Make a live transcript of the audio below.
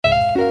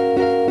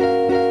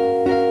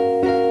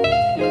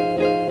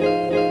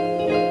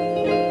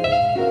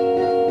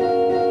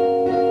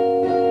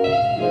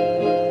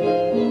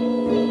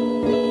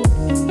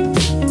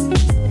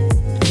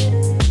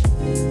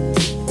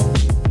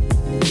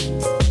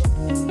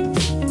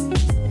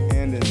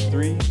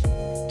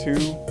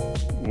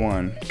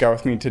got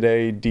with me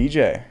today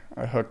DJ.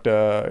 I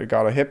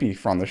got a hippie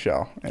from the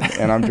show,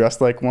 and I'm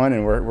dressed like one,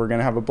 and we're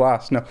gonna have a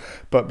blast. No,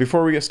 but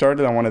before we get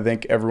started, I want to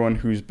thank everyone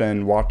who's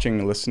been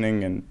watching,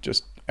 listening, and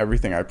just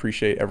everything. I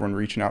appreciate everyone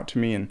reaching out to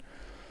me, and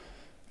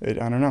I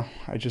don't know,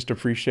 I just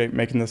appreciate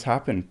making this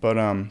happen. But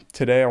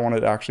today I wanted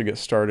to actually get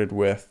started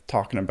with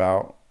talking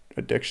about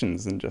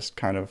addictions and just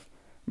kind of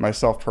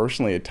myself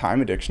personally. A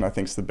time addiction, I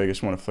think, is the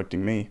biggest one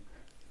afflicting me.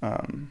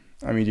 I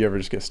mean, do you ever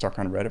just get stuck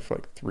on Reddit for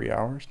like 3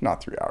 hours?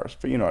 Not 3 hours,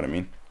 but you know what I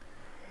mean.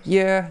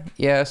 Yeah,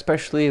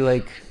 especially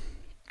like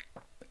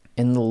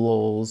in the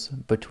lulls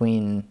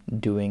between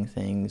doing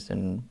things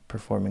and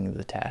performing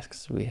the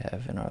tasks we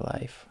have in our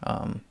life.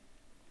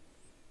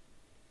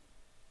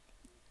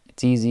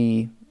 It's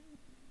easy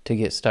to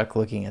get stuck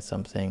looking at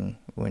something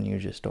when you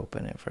just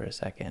open it for a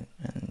second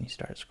and you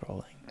start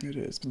scrolling. It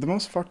is. But the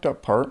most fucked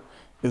up part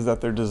is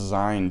that they're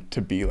designed to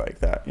be like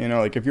that. You know,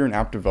 like if you're an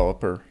app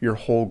developer, your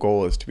whole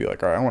goal is to be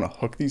like, all right, I want to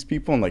hook these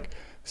people and like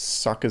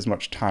suck as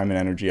much time and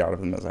energy out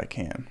of them as I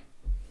can.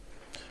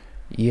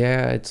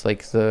 Yeah, it's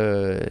like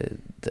the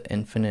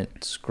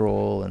infinite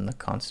scroll and the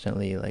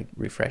constantly like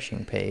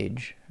refreshing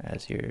page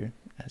as you're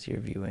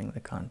viewing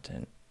the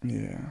content.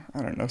 Yeah,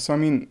 I don't know. So I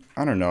mean,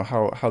 I don't know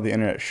how the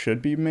internet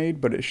should be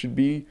made, but it should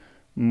be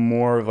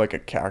more of like a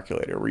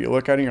calculator where you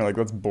look at it and you're like,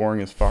 that's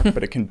boring as fuck,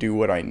 but it can do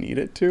what I need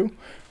it to,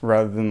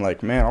 rather than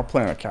like, man, I'll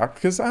play on a calculator.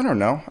 Because I don't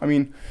know. I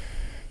mean,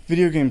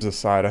 video games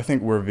aside, I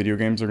think where video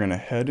games are going to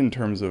head in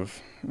terms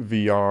of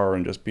VR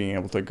and just being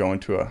able to go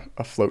into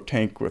a float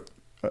tank with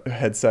a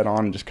headset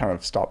on and just kind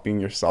of stop being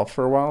yourself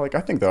for a while, like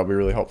I think that'll be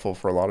really helpful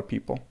for a lot of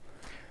people.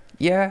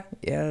 Yeah,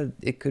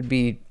 it could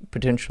be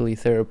potentially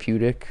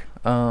therapeutic,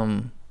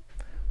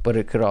 but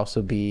it could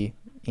also be,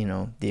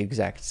 the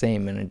exact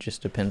same, and it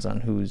just depends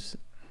on who's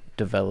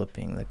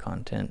developing the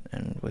content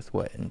and with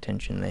what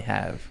intention they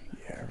have.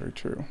 Yeah, very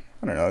true.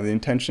 I don't know, the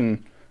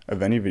intention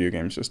of any video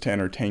game is just to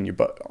entertain you,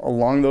 but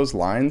along those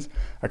lines,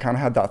 I kind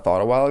of had that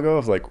thought a while ago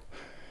of like,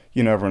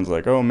 everyone's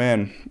like, oh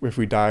man, if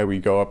we die, we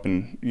go up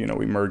and,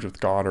 we merge with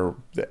God or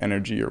the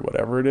energy or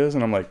whatever it is.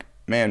 And I'm like,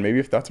 man, maybe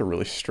if that's a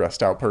really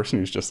stressed out person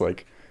who's just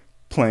like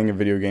playing a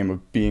video game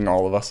of being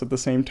all of us at the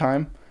same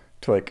time,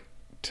 to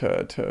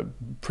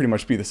pretty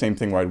much be the same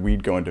thing, why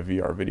we'd go into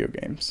VR video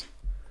games.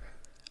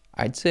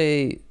 I'd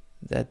say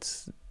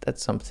that's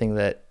something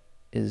that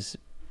is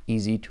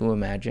easy to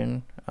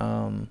imagine.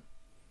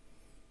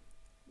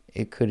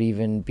 It could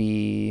even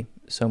be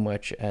so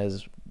much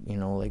as,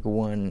 like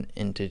one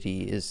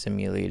entity is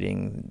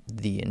simulating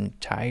the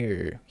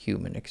entire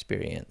human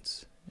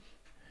experience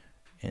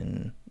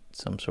in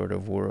some sort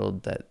of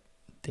world that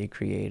they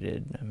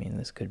created. I mean,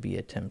 this could be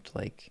attempt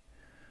like,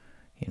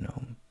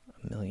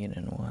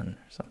 1,000,001 or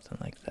something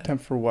like that.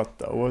 Attempt for what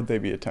though? What would they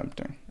be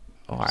attempting?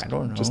 Oh, I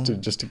don't know.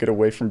 Just to get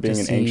away from being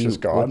an anxious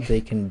god. What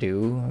they can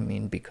do. I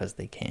mean, because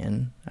they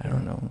can. I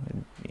don't know.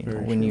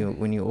 When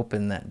you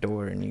open that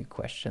door and you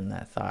question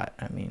that thought,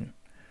 I mean,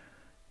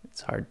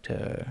 it's hard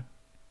to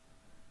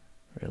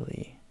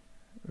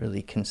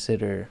really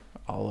consider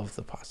all of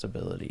the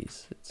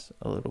possibilities. It's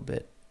a little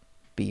bit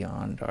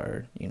beyond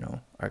our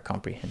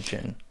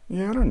comprehension.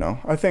 Yeah, I don't know.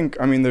 I think,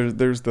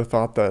 there's the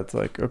thought that it's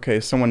like, okay,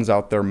 someone's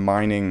out there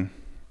mining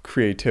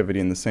creativity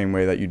in the same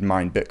way that you'd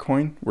mine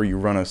Bitcoin, where you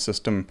run a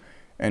system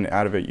and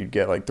out of it you'd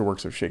get like the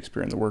works of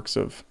Shakespeare and the works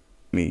of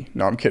me.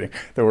 No, I'm kidding.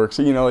 The works,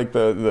 like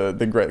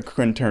the great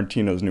Quentin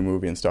Tarantino's new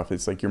movie and stuff.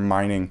 It's like you're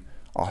mining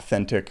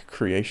authentic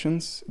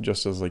creations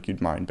just as like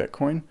you'd mine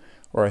Bitcoin.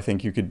 Or I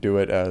think you could do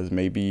it as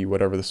maybe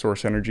whatever the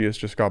source energy is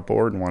just got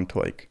bored and wanted to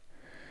like,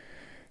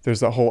 there's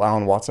that whole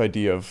Alan Watts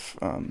idea of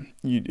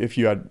you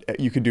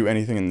could do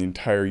anything in the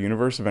entire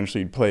universe.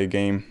 Eventually you'd play a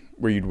game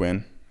where you'd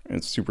win, and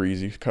it's super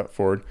easy to cut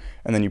forward.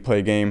 And then you play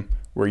a game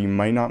where you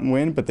might not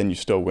win, but then you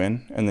still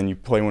win. And then you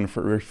play one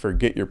for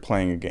forget you're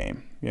playing a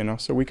game,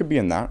 So we could be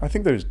in that. I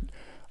think there's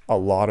a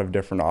lot of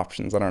different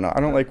options. I don't know.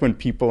 I don't like when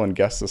people and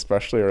guests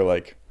especially are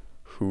like,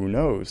 who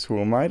knows? Who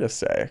am I to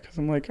say? Because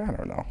I'm like, I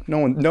don't know.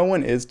 No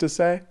one is to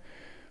say,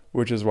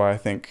 which is why I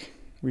think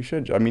we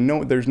should. I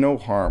mean, there's no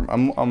harm.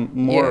 I'm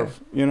more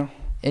of,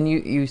 And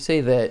you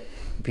say that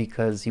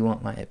because you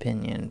want my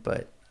opinion,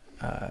 but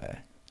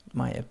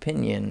my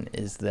opinion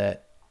is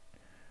that,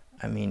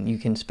 you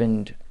can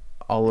spend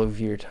all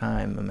of your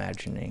time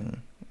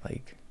imagining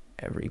like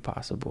every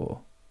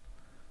possible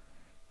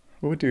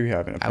what do you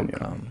have an opinion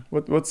outcome.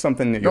 On? What's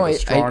something that you have a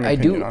strong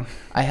opinion on?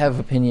 I have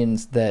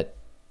opinions that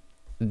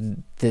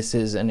this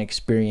is an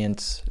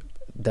experience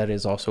that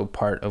is also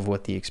part of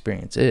what the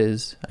experience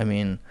is. I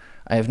mean,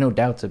 I have no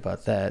doubts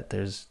about that.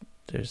 There's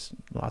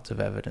lots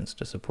of evidence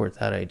to support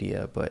that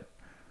idea, but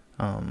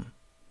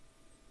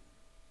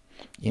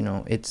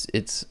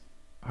it's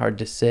hard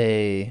to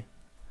say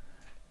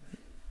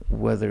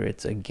whether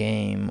it's a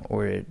game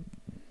or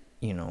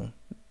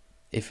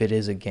if it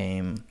is a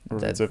game or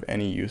if it's of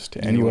any use to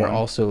anyone. anyone. You are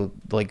also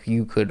like,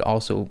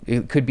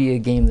 it could be a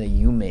game that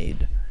you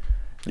made,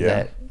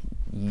 that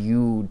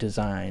you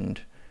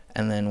designed,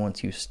 and then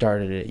once you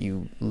started it,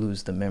 you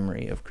lose the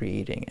memory of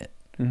creating it.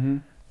 Mm-hmm.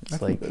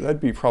 That'd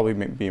be probably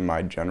be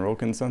my general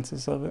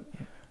consensus of it.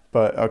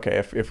 But okay,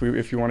 if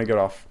you want to get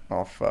off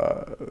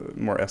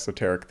more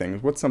esoteric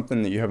things, what's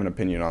something that you have an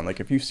opinion on? Like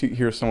if you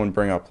hear someone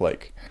bring up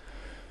like,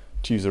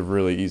 to use a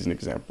really easy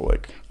example,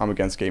 like I'm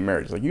against gay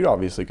marriage, like you'd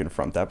obviously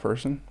confront that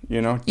person,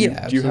 you know?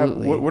 Yeah, Do you have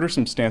absolutely. what are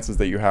some stances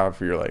that you have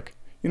where you're like,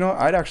 you know,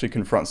 I'd actually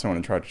confront someone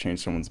and try to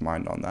change someone's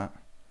mind on that?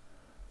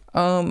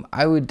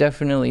 I would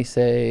definitely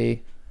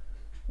say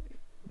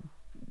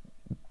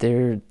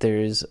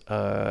there's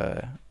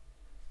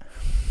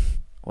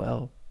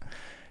well,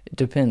 it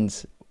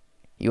depends.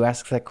 You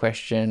ask that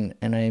question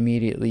and I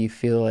immediately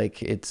feel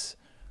like it's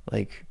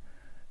like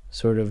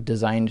sort of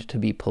designed to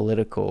be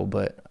political,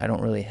 but I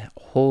don't really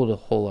hold a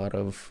whole lot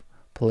of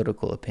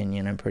political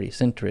opinion. I'm pretty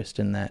centrist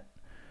in that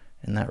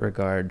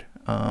regard.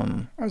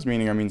 I was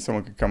meaning, I mean,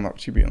 someone could come up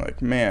to you being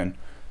like, man,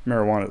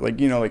 marijuana, like,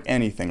 you know, like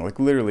anything, like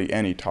literally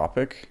any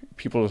topic.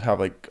 People just have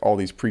like all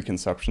these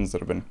preconceptions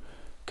that have been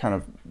kind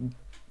of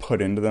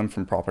put into them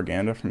from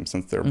propaganda from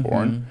since they're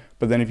born.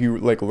 But then if you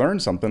like learn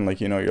something,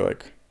 like, you know, you're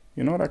like,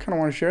 you know what, I kind of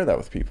want to share that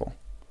with people.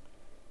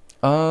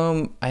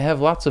 I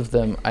have lots of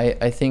them.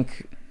 I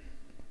think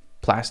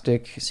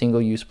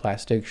single-use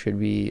plastic should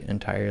be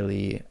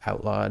entirely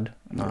outlawed.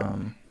 Yeah.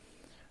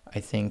 I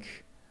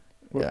think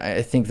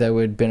that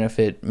would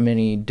benefit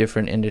many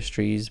different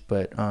industries,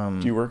 but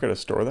Do you work at a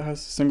store that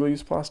has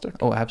single-use plastic?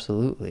 oh,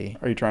 absolutely.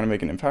 Are you trying to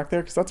make an impact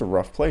there? Because that's a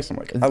rough place. I'm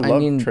like, I I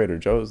love mean, Trader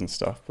Joe's and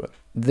stuff, but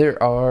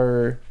there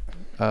are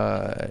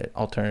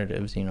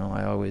alternatives. You know,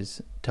 I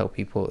always tell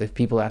people, if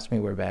people ask me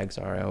where bags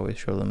are, I always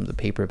show them the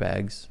paper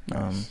bags,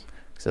 nice.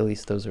 because at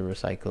least those are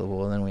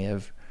recyclable. And then we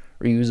have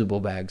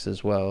reusable bags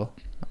as well.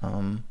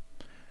 You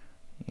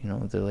know,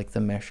 they're like the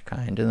mesh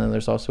kind. And then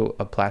there's also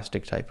a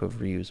plastic type of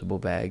reusable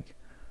bag,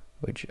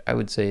 which I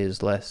would say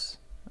is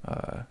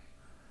a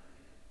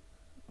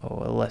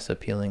less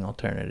appealing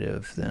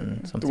alternative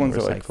than something The ones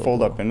recyclable. that like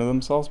fold up into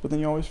themselves, but then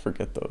you always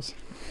forget those.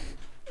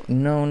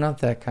 No, not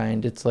that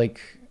kind. It's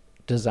like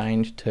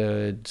designed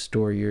to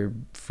store your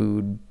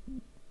food,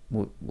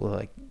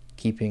 like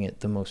keeping it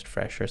the most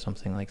fresh or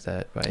something like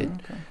that. By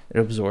Okay. it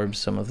absorbs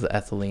some of the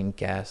ethylene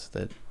gas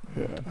that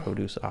Yeah. the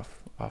produce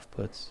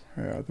offputs.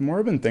 Yeah, the more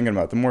I've been thinking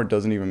about it, the more it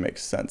doesn't even make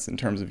sense in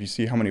terms of you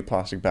see how many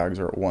plastic bags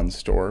are at one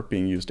store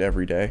being used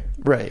every day.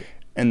 Right.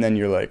 And then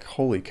you're like,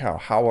 holy cow,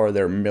 how are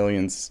there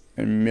millions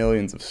and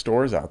millions of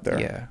stores out there?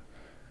 Yeah.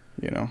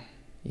 You know?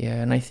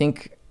 Yeah, and I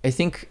think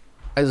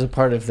as a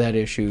part of that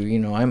issue, you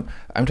know,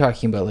 I'm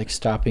talking about like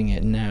stopping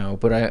it now,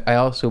 but I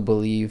also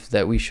believe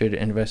that we should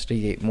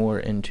investigate more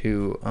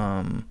into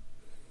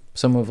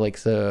some of like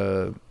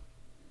the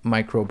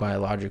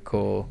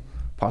microbiological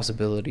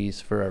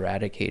possibilities for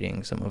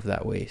eradicating some of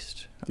that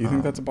waste. Do you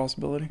think that's a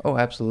possibility? Oh,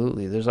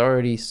 absolutely. There's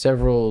already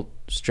several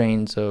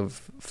strains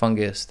of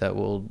fungus that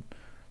will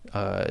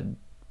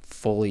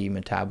fully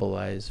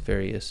metabolize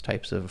various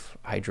types of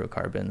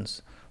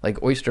hydrocarbons.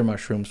 Like oyster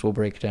mushrooms will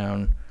break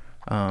down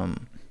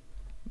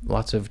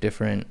lots of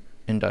different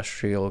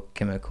industrial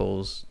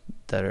chemicals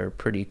that are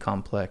pretty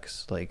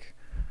complex, like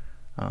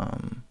I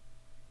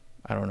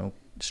don't know,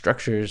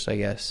 structures, I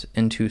guess,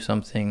 into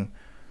something.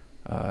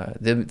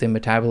 They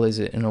metabolize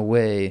it in a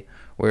way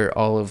where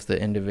all of the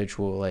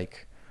individual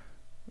like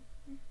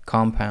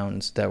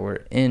compounds that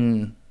were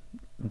in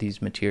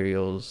these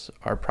materials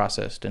are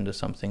processed into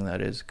something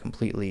that is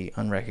completely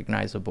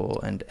unrecognizable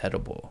and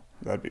edible.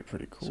 That'd be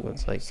pretty cool. So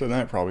it's like, so then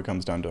it probably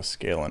comes down to a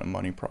scale and a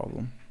money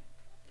problem.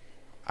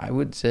 I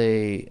would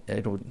say I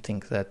don't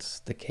think that's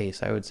the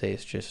case. I would say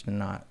it's just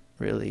not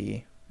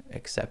really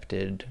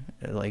accepted.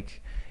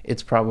 Like,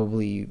 it's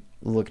probably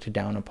looked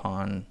down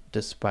upon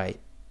despite,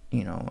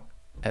 you know,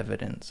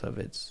 evidence of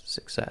its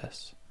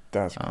success.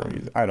 That's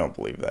crazy. I don't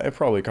believe that. It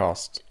probably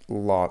costs a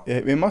lot.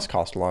 It must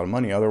cost a lot of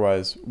money.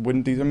 Otherwise,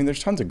 wouldn't these... I mean,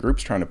 there's tons of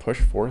groups trying to push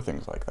for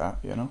things like that,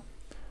 you know?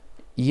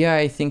 Yeah,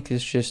 I think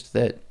it's just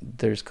that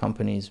there's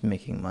companies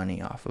making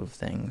money off of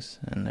things,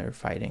 and they're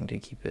fighting to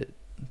keep it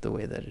the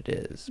way that it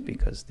is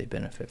because they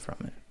benefit from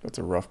it. That's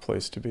a rough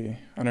place to be.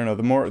 I don't know.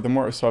 The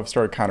more, so I've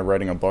started kind of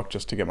writing a book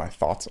just to get my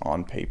thoughts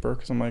on paper,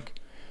 because I'm like,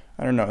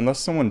 I don't know, unless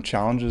someone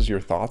challenges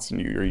your thoughts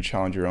and you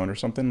challenge your own or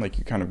something, like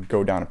you kind of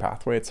go down a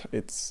pathway.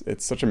 It's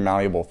such a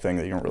malleable thing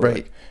that you don't really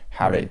like,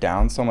 have it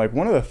down. So I'm like,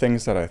 one of the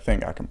things that I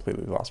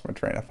completely lost my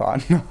train of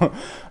thought.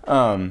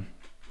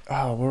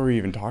 What were we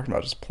even talking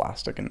about? Just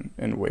plastic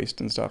and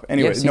waste and stuff.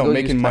 Anyway,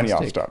 making money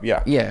off stuff.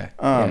 Yeah. Yeah.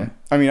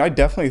 I mean, I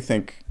definitely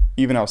think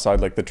even outside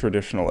like the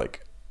traditional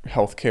like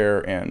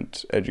healthcare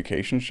and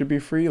education should be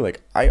free.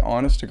 Like, I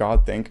honest to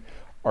God think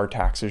our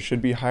taxes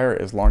should be higher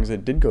as long as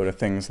it did go to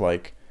things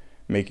like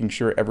making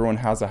sure everyone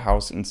has a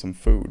house and some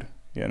food,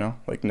 you know,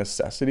 like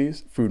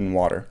necessities, food and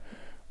water,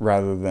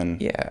 rather than...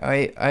 Yeah,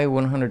 I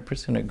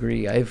 100%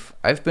 agree.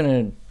 I've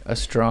been a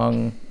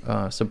strong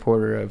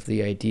supporter of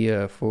the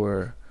idea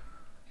for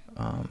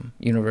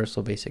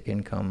universal basic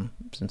income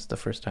since the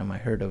first time I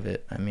heard of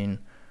it. I mean,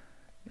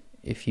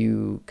 if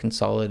you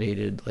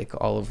consolidated like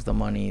all of the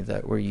money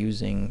that we're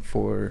using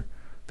for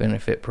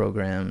benefit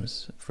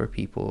programs for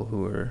people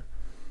who are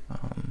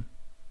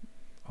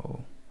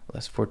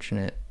less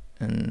fortunate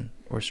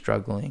or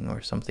struggling,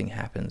 or something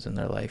happens in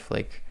their life,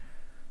 like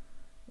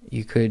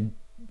you could,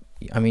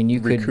 I mean, you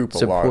could Recoup a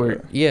lot of support,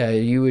 it. yeah,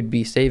 you would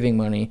be saving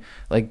money.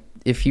 Like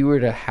if you were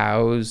to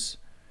house,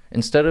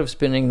 instead of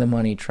spending the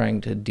money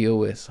trying to deal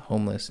with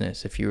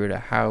homelessness, if you were to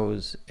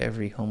house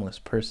every homeless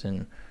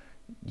person,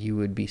 you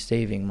would be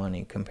saving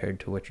money compared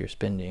to what you're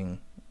spending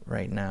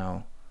right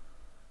now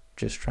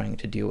just trying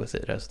to deal with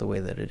it as the way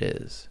that it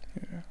is.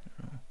 Yeah.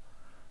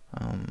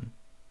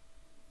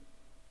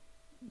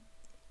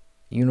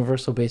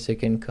 Universal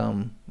basic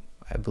income,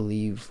 I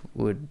believe,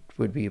 would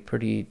be a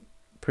pretty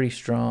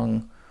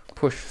strong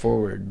push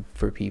forward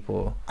for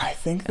people. I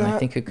think And that. I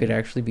think it could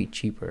actually be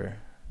cheaper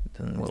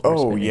than what we're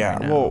spending Yeah.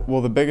 right now.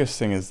 Well, the biggest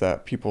thing is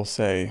that people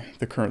say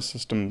the current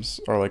systems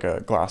are like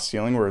a glass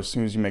ceiling, where as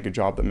soon as you make a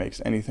job that makes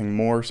anything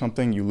more or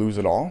something, you lose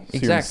it all. So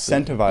Exactly.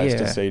 you're incentivized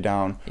to Yeah. stay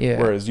down. Yeah.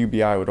 Whereas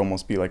UBI would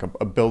almost be like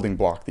a building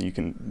block that you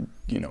can,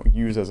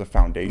 use as a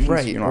foundation, so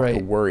Right, you don't have to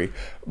right. worry.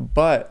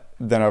 But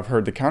then I've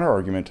heard the counter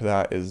argument to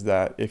that is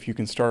that if you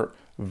can start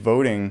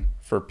voting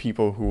for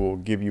people who will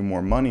give you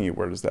more money,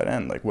 where does that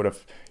end? Like, what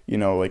if,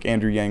 like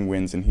Andrew Yang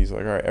wins and he's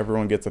like, all right,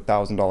 everyone gets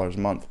 $1,000 a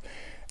month.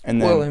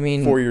 And then Well, I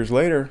mean- 4 years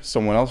later,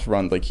 someone else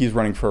he's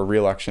running for a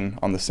re-election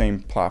on the same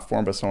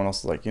platform, but someone else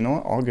is like, you know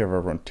what, I'll give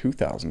everyone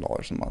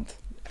 $2,000 a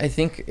month. I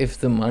think if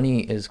the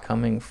money is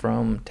coming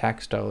from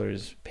tax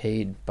dollars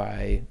paid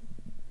by,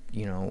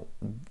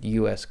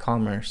 U.S.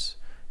 commerce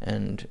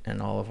and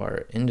all of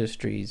our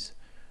industries,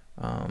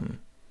 then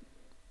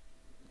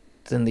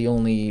the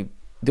only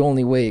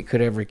way it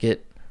could ever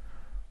get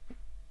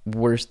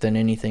worse than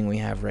anything we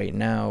have right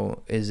now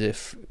is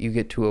if you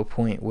get to a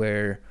point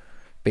where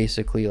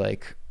basically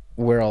like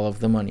where all of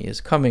the money is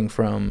coming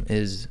from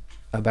is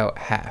about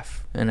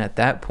half, and at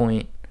that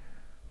point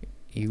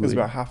It's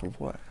about half of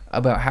what?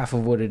 about half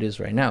of what it is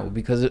right now,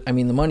 because I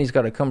mean the money's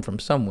got to come from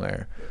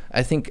somewhere.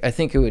 I think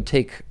it would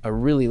take a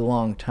really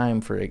long time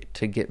for it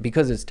to get,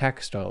 because it's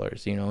tax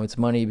dollars, it's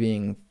money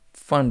being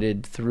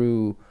funded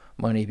through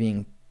money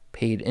being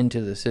paid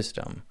into the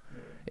system.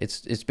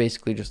 It's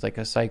basically just like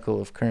a cycle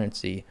of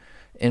currency.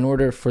 In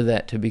order for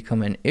that to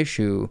become an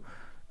issue,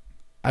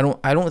 I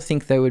don't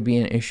think that would be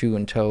an issue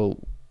until,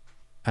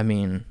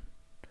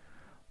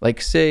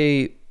 like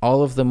say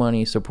all of the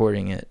money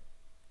supporting it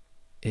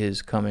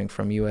is coming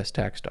from US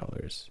tax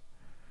dollars,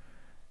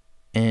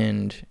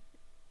 and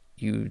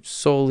you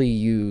solely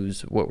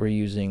use what we're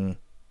using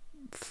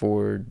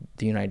for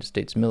the United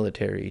States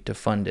military to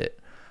fund it.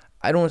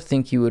 I don't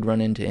think you would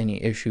run into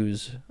any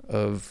issues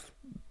of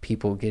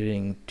people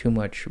getting too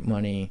much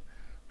money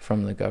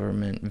from the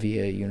government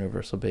via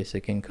universal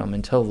basic income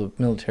until the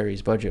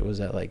military's budget was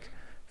at like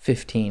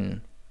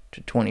 15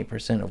 to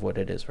 20% of what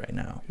it is right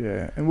now.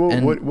 Yeah. And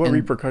what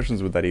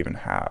repercussions would that even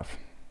have?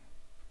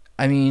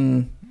 I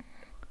mean,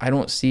 I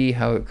don't see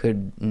how it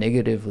could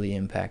negatively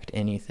impact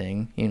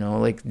anything.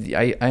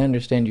 I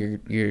understand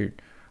your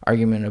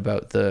argument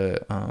about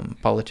the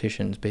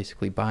politicians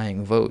basically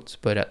buying votes,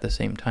 but at the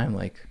same time,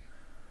 like,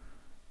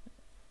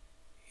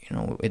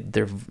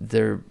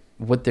 they're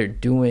what they're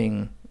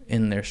doing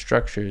in their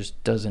structures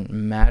doesn't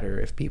matter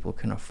if people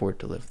can afford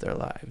to live their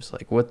lives.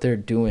 Like what they're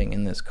doing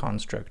in this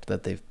construct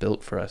that they've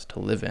built for us to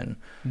live in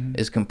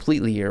is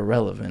completely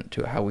irrelevant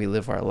to how we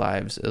live our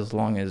lives, as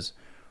long as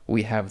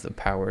we have the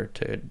power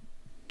to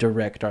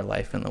direct our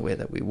life in the way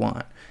that we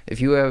want.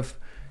 If you have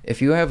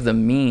the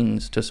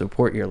means to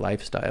support your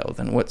lifestyle,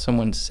 then what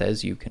someone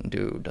says you can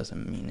do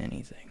doesn't mean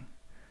anything.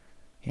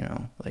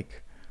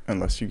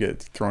 Unless you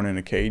get thrown in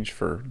a cage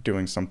for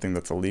doing something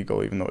that's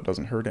illegal, even though it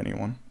doesn't hurt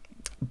anyone.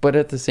 But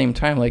at the same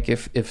time, like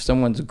if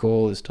someone's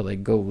goal is to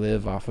like go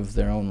live off of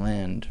their own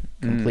land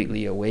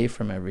completely away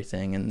from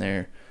everything, and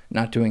they're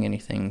not doing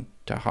anything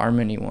to harm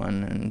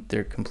anyone, and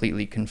they're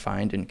completely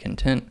confined and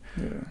content,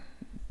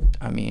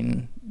 I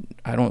mean,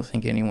 I don't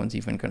think anyone's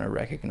even going to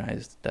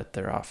recognize that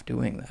they're off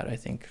doing that. I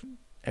think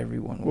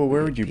everyone will. Well,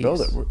 where would you build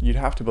it? You'd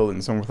have to build it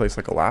in some place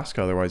like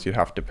Alaska, otherwise you'd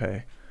have to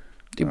pay.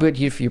 But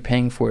if you're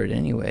paying for it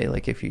anyway,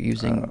 like if you're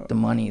using the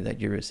money that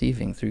you're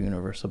receiving through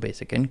universal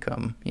basic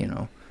income,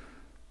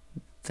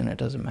 then it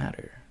doesn't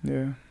matter.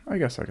 Yeah, I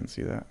guess I can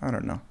see that. I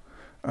don't know.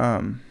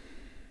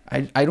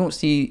 I don't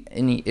see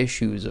any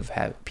issues of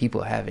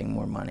people having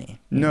more money.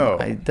 No.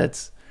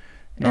 That's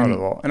not at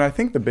all. And I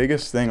think the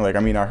biggest thing,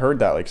 I heard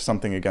that like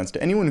something against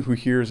anyone who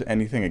hears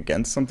anything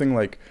against something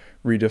like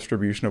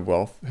redistribution of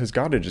wealth has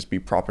got to just be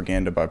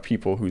propaganda by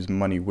people whose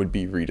money would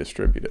be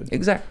redistributed.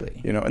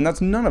 Exactly. And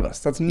that's none of us.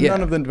 That's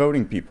none of the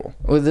voting people.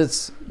 Well,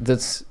 that's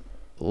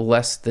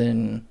less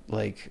than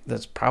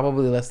that's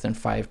probably less than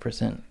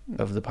 5%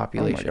 of the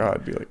population. Oh my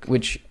God, be like,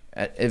 which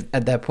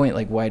at that point,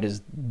 like, why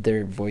does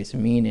their voice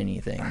mean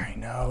anything? I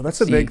know that's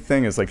the big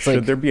thing. Is like,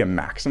 should there be a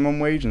maximum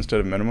wage instead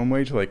of minimum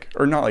wage?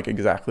 Or not like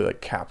exactly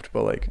like capped,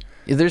 but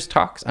there's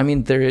talks. I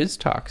mean, there is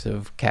talks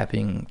of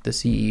capping the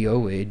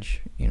CEO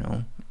wage.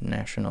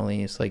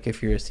 Nationally, it's like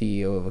if you're a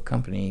CEO of a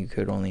company, you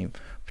could only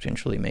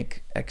potentially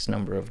make X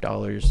number of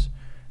dollars,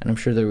 and I'm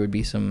sure there would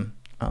be some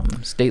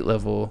state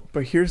level.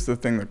 But here's the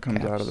thing that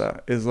comes out of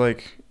that is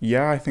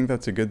I think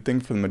that's a good thing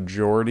for the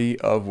majority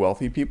of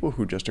wealthy people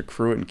who just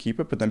accrue it and keep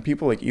it. But then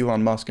people like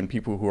Elon Musk and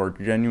people who are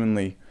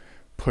genuinely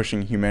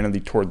pushing humanity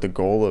toward the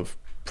goal of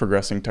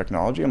progressing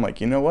technology, I'm like,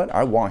 you know what?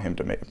 I want him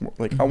to make more.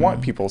 Like, I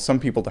want some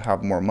people to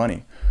have more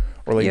money,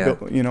 or like, Yeah.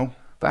 you know.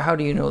 But how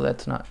do you know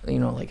that's not,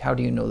 like, how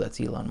do you know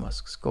that's Elon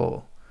Musk's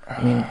goal?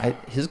 I mean,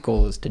 his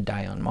goal is to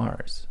die on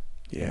Mars.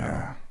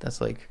 Yeah. That's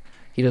like,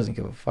 he doesn't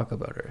give a fuck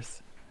about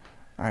Earth.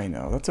 I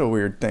know, that's a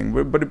weird thing,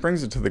 but it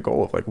brings it to the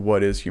goal of like,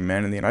 what is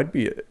humanity? And I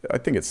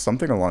think it's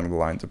something along the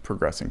lines of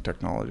progressing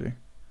technology.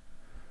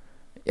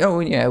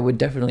 Oh, yeah, it would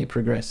definitely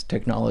progress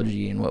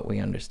technology and what we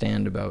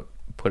understand about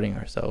putting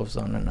ourselves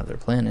on another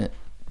planet,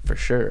 for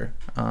sure.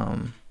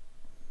 And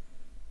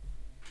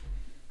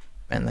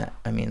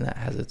that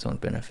has its own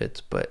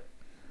benefits, but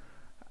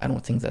I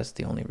don't think that's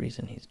the only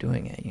reason he's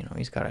doing it.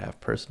 He's got to have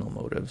personal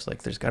motives.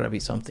 Like, there's got to be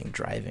something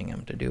driving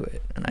him to do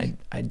it. And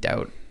I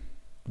doubt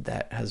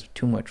that has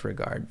too much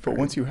regard for But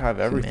once you have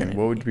everything, humanity.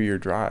 what would be your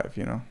drive,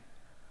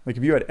 Like,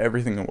 if you had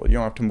everything, you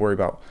don't have to worry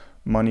about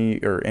money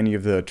or any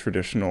of the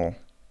traditional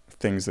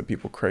things that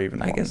people crave in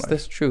one I guess life.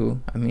 that's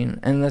true. I mean,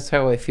 and that's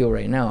how I feel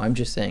right now. I'm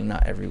just saying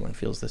not everyone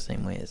feels the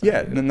same way as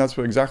I do. And that's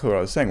exactly what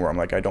I was saying, where I'm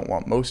like, I don't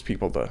want most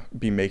people to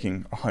be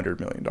making $100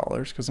 million,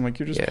 because I'm like,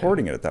 you're just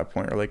hoarding it at that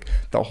point. Or like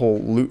the whole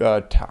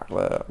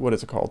what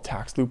is it called,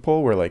 tax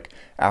loophole, where like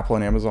Apple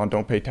and Amazon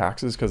don't pay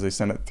taxes because they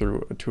send it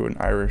through to an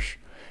Irish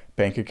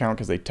bank account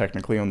because they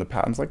technically own the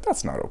patents. Like,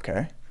 that's not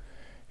okay.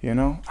 I don't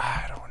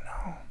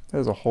know.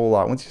 There's a whole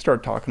lot. Once you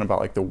start talking about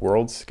like the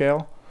world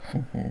scale,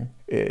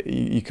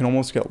 you can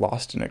almost get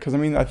lost in it. Because I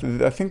mean, I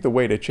think the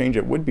way to change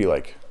it would be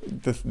like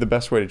the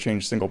best way to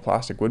change single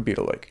plastic would be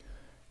to like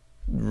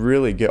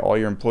really get all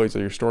your employees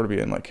at your store to be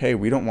in like, hey,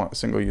 we don't want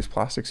single-use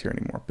plastics here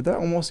anymore. But that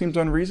almost seems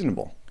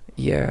unreasonable.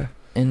 Yeah,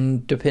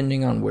 and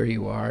depending on where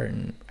you are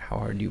and how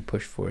hard you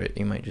push for it,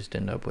 you might just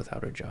end up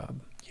without a job.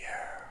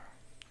 Yeah.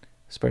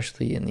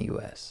 Especially in the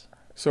U.S.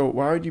 So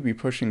why would you be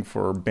pushing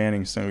for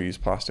banning single-use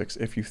plastics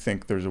if you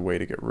think there's a way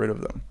to get rid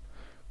of them?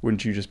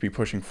 Wouldn't you just be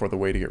pushing for the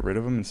way to get rid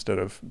of them instead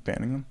of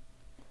banning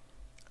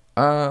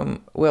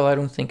them? Well, I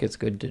don't think it's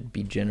good to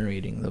be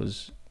generating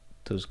those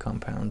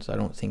compounds. I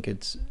don't think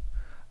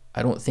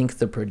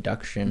the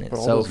production itself. But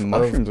all those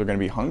mushrooms are going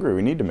to be hungry.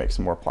 We need to make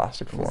some more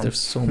plastic for them. There's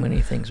so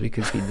many things we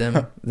could feed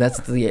them. That's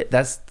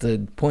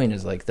the point.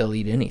 Is like they'll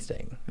eat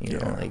anything.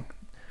 Like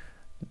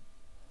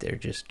they're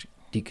just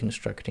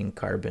deconstructing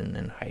carbon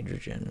and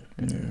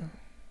hydrogen.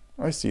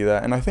 I see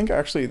that, and I think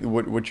actually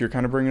what you're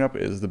kind of bringing up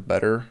is the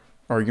better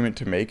argument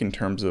to make in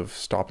terms of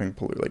stopping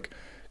like,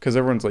 because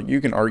everyone's like, you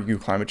can argue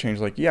climate change,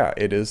 like, yeah,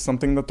 it is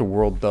something that the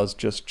world does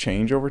just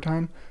change over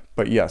time,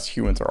 but yes,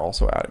 humans are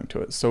also adding to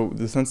it. So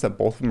the sense that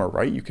both of them are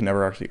right, you can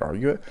never actually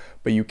argue it,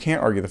 but you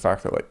can't argue the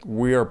fact that like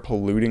we are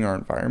polluting our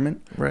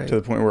environment to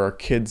the point where our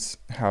kids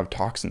have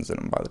toxins in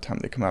them by the time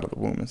they come out of the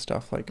womb and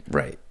stuff, like,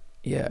 right.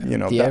 Yeah,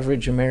 the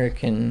average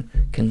American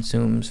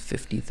consumes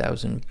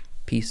 50,000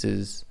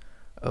 pieces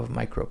of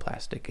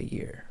microplastic a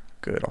year.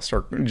 Good. I'll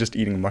start just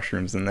eating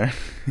mushrooms in there.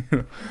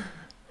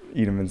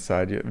 Eat them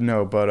inside you.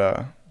 No,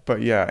 but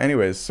yeah.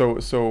 Anyways,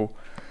 so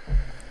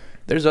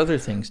there's other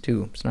things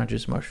too. It's not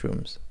just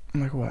mushrooms.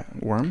 Like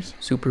what? Worms?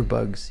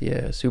 Superbugs.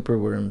 Yeah, super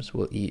worms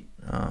will eat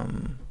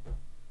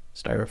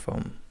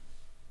styrofoam.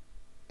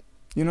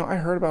 I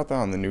heard about that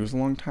on the news a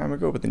long time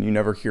ago, but then you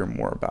never hear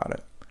more about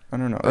it. I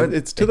don't know.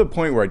 It's to the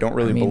point where I don't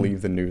really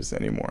believe the news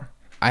anymore.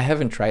 I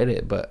haven't tried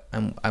it, but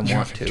I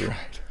want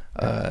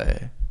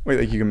to. Wait,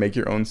 like you can make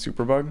your own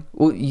superbug?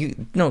 Well,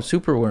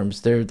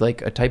 superworms, they're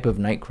like a type of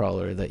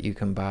nightcrawler that you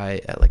can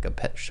buy at like a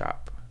pet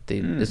shop.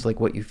 It's like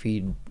what you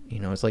feed,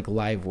 it's like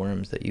live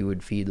worms that you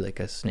would feed like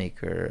a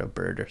snake or a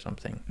bird or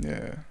something.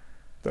 Yeah,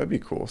 that'd be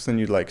cool. So then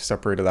you'd like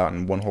separate it out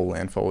and one whole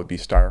landfill would be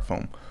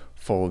styrofoam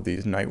full of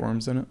these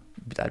nightworms in it.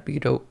 That'd be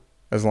dope.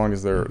 As long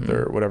as they're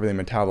whatever they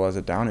metabolize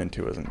it down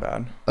into isn't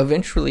bad.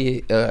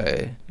 Eventually,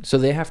 so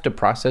they have to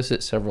process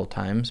it several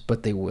times,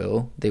 but they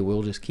will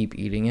just keep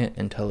eating it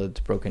until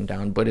it's broken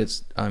down. But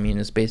it's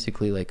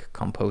basically like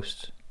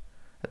compost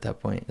at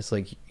that point. It's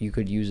like you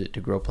could use it to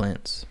grow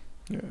plants.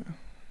 Yeah.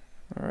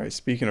 All right.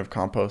 Speaking of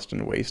compost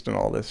and waste and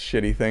all this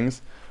shitty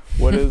things,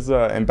 what is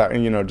and back,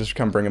 just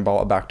kind of bringing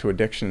it back to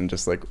addiction and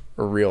just like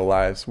real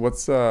lives.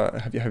 What's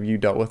have you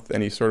dealt with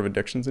any sort of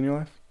addictions in your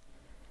life?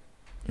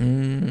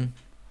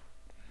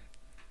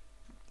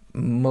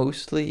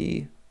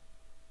 Mostly,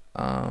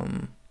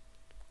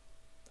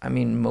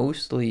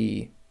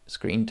 mostly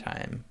screen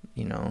time,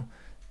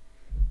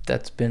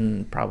 that's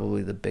been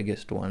probably the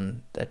biggest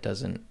one that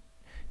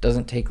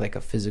doesn't take like a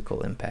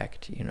physical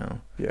impact,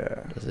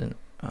 Yeah. Doesn't,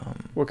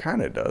 well,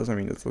 kind of does. I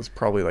mean, it's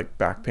probably like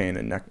back pain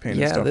and neck pain and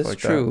yeah, stuff that's like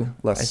true.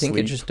 that. Less I think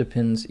sleep. it just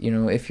depends,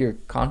 if you're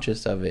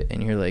conscious of it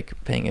and you're like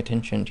paying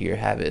attention to your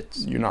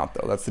habits. You're not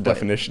though. That's the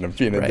definition of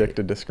being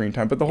addicted to screen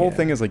time. But the whole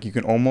thing is like you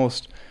can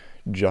almost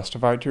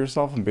justify it to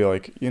yourself and be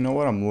like, you know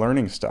what, I'm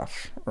learning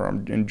stuff or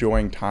I'm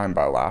enjoying time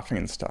by laughing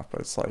and stuff,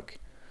 but it's like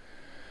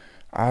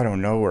I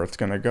don't know where it's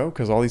going to go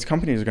because all these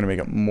companies are going to make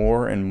it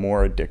more and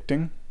more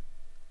addicting.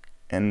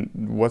 And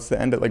what's the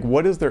end? Like,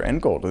 what is their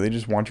end goal? Do they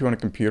just want you on a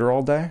computer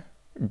all day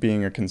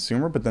being a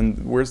consumer? But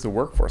then where's the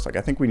workforce? Like,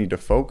 I think we need to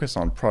focus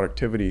on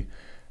productivity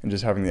and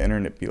just having the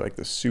internet be like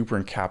this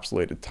super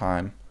encapsulated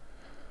time.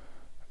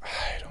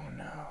 I don't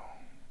know.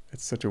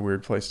 It's such a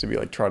weird place to be.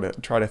 Like try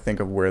to think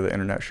of where the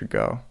internet should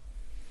go.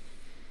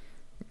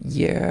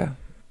 Yeah.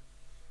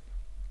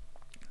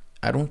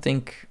 I don't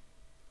think,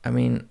 I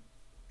mean,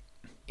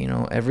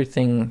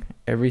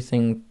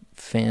 everything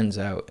fans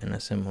out in a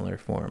similar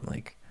form.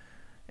 Like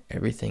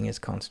everything is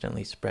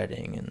constantly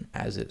spreading, and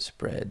as it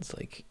spreads,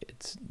 like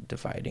it's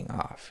dividing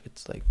off.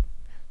 It's like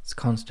it's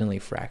constantly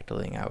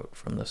fractaling out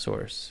from the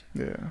source.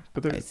 Yeah,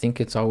 but I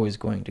think it's always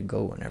going to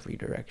go in every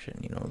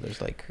direction.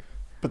 There's like,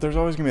 but there's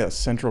always gonna be that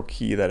central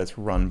key that it's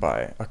run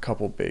by a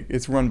couple big.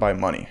 It's run by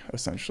money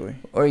essentially.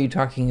 or are you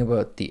talking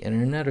about the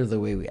internet or the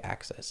way we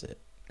access it?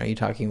 Are you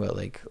talking about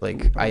like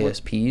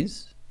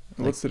ISPs,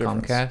 What's the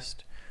like difference? Comcast?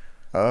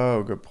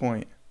 Oh, good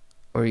point.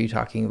 Or are you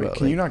talking Wait, about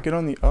can you not get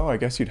on the? Oh, I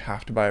guess you'd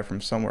have to buy it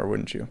from somewhere,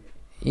 wouldn't you?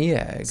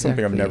 Yeah, exactly.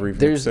 Something I've never even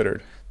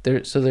considered.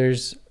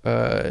 There's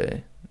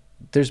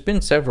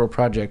been several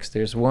projects.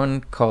 There's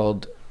one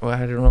called, well,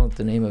 I don't know what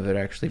the name of it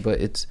actually, but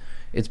it's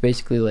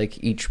basically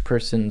like each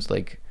person's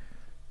like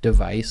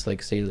device,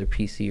 like say their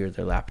PC or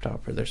their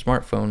laptop or their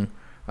smartphone,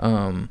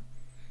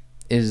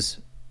 is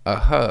a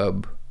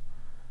hub,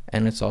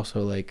 and it's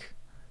also like,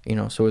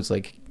 so it's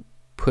like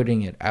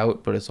putting it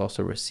out, but it's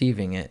also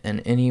receiving it,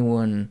 and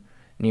anyone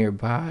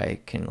nearby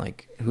can,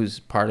 like, who's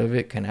part of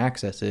it, can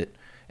access it.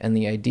 And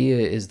the idea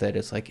is that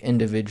it's like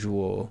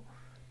individual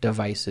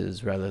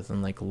devices rather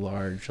than like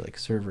large like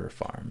server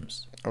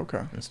farms.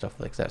 Okay. And stuff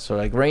like that. So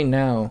like right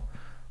now,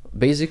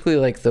 basically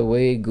like the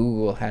way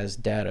Google has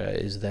data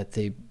is that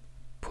they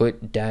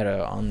put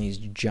data on these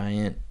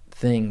giant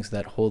things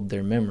that hold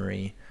their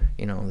memory,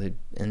 in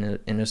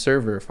a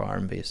server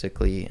farm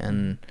basically,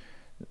 and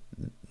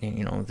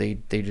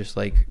they just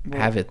like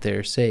have it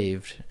there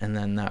saved, and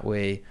then that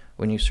way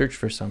when you search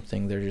for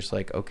something, they're just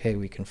like, okay,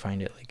 we can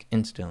find it like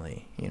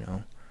instantly.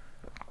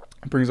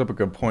 It brings up a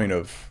good point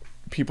of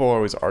people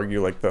always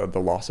argue like the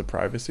loss of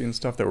privacy and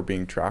stuff, that we're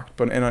being tracked,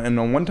 but and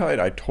on one side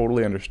I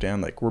totally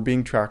understand, like we're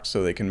being tracked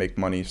so they can make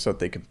money so that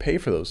they can pay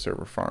for those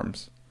server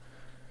farms.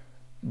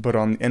 But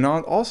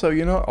also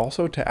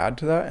to add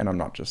to that, and I'm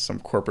not just some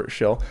corporate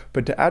shill,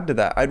 but to add to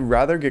that, I'd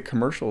rather get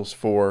commercials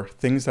for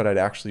things that I'd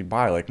actually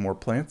buy, like more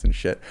plants and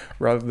shit,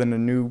 rather than a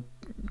new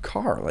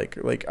car.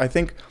 Like I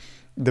think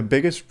the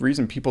biggest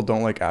reason people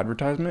don't like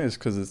advertisement is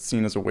because it's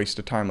seen as a waste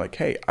of time. Like,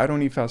 hey, I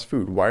don't eat fast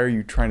food. Why are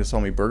you trying to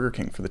sell me Burger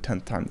King for the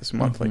 10th time this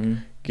month? Mm-hmm. Like,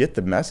 get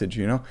the message,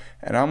 And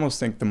I almost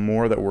think the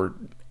more that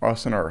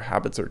us and our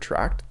habits are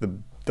tracked,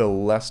 the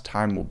less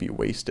time will be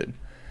wasted.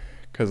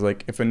 Because,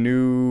 like, if a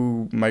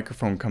new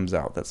microphone comes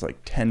out that's, like,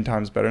 10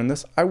 times better than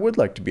this, I would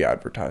like to be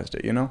advertised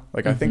it,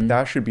 Like, I think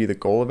that should be the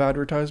goal of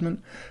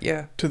advertisement.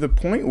 Yeah. To the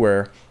point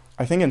where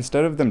I think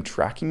instead of them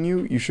tracking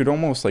you, you should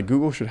almost, like,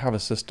 Google should have a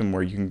system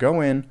where you can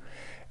go in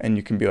and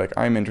you can be like,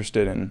 I'm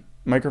interested in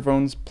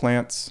microphones,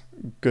 plants,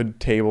 good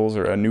tables,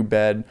 or a new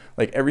bed,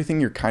 like,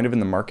 everything you're kind of in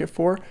the market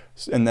for.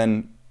 And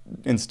then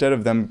instead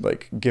of them,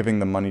 like, giving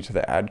the money to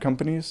the ad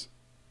companies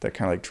that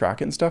kind of like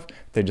track it and stuff,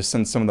 they just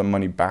send some of the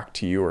money back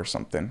to you or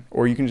something.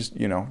 Or you can just,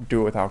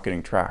 do it without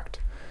getting tracked.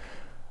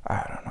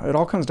 I don't know. It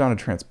all comes down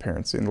to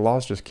transparency, and the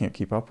laws just can't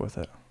keep up with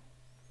it.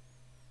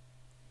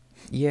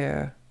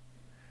 Yeah.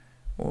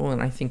 Well,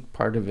 and I think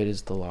part of it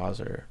is the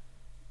laws are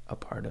a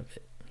part of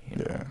it.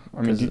 Yeah.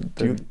 I mean,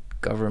 the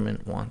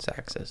government wants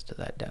access to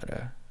that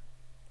data.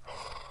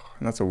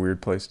 And that's a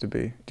weird place to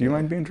be. Do you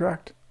mind being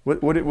tracked?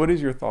 What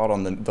is your thought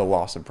on the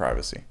loss of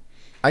privacy?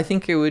 I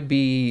think it would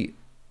be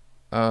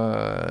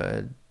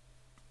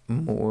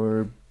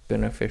more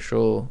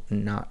beneficial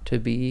not to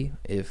be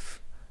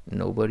if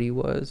nobody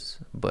was,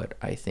 but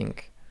I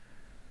think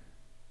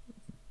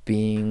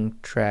being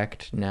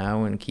tracked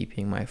now and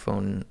keeping my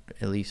phone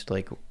at least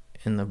like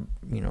in the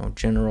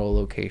general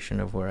location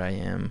of where I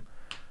am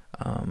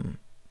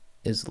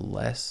is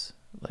less,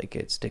 like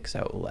it sticks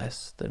out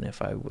less than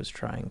if I was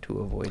trying to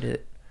avoid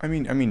it. I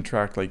mean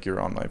tracked like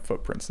your online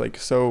footprints. Like,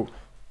 so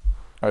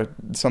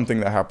something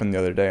that happened the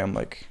other day, I'm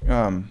like,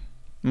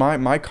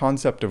 my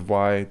concept of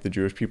why the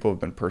Jewish people have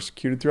been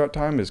persecuted throughout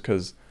time is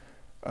because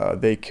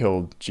they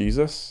killed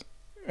Jesus,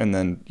 and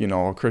then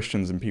all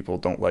Christians and people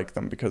don't like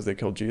them because they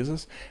killed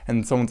Jesus.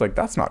 And someone's like,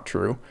 that's not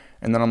true.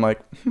 And then I'm like,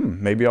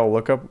 maybe I'll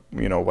look up,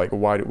 like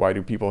why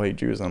do people hate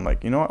Jews? And I'm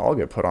like, what, I'll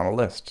get put on a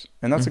list.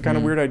 And that's a kind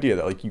of weird idea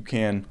that like you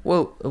can.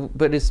 Well,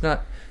 but it's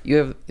not. You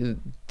have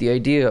the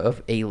idea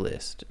of a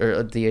list,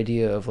 or the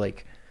idea of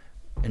like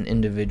an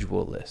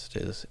individual list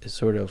is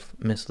sort of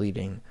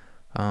misleading.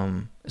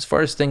 As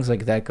far as things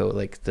like that go,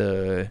 like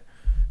the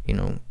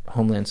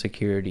Homeland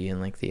Security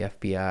and like the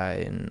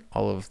FBI and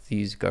all of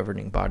these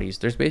governing bodies,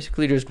 there's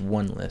basically just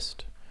one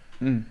list.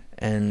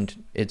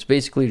 And it's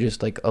basically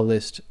just like a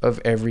list of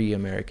every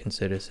American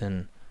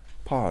citizen.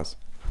 Pause.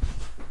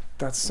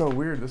 That's so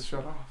weird. This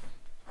shut off.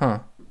 Huh.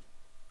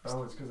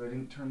 Oh, it's because I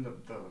didn't turn the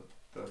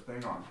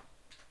thing on.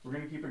 We're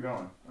gonna keep it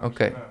going.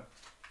 Okay. Just gonna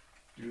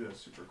do this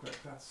super quick.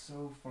 That's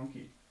so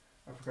funky.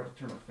 I forgot to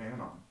turn the fan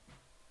on.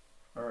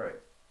 All right.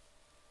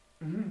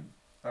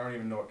 I don't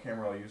even know what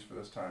camera I'll use for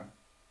this time,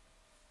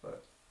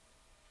 but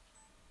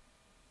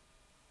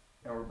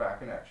we're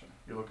back in action.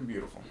 You're looking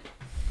beautiful.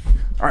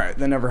 All right,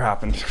 that never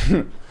happened.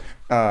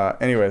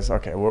 Anyways,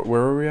 okay, where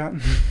were we at?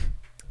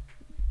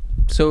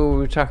 So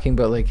we're talking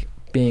about like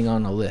being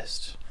on a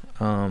list.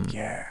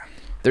 Yeah.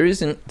 There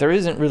isn't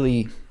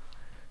really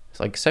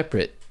like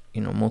separate,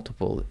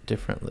 multiple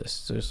different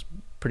lists. There's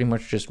pretty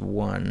much just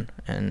one,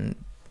 and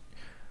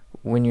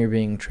when you're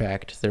being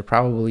tracked, they're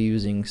probably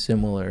using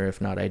similar, if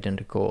not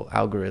identical,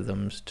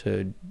 algorithms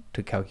to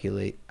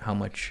calculate how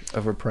much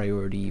of a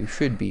priority you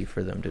should be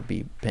for them to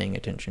be paying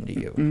attention to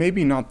you.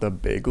 Maybe not the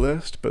big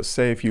list, but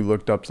say if you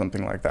looked up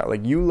something like that,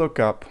 like you look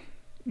up,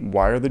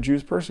 why are the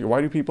Jews persecuted?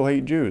 Why do people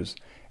hate Jews?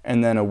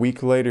 And then a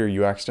week later,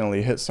 you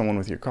accidentally hit someone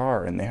with your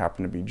car and they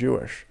happen to be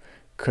Jewish.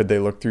 Could they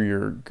look through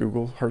your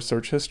Google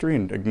search history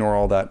and ignore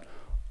all that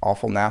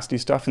awful, nasty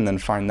stuff and then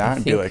find that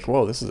and be like,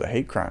 whoa, this is a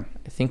hate crime?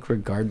 I think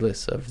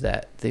regardless of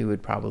that, they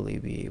would probably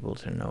be able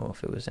to know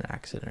if it was an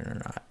accident or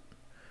not.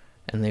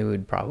 And they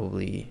would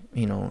probably,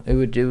 it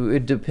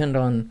would depend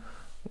on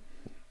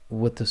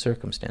what the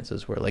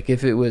circumstances were. Like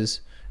if it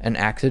was an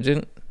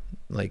accident,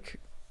 like,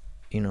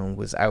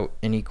 without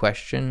any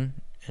question,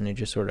 and it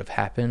just sort of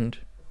happened,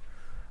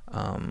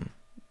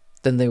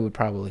 then they would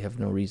probably have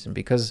no reason,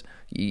 because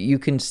you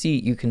can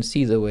see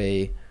the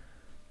way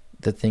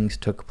that things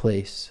took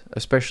place,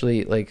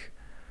 especially like,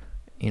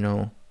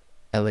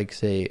 at like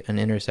say an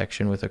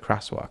intersection with a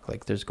crosswalk.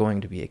 Like there's going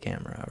to be a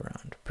camera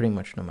around pretty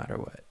much no matter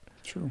what.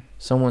 True.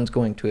 Someone's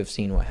going to have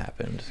seen what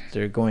happened.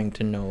 They're going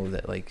to know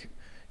that, like,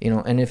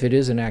 and if it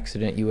is an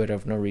accident, you would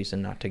have no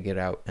reason not to get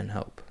out and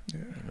help.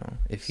 Yeah.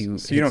 If you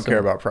so you don't care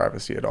about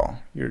privacy at all.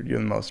 You're the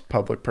most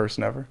public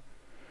person ever.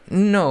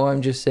 No,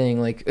 I'm just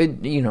saying, like,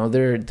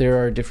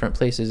 there are different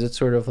places. It's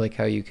sort of like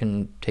how you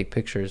can take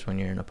pictures when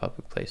you're in a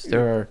public place.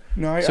 There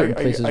are certain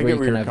places where you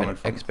can have an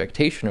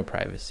expectation of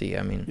privacy.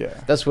 I mean,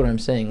 that's what I'm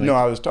saying. Like, no,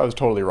 I was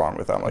totally wrong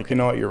with that. I'm like, okay. You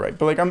know what, you're right.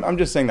 But like, I'm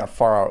just saying that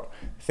far out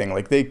thing.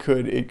 Like it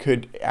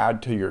could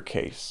add to your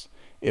case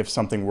if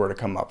something were to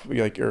come up.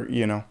 Like, or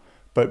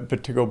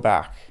but to go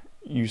back,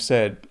 you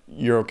said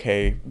you're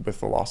okay with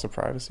the loss of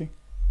privacy.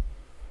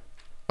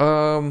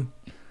 It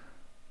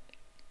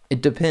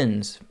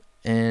depends.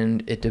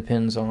 And it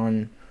depends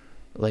on,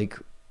 like,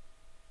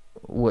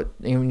 what,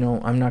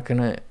 I'm not going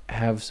to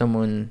have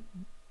someone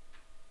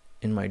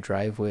in my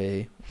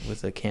driveway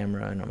with a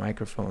camera and a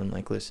microphone,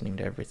 like, listening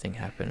to everything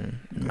happen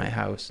in my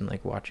house and,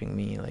 like, watching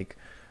me, like,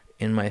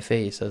 in my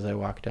face as I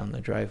walk down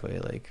the driveway,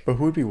 like. But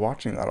who would be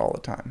watching that all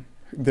the time?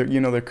 There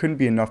couldn't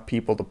be enough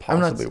people to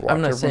possibly watch.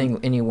 I'm not saying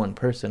any one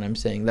person. I'm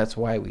saying that's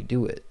why we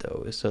do it,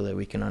 though, is so that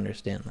we can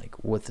understand,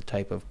 like, what the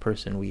type of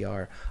person we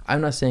are. I'm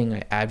not saying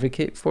I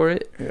advocate for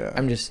it. Yeah.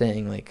 I'm just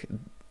saying, like,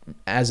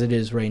 as it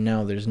is right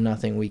now, there's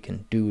nothing we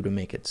can do to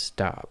make it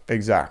stop.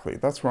 Exactly.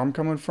 That's where I'm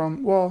coming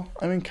from. Well,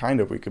 I mean, kind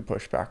of we could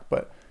push back.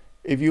 But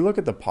if you look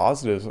at the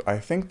positives, I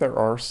think there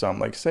are some.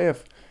 Like, say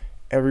if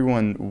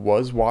everyone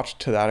was watched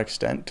to that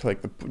extent, to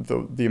like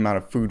the amount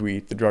of food we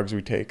eat, the drugs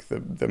we take,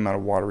 the amount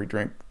of water we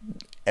drink,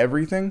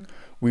 everything,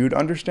 we would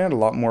understand a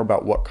lot more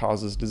about what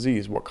causes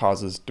disease, what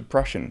causes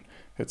depression.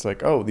 It's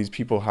like, oh, these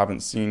people haven't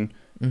seen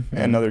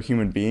another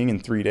human being in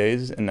 3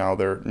 days and now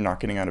they're not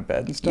getting out of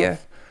bed and stuff. Yeah,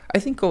 I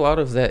think a lot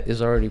of that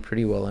is already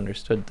pretty well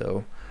understood,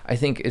 though. I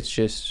think it's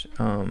just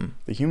the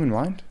human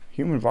mind,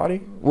 human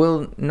body.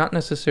 Well, not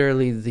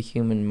necessarily the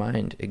human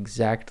mind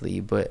exactly,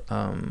 but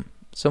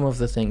some of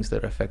the things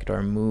that affect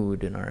our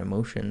mood and our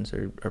emotions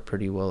are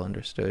pretty well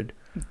understood.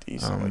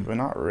 Decently, but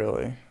not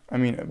really. I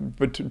mean,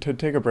 but to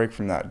take a break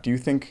from that, do you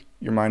think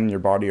your mind and your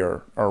body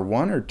are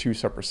one or two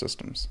separate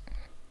systems?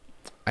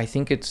 I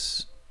think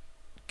it's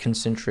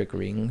concentric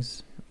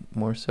rings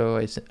more so.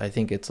 I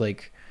think it's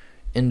like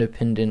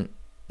independent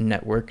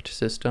networked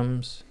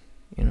systems.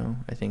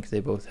 I think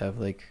they both have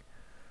like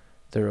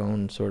their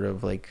own sort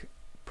of like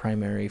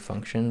primary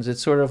functions.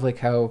 It's sort of like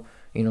how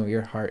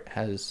your heart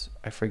has,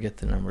 I forget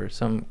the number,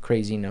 some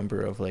crazy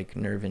number of like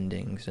nerve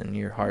endings, and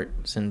your heart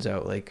sends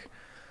out like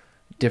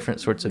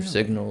different sorts of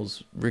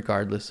signals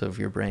regardless of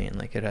your brain.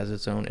 Like it has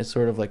its own, it's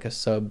sort of like a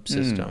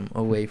subsystem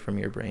away from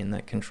your brain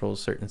that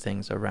controls certain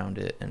things around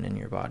it and in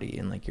your body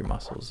and like your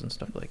muscles and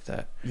stuff like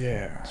that.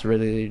 Yeah. It's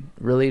really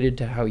related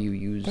to how you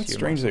use That's your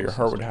strange that your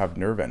heart would have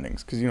nerve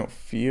endings, because you don't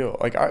feel,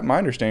 like my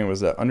understanding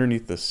was that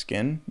underneath the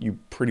skin, you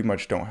pretty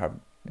much don't have.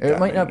 It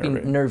might not be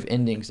nerve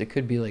endings. It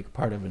could be like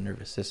part of a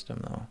nervous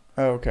system, though.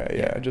 Oh, okay,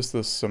 yeah. Just the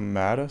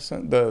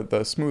somatosense,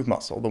 the smooth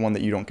muscle, the one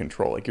that you don't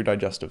control, like your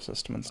digestive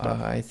system and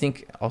stuff. I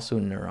think also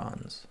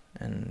neurons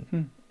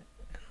and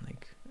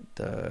like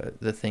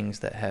the things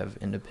that have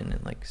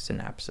independent like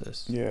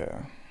synapses.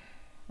 Yeah,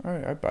 all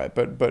right, I buy it.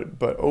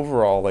 But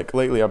overall, like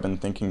lately, I've been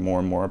thinking more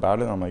and more about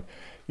it. And I'm like,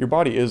 your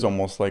body is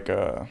almost like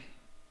a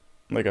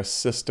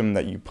system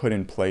that you put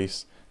in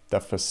place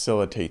that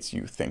facilitates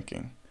you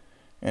thinking.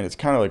 And it's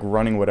kind of like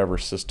running whatever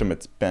system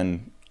it's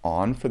been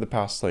on for the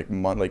past like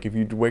month. Like if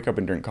you wake up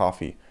and drink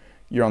coffee,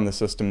 you're on the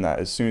system that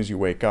as soon as you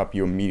wake up,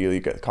 you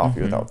immediately get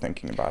coffee without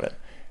thinking about it.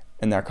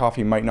 And that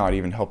coffee might not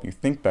even help you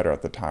think better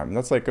at the time. And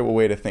that's like a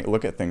way to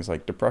look at things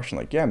like depression.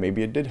 Like, yeah,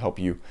 maybe it did help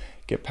you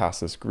get past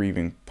this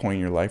grieving point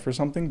in your life or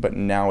something, but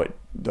now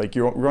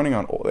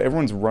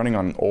everyone's running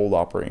on an old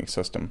operating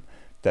system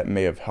that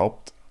may have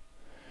helped.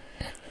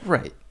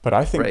 Right. But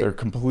I think they're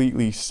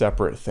completely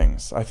separate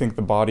things. I think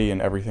the body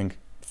and everything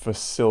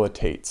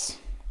facilitates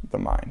the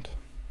mind.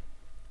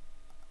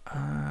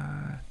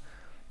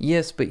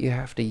 Yes, but you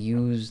have to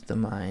use the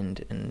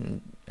mind.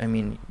 And I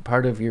mean,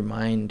 part of your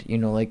mind,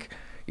 like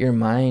your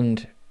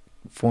mind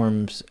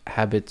forms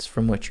habits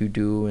from what you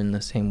do in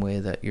the same way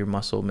that your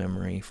muscle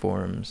memory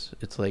forms.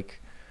 It's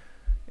like,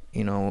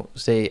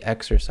 say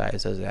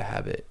exercise as a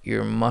habit.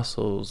 Your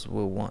muscles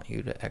will want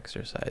you to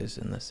exercise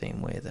in the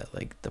same way that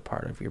like the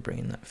part of your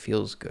brain that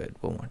feels good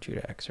will want you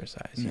to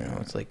exercise.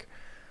 It's like,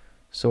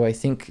 so I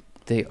think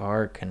they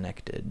are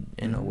connected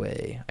in a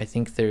way. I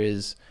think there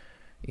is,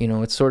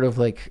 it's sort of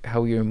like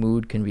how your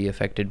mood can be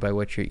affected by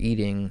what you're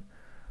eating,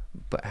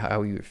 but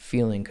how you're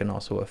feeling can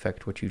also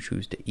affect what you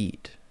choose to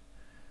eat.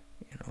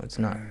 It's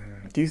not.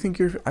 Do you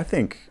think I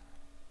think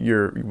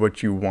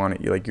what you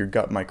want, like your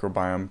gut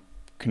microbiome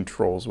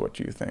controls what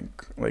you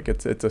think. Like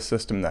it's a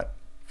system that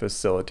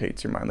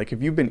facilitates your mind. Like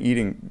if you've been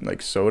eating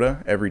like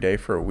soda every day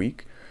for a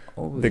week,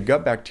 the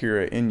gut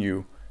bacteria in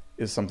you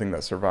is something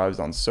that survives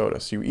on soda.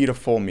 So you eat a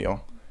full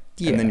meal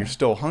and then you're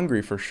still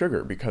hungry for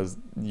sugar because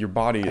your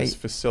body is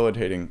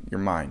facilitating your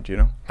mind,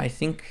 I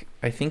think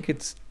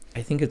it's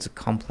a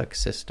complex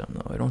system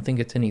though. I don't think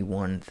it's any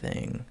one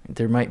thing.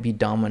 There might be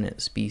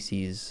dominant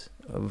species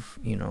of,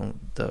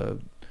 the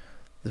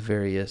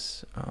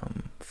various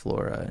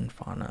flora and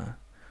fauna.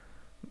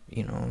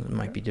 It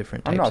might be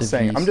different types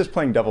of yeast. I'm just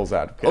playing devil's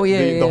advocate. Oh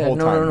yeah, the whole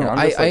time. No.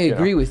 I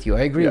agree with you.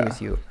 I agree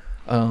with you.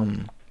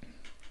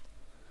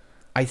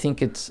 I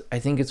think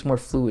it's more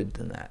fluid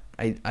than that.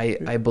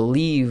 I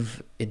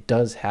believe it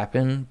does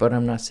happen, but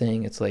I'm not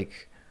saying it's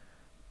like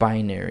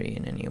binary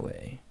in any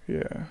way.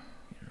 Yeah.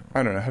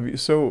 I don't know. Have you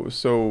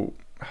so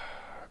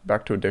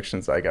back to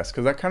addictions, I guess,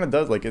 because that kind of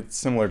does, like, it's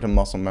similar to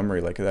muscle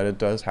memory, like that it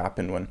does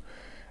happen when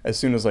as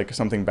soon as like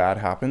something bad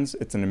happens,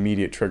 it's an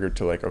immediate trigger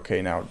to like,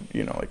 okay, now,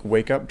 like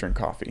wake up, drink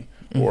coffee,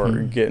 or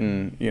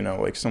getting,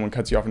 like someone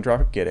cuts you off in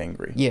traffic, get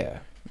angry. Yeah.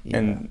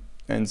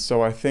 And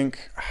so I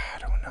think, I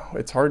don't know,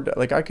 it's hard to,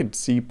 like, I could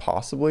see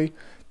possibly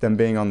them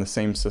being on the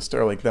same system,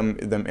 or like them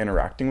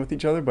interacting with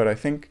each other, but I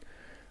think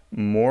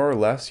more or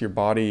less your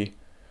body,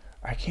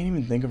 I can't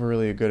even think of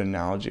a good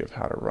analogy of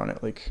how to run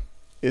it. Like,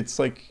 it's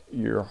like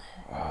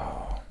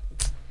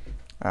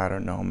I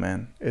don't know,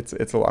 man. It's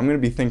a lot. I'm going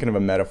to be thinking of a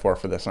metaphor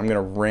for this. I'm going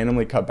to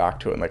randomly cut back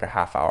to it in like a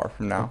half hour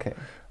from now. Okay.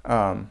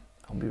 I'll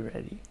be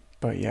ready.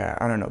 But yeah,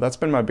 I don't know. That's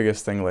been my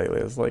biggest thing lately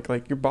is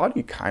like your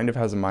body kind of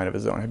has a mind of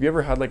its own. Have you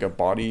ever had like a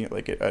body,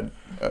 like a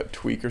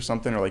tweak or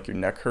something, or like your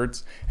neck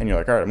hurts and you're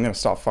like, all right, I'm going to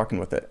stop fucking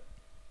with it.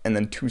 And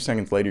then 2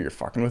 seconds later, you're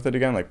fucking with it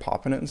again, like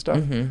popping it and stuff.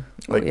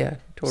 Mm-hmm. Like, yeah,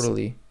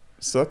 totally.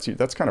 So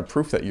that's kind of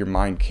proof that your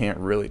mind can't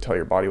really tell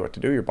your body what to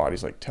do. Your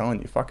body's like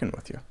telling you, fucking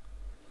with you.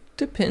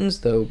 Depends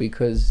though,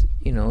 because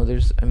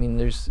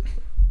there's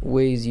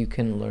ways you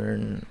can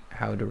learn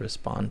how to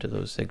respond to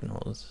those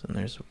signals, and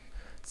there's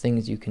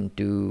things you can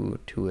do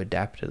to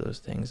adapt to those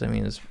things.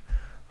 As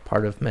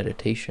part of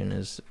meditation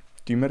is.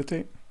 Do you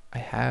meditate? I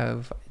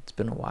have. It's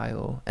been a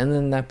while. And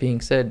then that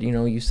being said,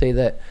 you say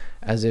that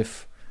as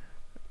if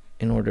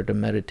in order to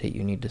meditate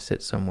you need to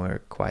sit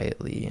somewhere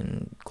quietly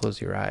and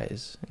close your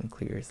eyes and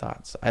clear your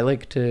thoughts. I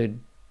like to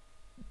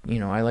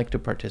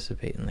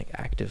participate in like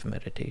active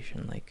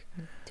meditation, like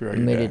throughout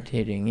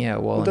meditating. Yeah,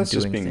 while I'm doing things. That's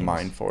just being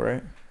mindful,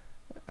 right?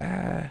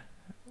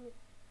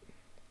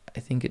 I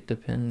think it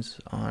depends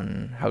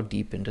on how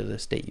deep into the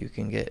state you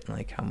can get and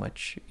like how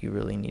much you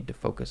really need to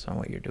focus on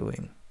what you're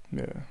doing.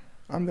 Yeah,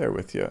 I'm there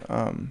with you.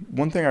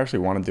 One thing I actually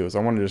want to do is I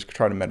want to just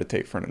try to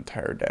meditate for an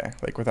entire day,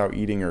 like without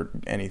eating or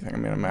anything.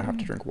 I might have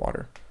to drink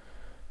water,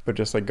 but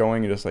just like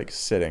going and just like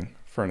sitting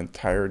for an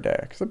entire day,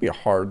 because that'd be a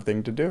hard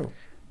thing to do.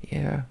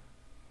 Yeah.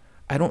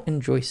 I don't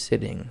enjoy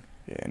sitting.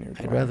 Yeah,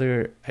 I'd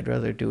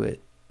rather do it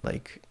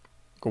like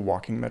a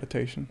walking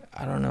meditation.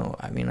 I don't know.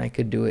 I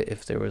could do it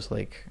if there was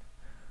like,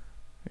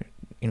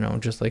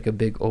 just like a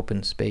big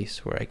open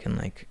space where I can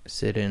like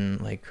sit in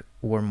like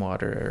warm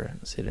water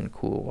or sit in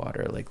cool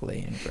water, like lay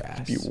in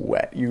grass. You'd be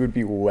wet. You would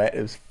be wet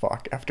as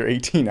fuck after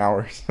 18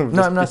 hours.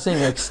 No, I'm not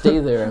saying like stay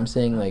there. I'm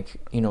saying like,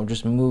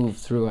 just move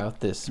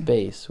throughout this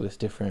space with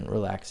different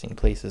relaxing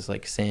places,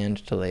 like sand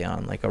to lay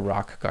on, like a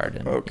rock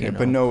garden. Okay,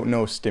 but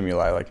no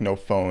stimuli, like no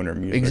phone or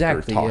music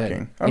or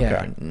talking. Yeah. Okay.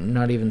 Yeah,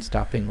 not even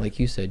stopping. Like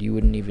you said, you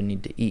wouldn't even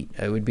need to eat.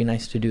 It would be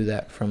nice to do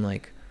that from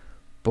like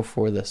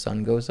before the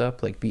sun goes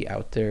up, like be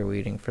out there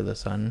waiting for the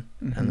sun,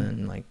 and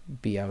then like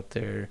be out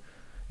there,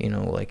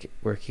 like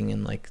working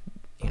in like,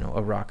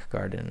 a rock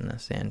garden, a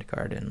sand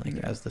garden, like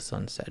as the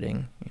sun's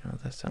setting.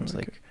 That sounds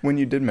like. When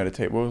you did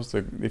meditate, what was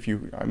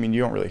you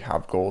don't really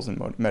have goals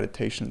in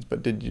meditations,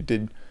 but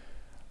did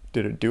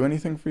it do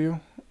anything for you?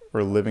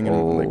 Or living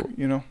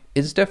in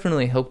It's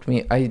definitely helped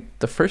me.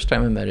 The first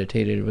time I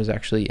meditated was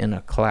actually in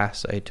a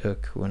class I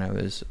took when I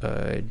was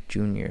a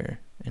junior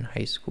in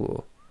high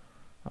school.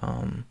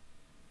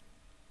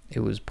 it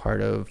was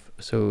part of,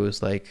 so it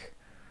was like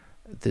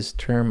this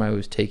term I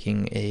was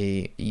taking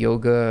a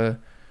yoga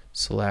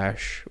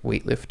slash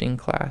weightlifting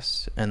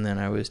class, and then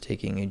I was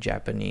taking a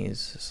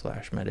Japanese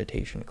slash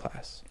meditation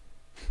class.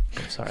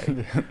 I'm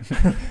sorry.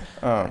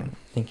 I'm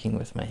thinking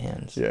with my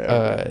hands.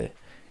 Yeah.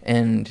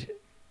 And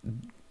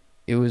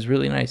it was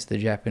really nice. The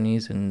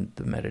Japanese and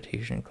the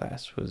meditation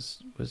class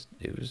was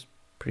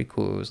pretty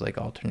cool. It was like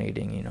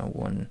alternating,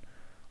 1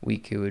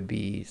 week it would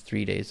be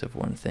 3 days of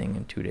one thing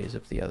and 2 days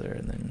of the other,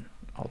 and then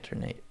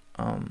alternate.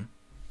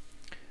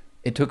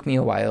 It took me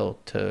a while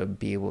to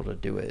be able to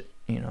do it.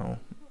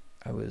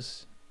 I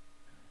was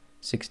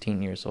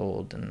 16 years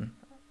old and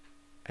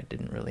I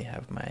didn't really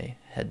have my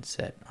head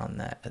set on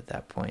that at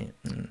that point.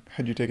 And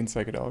had you taken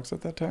psychedelics at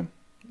that time?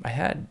 I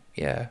had,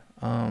 yeah.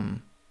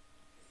 And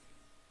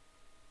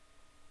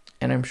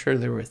I'm sure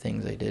there were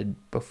things I did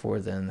before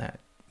then that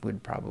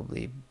would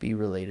probably be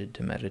related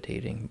to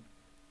meditating.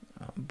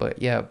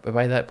 But yeah,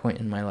 by that point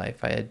in my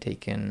life, I had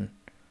taken,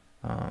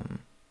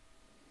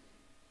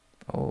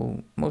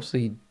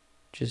 mostly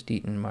just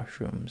eaten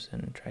mushrooms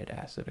and tried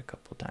acid a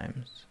couple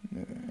times.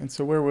 Yeah. And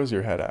so where was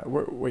your head at?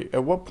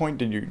 At what point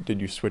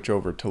did you switch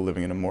over to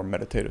living in a more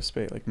meditative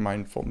state, like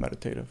mindful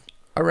meditative?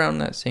 Around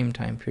that same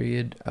time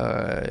period,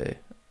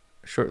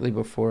 shortly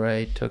before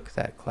I took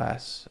that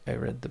class, I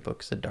read the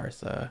book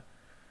Siddhartha,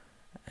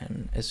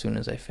 and as soon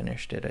as I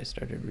finished it, I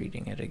started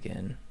reading it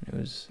again. It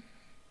was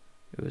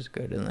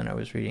good. And then I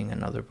was reading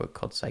another book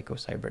called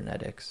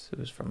Psycho-Cybernetics. It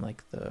was from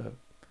like the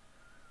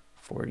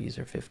 40s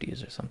or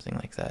 50s or something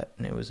like that,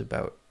 and it was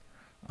about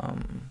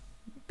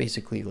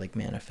basically like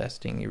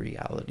manifesting your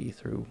reality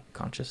through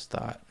conscious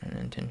thought and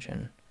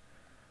intention,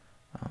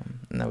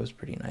 and that was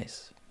pretty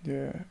nice.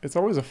 Yeah, it's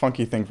always a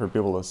funky thing for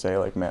people to say,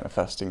 like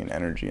manifesting and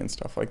energy and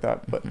stuff like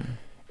that, but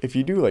if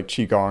you do like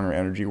qigong or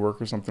energy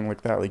work or something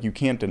like that, like you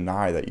can't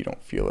deny that you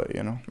don't feel it,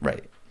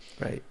 Right.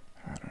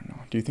 I don't know,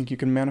 do you think you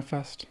can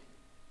manifest?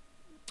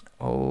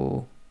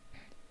 Oh,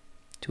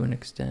 to an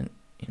extent,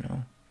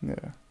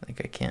 Yeah, like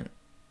I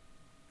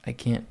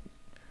can't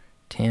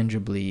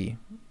tangibly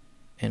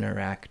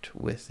interact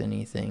with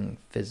anything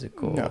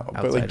physical. No,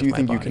 but like, do you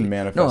think you can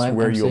manifest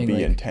you'll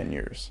be in 10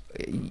 years?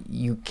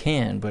 You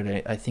can, but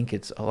I think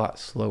it's a lot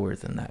slower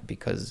than that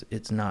because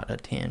it's not a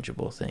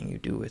tangible thing you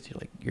do with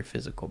your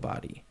physical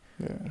body.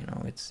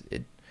 Yeah.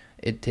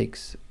 It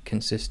takes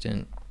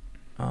consistent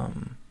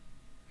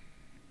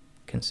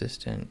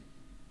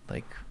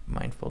like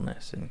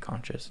mindfulness and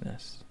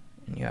consciousness,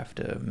 and you have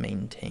to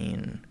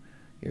maintain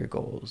your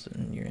goals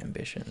and your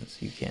ambitions.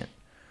 You can't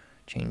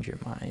change your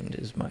mind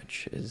as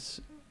much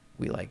as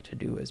we like to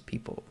do as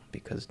people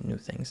because new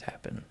things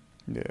happen.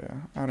 Yeah,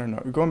 I don't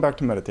know. Going back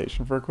to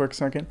meditation for a quick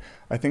second,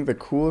 I think the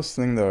coolest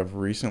thing that I've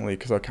recently,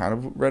 because I kind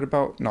of read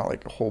about, not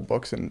like whole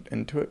books and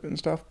into it and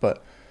stuff,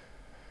 but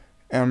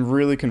I'm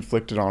really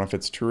conflicted on if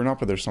it's true or not,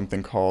 but there's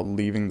something called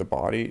leaving the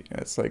body.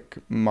 It's like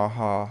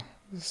Maha,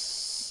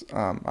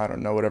 I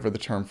don't know, whatever the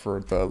term for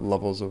the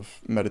levels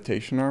of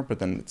meditation are, but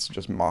then it's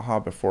just Maha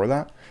before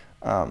that.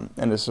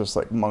 And it's just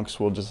like monks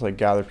will just like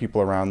gather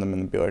people around them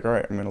and be like, all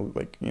right, I'm going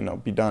to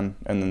be done.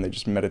 And then they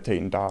just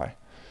meditate and die.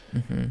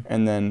 Mm-hmm.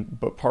 And then,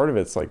 but part of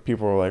it's like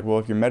people are like, well,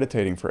 if you're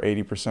meditating for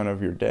 80%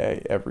 of your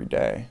day, every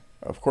day,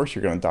 of course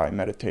you're going to die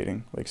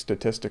meditating, like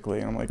statistically.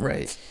 And I'm like,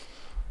 right.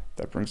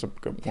 That brings up a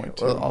good point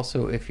too. Well,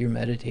 also, if you're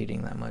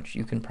meditating that much,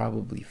 you can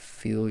probably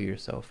feel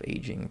yourself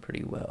aging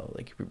pretty well.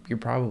 Like you're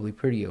probably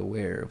pretty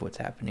aware of what's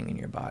happening in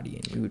your body,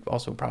 and you would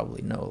also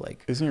probably know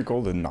like. Isn't your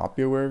goal to not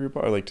be aware of your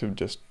body, like to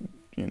just,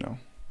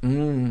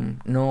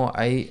 No,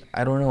 I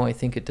don't know. I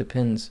think it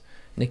depends.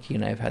 Nikki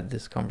and I have had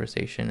this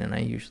conversation, and I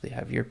usually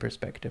have your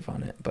perspective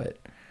on it, but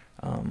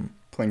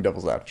playing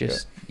devil's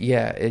advocate.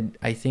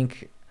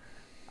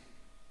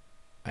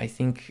 I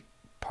think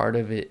part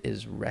of it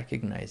is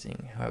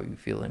recognizing how you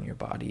feel in your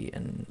body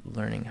and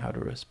learning how to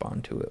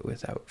respond to it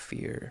without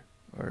fear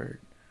or,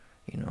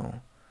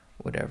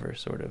 whatever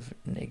sort of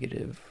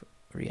negative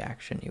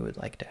reaction you would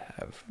like to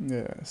have.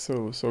 Yeah.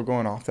 So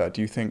going off that,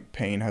 do you think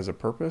pain has a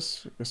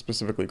purpose,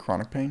 specifically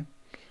chronic pain?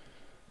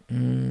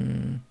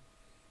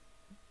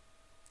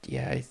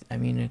 Yeah, I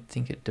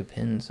think it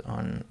depends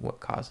on what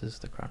causes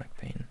the chronic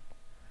pain.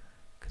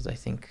 Because I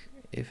think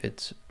if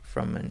it's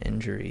from an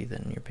injury,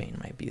 then your pain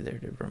might be there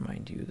to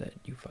remind you that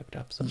you fucked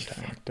up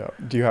sometime. You fucked up.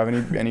 Do you have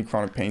any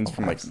chronic pains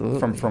from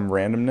from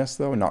randomness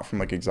though, not from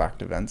like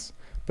exact events,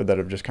 but that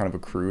have just kind of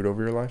accrued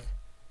over your life?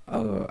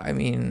 Oh, I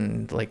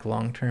mean, like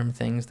long-term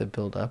things that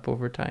build up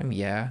over time,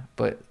 yeah.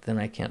 But then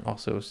I can't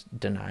also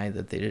deny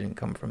that they didn't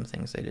come from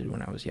things I did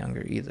when I was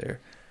younger either.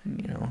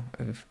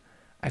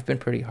 I've been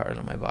pretty hard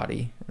on my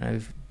body, and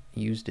I've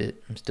used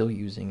it. I'm still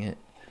using it.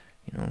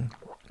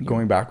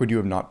 Going back, would you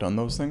have not done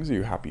those things? Or are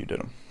you happy you did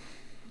them?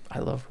 I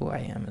love who I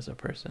am as a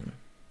person.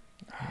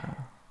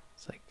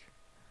 It's like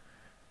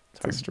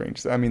it's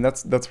strange. I mean,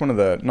 that's one of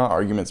the not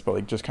arguments, but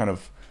like just kind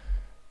of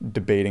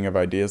debating of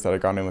ideas that I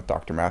got in with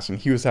Dr. Masson.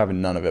 He was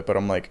having none of it, but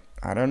I'm like,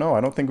 I don't know.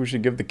 I don't think we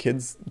should give the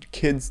kids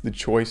the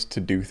choice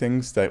to do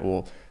things that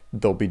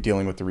they'll be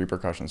dealing with the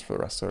repercussions for the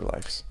rest of their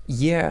lives.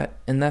 Yeah,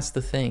 and that's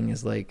the thing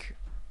is like,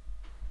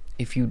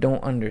 if you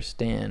don't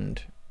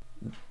understand,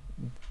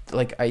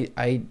 like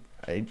a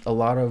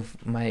lot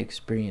of my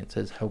experience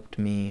has helped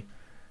me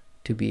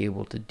to be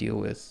able to deal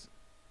with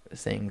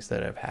things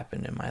that have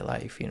happened in my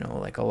life, you know,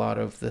 like a lot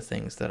of the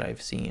things that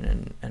I've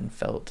seen and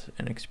felt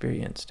and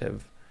experienced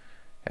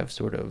have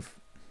sort of,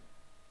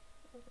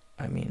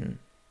 I mean,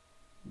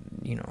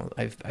 you know,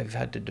 I've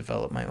had to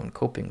develop my own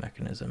coping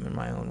mechanism and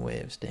my own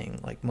way of staying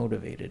like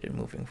motivated and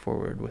moving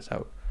forward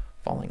without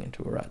falling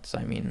into ruts.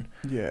 I mean,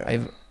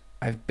 Yeah.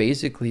 I've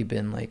basically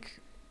been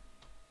like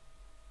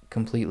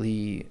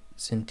completely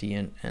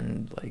sentient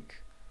and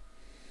like,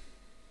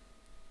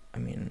 I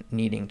mean,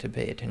 needing to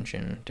pay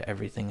attention to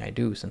everything I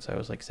do since I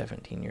was like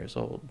 17 years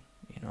old.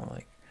 You know,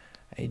 like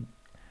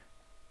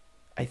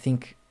I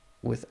think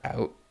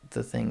without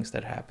the things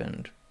that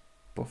happened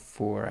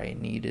before I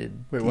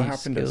needed Wait, these what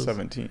happened skills, at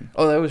 17?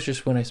 Oh, that was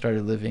just when I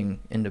started living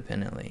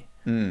independently.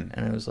 Mm.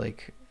 And it was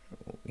like,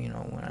 you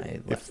know, when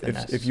I left the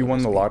nest. If you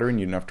won the lottery and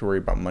you didn't have to worry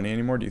about money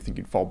anymore, do you think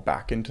you'd fall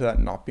back into that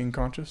not being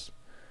conscious?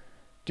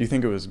 Do you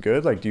think it was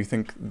good? Like, do you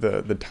think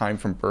the time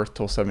from birth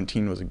till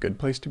 17 was a good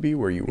place to be,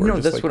 where you were? No,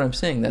 just that's like what I'm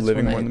saying. That's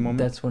living when more in the moment?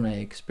 that's when I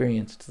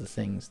experienced the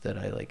things that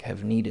I like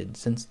have needed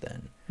since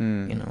then.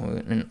 Mm. You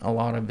know, and a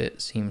lot of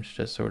it seems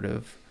to sort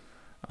of,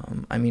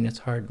 I mean, it's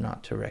hard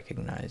not to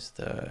recognize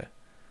the,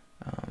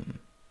 I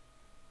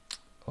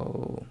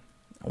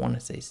want to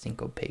say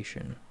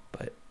syncopation,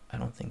 but I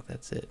don't think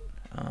that's it.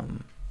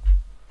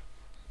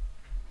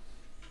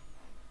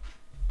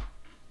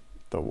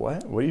 The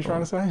what? What are you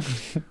trying to say?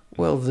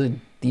 Well, the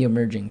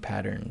emerging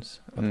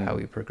patterns of how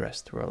we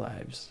progress through our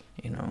lives,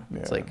 you know.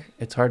 It's Yeah. like,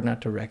 it's hard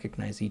not to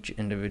recognize each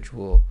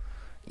individual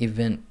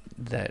event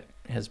that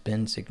has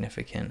been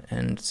significant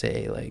and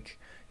say, like,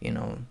 you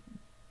know,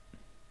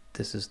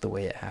 this is the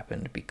way it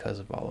happened because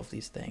of all of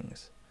these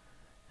things.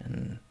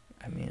 And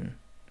I mean,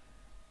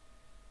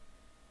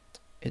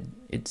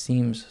 it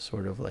seems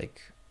sort of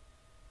like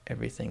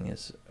everything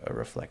is a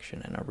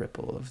reflection and a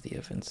ripple of the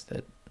events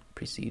that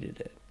preceded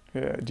it.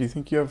 Yeah. Do you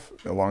think you have,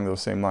 along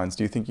those same lines,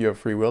 do you think you have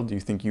free will? Do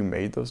you think you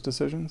made those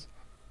decisions?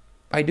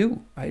 I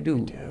do. You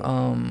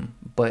do.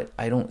 But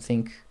I don't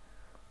think.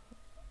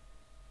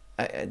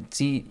 I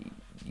see.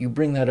 You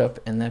bring that up,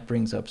 and that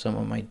brings up some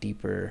of my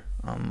deeper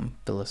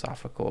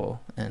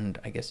philosophical and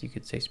I guess you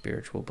could say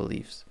spiritual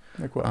beliefs.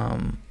 Like what?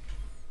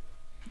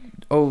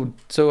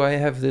 So I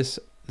have this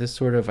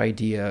sort of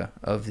idea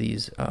of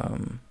these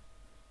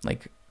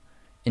like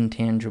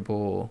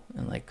intangible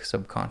and like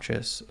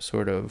subconscious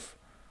sort of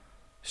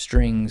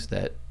strings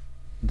that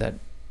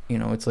you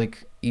know, it's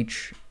like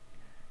each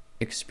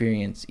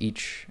experience,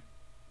 each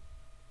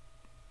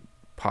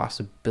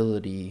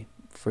possibility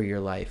for your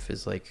life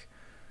is like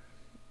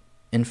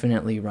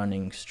infinitely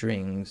running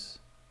strings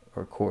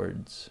or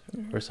chords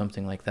or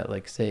something like that,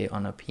 like say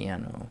on a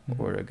piano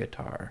or a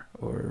guitar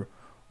or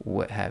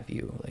what have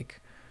you,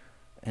 like,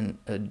 and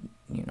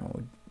you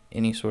know,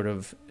 any sort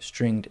of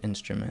stringed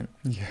instrument.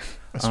 Yeah,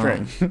 a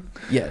string.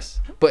 Yes,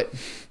 but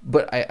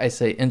I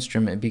say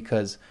instrument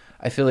because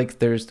I feel like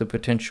there's the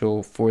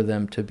potential for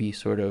them to be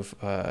sort of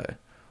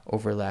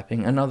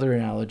overlapping. Another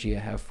analogy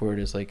I have for it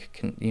is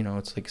like, you know,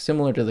 it's like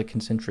similar to the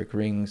concentric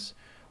rings,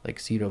 like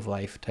seed of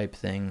life type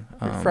thing.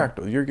 Like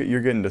fractals.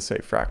 You're getting to say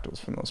fractals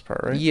for the most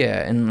part, right?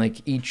 Yeah, and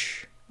like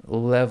each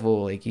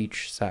level, like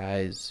each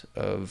size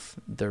of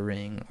the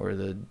ring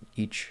or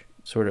each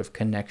sort of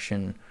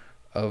connection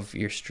of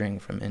your string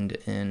from end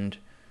to end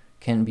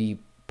can be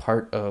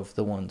part of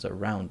the ones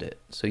around it.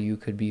 So you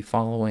could be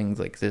following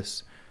like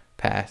this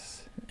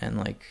path and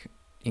like,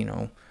 you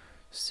know,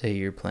 say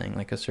you're playing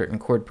like a certain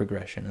chord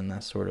progression and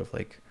that's sort of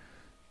like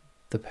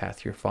the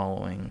path you're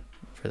following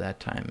for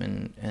that time,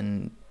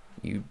 and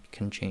you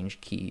can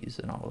change keys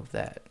and all of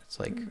that. It's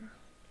like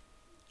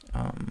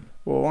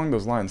well, along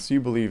those lines, do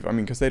you believe, I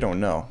mean, because they don't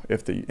know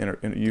if the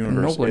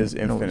universe is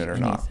infinite or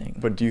not,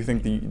 but do you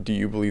think do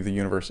you believe the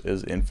universe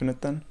is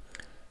infinite then?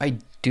 I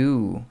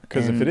do.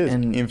 Because if it is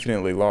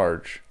infinitely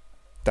large,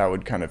 that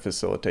would kind of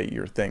facilitate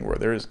your thing where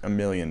there is a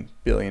million,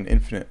 billion,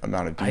 infinite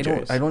amount of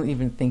DJs. I don't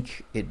even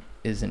think it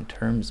is in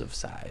terms of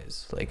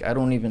size. Like, I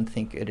don't even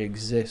think it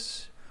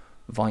exists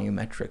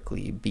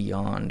volumetrically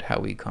beyond how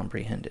we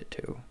comprehend it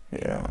to. Yeah.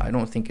 You know, I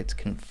don't think it's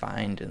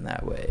confined in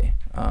that way.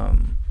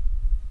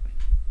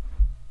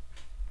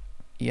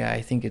 Yeah,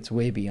 I think it's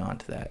way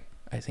beyond that.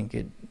 I think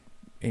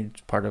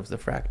it's part of the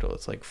fractal.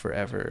 It's like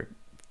forever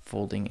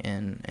folding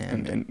in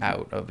and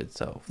out of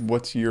itself.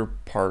 What's your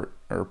part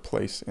or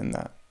place in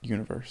that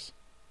universe?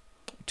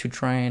 To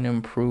try and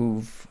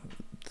improve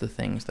the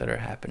things that are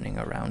happening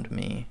around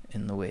me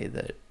in the way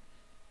that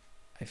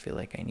I feel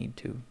like I need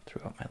to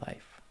throughout my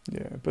life.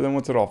 Yeah, but then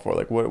what's it all for?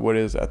 Like, what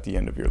is at the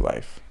end of your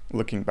life?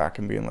 Looking back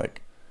and being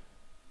like,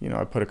 you know,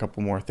 I put a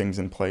couple more things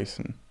in place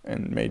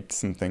and made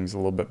some things a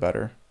little bit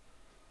better.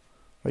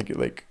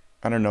 Like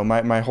I don't know,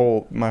 my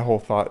whole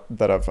thought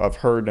that I've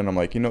heard, and I'm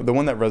like, you know, the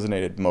one that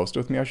resonated most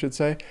with me, I should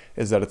say,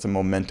 is that it's a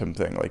momentum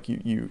thing. Like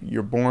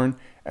you're born,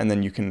 and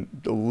then you can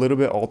a little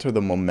bit alter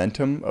the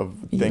momentum of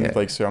things. Yeah.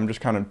 Like, so I'm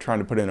just kind of trying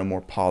to put in a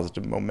more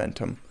positive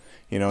momentum.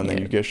 and then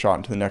Yeah. you get shot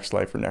into the next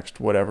life or next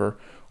whatever,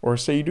 or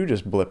say you do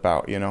just blip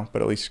out,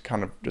 but at least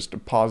kind of just a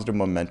positive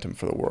momentum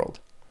for the world.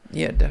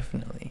 Yeah,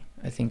 definitely.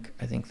 I think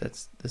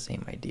that's the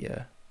same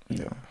idea.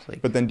 Yeah. It's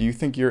like, But then do you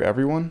think you're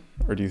everyone,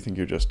 or do you think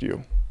you're just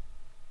you?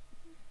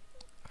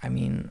 I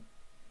mean,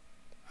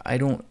 I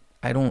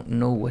don't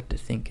know what to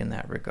think in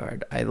that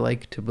regard. I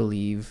like to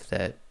believe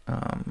that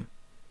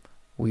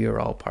we are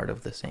all part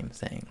of the same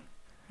thing.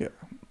 Yeah.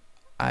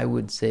 I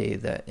would say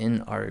that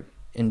in our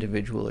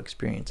individual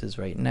experiences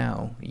right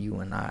now, you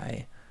and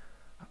I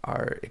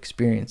are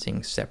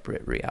experiencing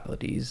separate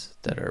realities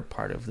that are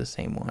part of the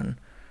same one.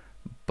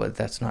 But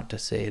that's not to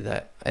say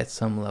that at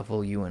some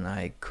level you and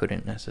I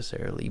couldn't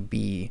necessarily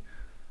be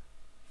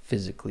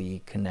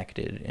physically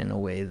connected in a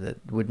way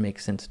that would make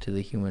sense to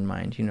the human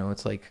mind.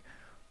 It's like,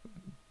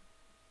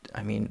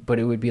 but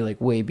it would be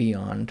like way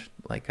beyond,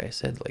 like I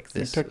said, like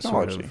this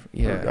technology. sort of,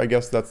 yeah. I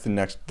guess that's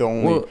the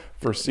only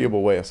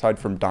foreseeable way aside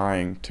from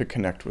dying to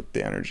connect with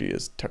the energy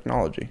is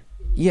technology.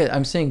 Yeah,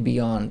 I'm saying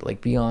beyond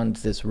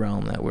this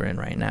realm that we're in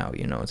right now.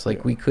 It's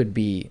like we could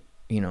be,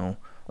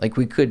 like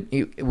we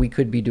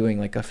could be doing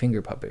like a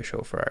finger puppet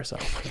show for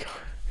ourselves. Oh my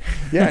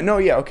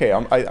God. Yeah, okay.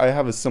 I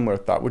have a similar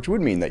thought, which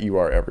would mean that you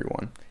are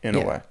everyone in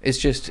a way. It's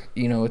just,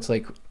 it's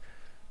like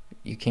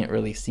you can't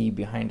really see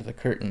behind the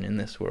curtain in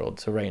this world.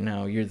 So right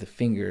now you're the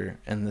finger,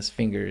 and this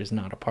finger is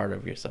not a part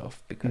of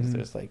yourself because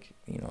there's like,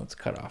 it's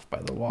cut off by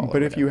the wall.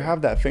 But if you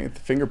have that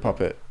finger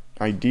puppet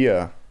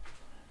idea,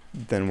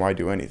 then why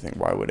do anything?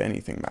 Why would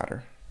anything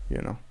matter?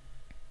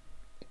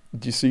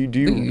 Do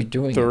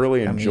you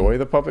thoroughly enjoy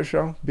the puppet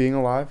show, being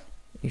alive?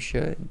 You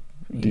should.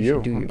 You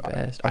should do your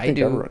best. I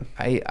do. Everyone.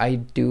 I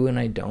do and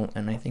I don't,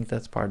 and I think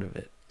that's part of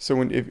it. So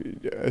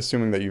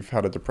assuming that you've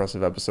had a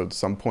depressive episode at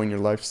some point in your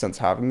life since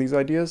having these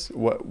ideas,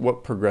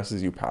 what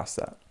progresses you past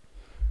that?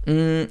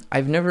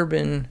 I've never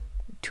been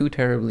too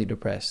terribly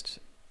depressed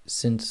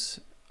since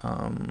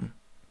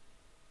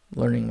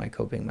learning my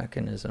coping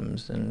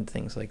mechanisms and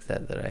things like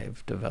that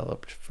I've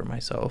developed for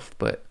myself.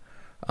 But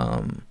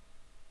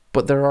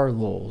there are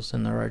lulls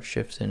and there are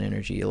shifts in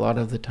energy. A lot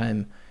of the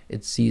time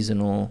it's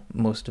seasonal.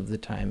 Most of the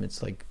time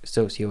it's like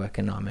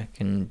socioeconomic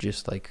and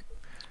just like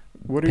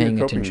what are paying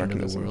your coping attention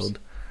mechanisms? to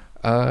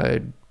the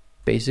world.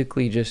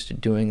 Basically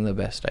just doing the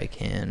best I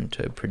can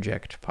to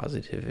project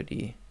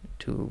positivity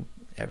to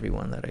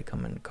everyone that I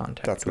come in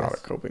contact with. That's not a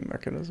coping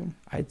mechanism.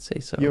 I'd say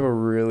so. You have a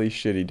really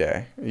shitty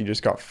day. You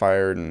just got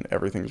fired and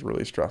everything's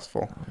really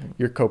stressful.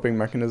 Your coping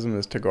mechanism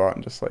is to go out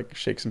and just like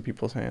shake some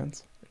people's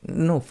hands?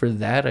 No, for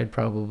that I'd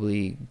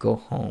probably go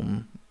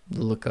home,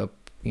 look up,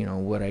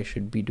 what I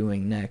should be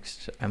doing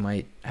next. I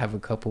might have a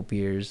couple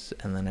beers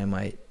and then I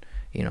might,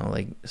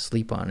 like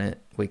sleep on it,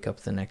 wake up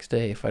the next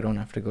day. If I don't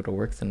have to go to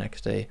work the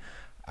next day,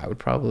 I would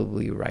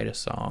probably write a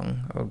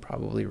song. I would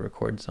probably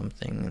record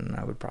something, and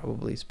I would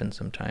probably spend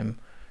some time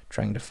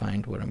trying to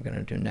find what I'm going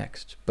to do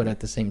next. But at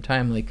the same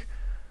time, like,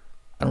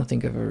 I don't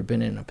think I've ever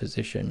been in a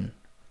position,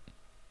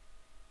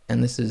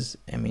 and this is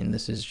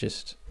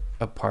just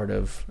a part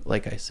of,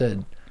 like I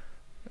said,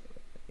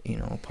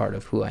 a part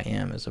of who I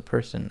am as a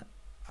person.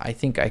 I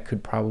think I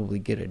could probably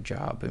get a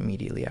job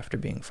immediately after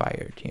being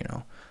fired,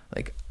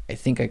 like I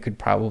think I could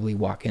probably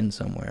walk in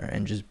somewhere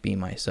and just be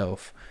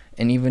myself.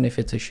 And even if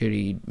it's a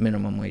shitty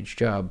minimum wage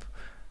job,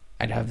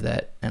 I'd have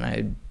that, and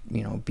I'd,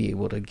 be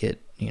able to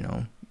get,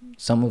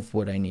 some of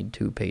what I need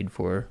to paid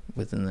for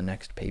within the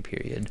next pay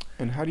period.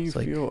 And how do you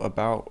feel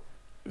about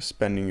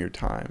spending your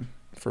time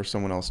for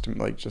someone else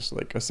to just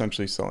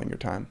essentially selling your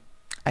time?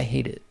 I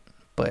hate it,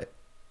 but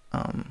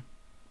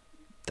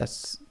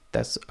that's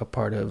a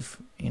part of,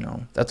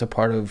 that's a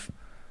part of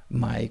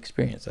my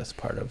experience. That's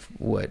part of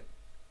what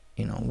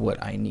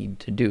I need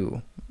to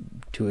do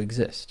to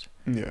exist.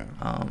 Yeah.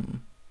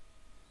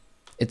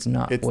 It's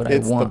not what I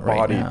want right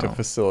now. It's the body to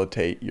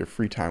facilitate your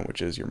free time,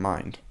 which is your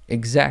mind.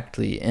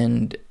 Exactly.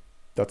 And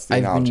that's the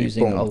analogy.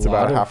 Boom. It's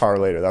about a half hour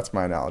later. That's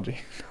my analogy.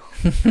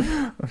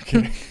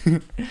 Okay.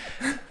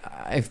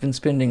 I've been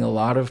spending a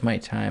lot of my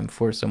time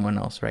for someone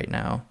else right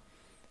now.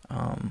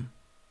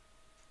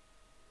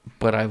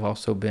 But I've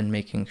also been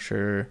making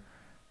sure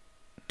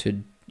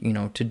to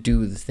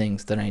do the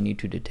things that I need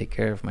to take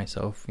care of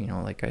myself.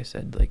 Like I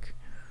said, like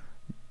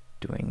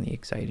doing the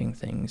exciting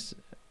things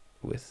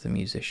with the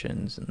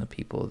musicians and the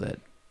people that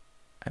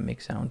I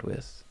make sound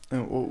with.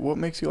 And what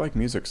makes you like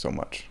music so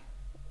much?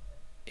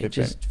 It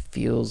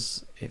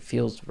feels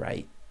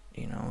right.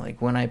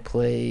 Like when I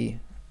play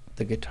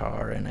the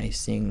guitar and I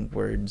sing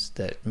words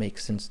that make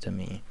sense to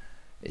me,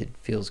 it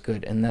feels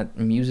good. And that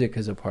music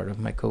is a part of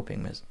my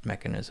coping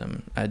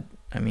mechanism.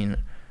 I mean,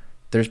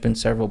 there's been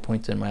several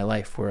points in my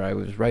life where I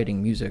was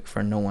writing music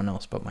for no one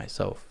else but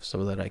myself,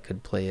 so that I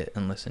could play it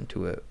and listen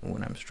to it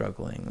when I'm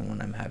struggling and when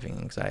I'm having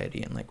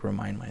anxiety, and like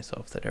remind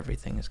myself that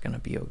everything is going to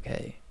be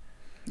okay.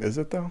 Is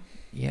it though?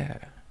 Yeah.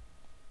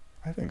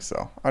 I think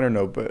so. I don't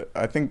know, but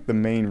I think the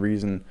main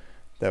reason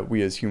that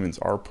we as humans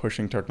are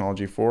pushing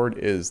technology forward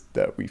is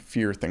that we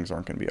fear things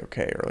aren't going to be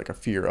okay, or like a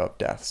fear of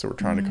death. So we're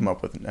trying to come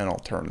up with an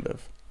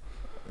alternative.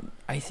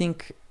 I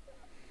think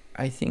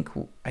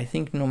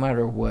no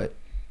matter what,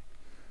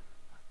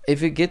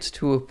 if it gets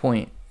to a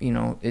point,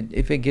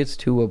 if it gets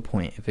to a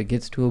point, if it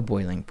gets to a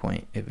boiling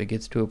point, if it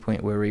gets to a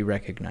point where we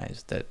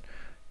recognize that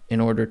in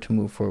order to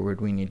move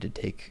forward, we need to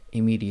take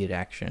immediate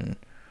action,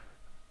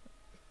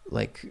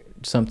 like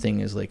something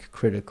is like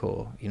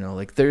critical,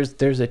 like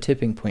there's a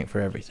tipping point for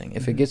everything.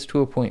 If it gets to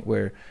a point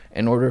where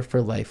in order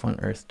for life on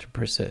Earth to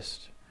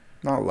persist,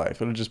 not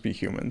life, it'll just be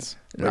humans.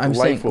 Like, I'm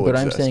life saying, will but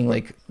exist, I'm saying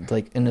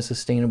like in a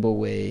sustainable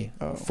way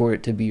for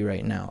it to be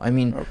right now. I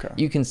mean,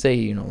 you can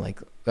say, like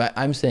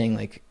I'm saying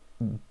like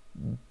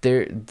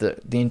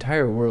the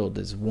entire world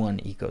is one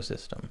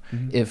ecosystem.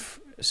 If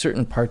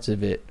certain parts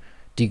of it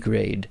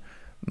degrade,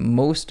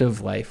 most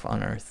of life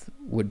on Earth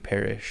would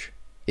perish.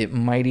 It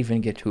might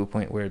even get to a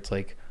point where it's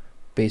like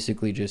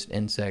basically just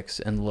insects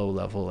and low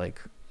level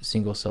like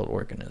single celled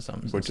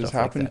organisms, which has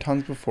happened like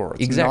tons before.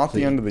 It's exactly. Not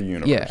the end of the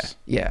universe.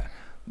 Yeah.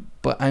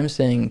 But I'm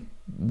saying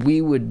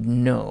we would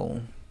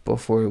know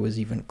before it was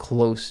even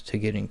close to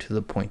getting to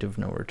the point of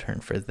no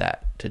return for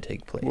that to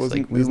take place. Well,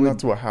 isn't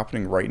that what's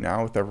happening right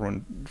now with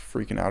everyone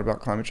freaking out about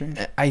climate change?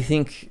 I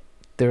think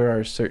there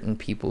are certain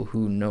people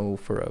who know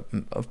for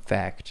a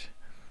fact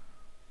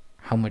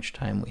how much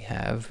time we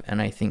have,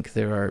 and I think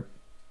there are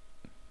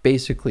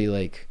basically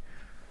like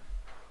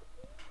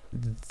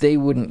they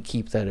wouldn't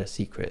keep that a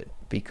secret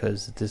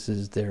because this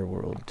is their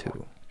world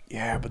too.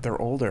 Yeah, but they're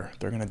older.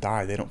 They're going to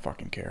die. They don't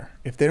fucking care.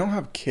 If they don't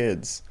have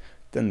kids,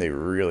 then they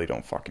really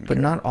don't fucking care.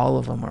 But not all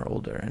of them are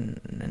older,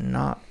 and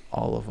not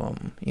all of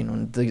them,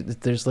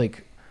 there's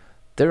like,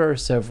 there are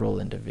several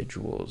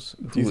individuals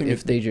who,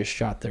 if they just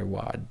shot their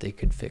wad, they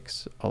could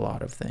fix a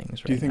lot of things.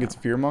 Do you think it's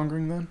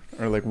fear-mongering then?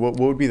 Or like, what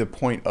would be the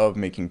point of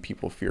making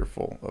people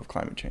fearful of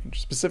climate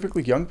change?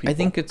 Specifically young people.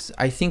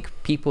 I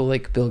think people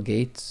like Bill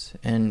Gates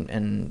and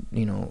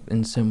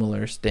in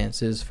similar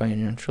stances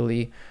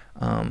financially,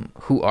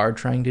 who are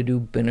trying to do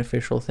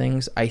beneficial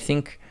things, I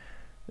think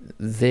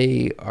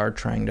they are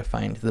trying to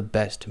find the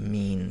best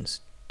means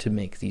to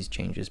make these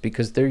changes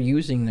because they're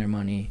using their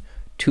money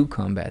to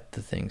combat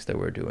the things that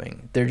we're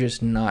doing. They're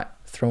just not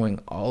throwing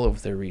all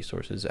of their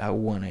resources at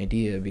one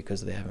idea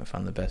because they haven't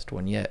found the best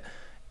one yet.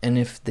 And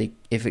if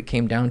it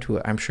came down to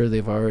it, I'm sure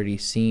they've already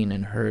seen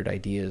and heard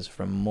ideas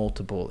from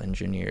multiple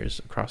engineers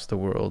across the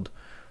world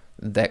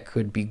that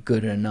could be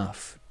good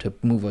enough to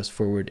move us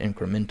forward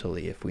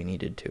incrementally if we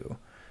needed to.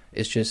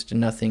 It's just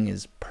nothing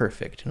is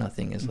perfect.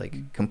 Nothing is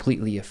like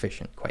completely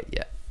efficient quite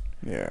yet.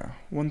 Yeah.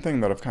 One thing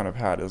that I've kind of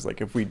had is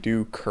like if we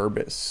do curb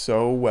it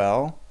so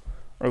well,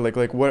 or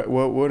like what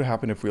would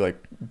happen if we like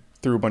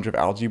threw a bunch of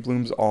algae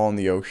blooms all in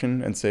the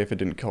ocean and say if it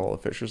didn't kill all the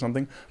fish or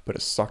something, but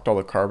it sucked all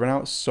the carbon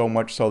out so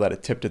much so that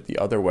it tipped it the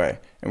other way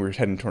and we were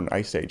heading toward an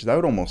ice age. That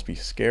would almost be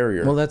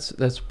scarier. Well,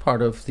 that's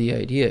part of the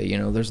idea.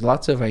 There's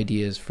lots of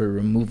ideas for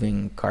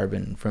removing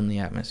carbon from the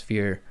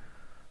atmosphere,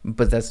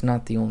 but that's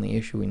not the only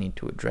issue we need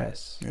to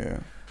address. Yeah.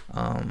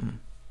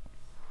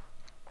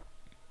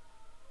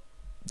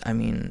 I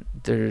mean,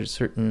 there's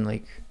certain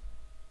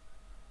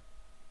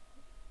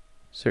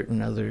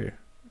other,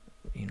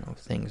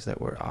 things that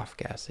we're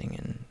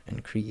off-gassing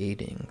and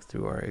creating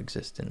through our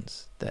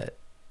existence that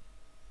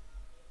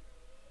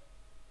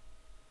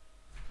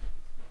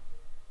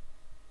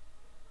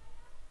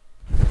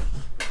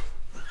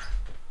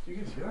you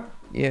can see that?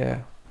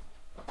 Yeah.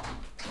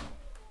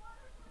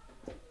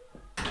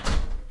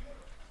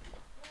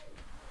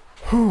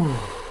 Whew.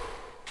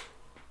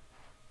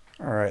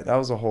 All right, that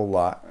was a whole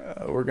lot.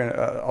 We're gonna.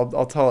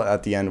 I'll tell it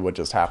at the end what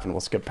just happened.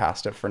 We'll skip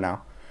past it for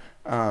now.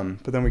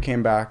 But then we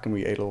came back and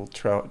we ate a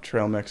little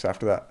trail mix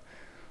after that,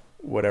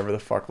 whatever the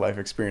fuck life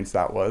experience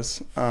that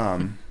was.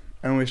 And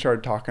we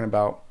started talking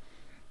about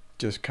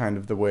just kind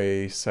of the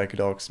way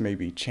psychedelics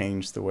maybe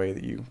change the way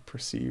that you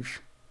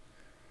perceive.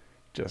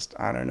 Just,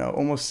 I don't know,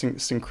 almost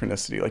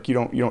synchronicity. Like you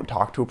don't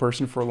talk to a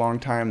person for a long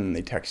time and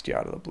they text you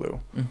out of the blue.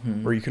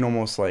 Mm-hmm. Or you can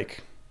almost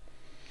like,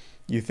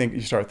 you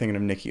start thinking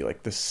of Nikki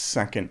like the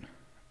second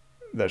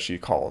that she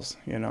calls,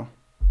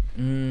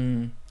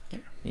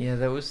 Yeah,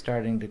 that was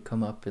starting to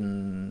come up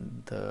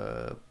in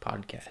the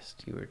podcast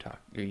you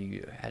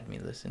had me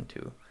listen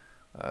to.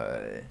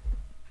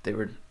 They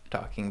were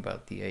talking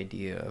about the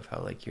idea of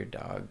how like your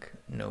dog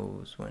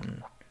knows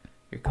when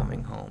you're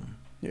coming home.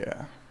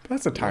 Yeah, but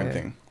that's a time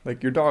thing.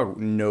 Like your dog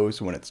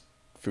knows when it's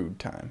food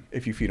time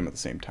if you feed him at the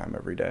same time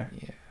every day.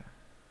 Yeah.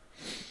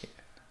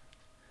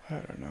 I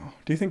don't know.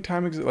 Do you think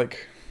time exists?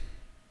 Like,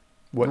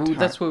 what time?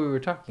 That's what we were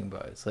talking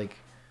about. It's like,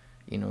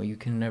 you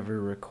can never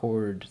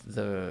record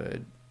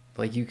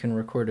you can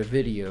record a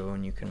video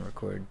and you can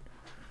record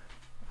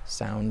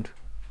sound,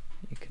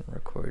 you can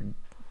record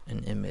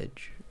an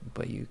image,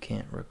 but you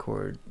can't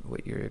record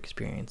what you're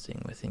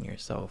experiencing within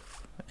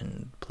yourself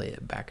and play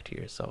it back to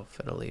yourself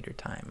at a later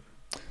time.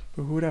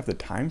 But who would have the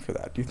time for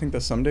that? Do you think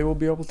that someday we'll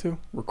be able to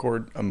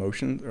record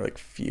emotions or like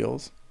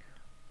feels?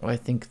 Well, I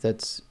think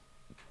that's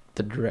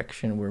the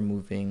direction we're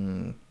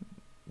moving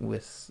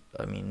with,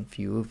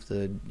 few of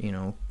the,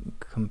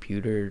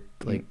 computer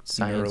like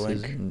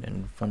sciences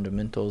and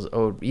fundamentals,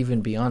 or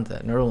even beyond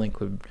that. Neuralink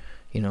would,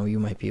 you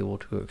might be able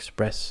to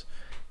express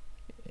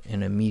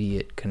an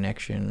immediate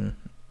connection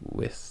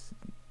with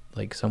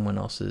like someone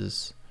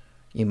else's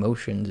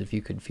emotions if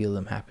you could feel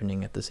them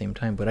happening at the same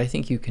time. But I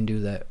think you can do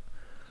that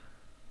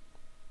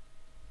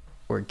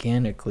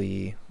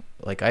organically.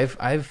 Like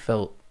I've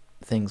felt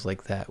things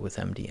like that with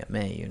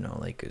MDMA, you know,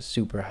 like a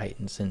super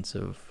heightened sense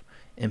of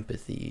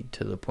empathy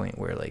to the point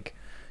where like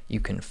you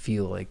can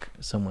feel like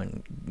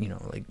someone, you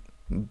know, like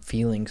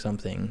feeling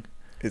something.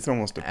 It's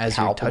almost a as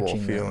you're palpable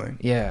touching feeling. them.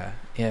 Yeah,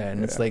 and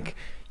Yeah. it's like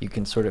you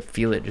can sort of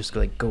feel it just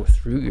like go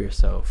through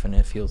yourself, and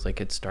it feels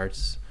like it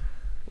starts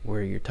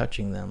where you're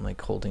touching them,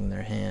 like holding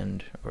their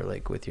hand or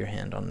like with your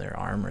hand on their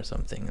arm or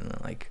something, and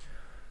then like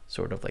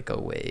sort of like a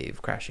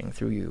wave crashing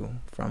through you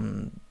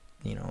from,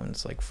 you know, and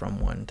it's like from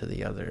one to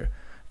the other.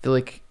 I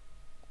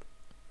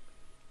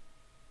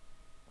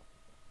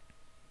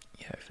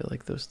feel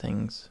like those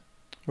things.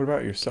 What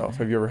about yourself?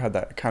 Have you ever had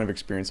that kind of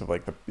experience of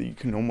like you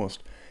can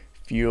almost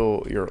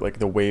feel your like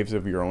the waves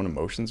of your own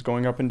emotions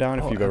going up and down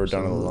if you've ever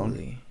done it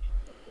alone?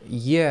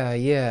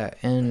 Yeah,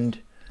 and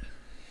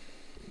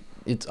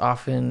it's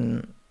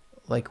often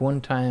like one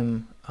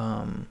time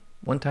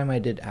I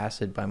did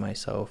acid by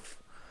myself.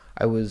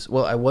 I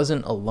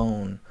wasn't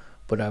alone,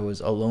 but I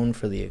was alone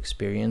for the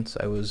experience.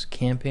 I was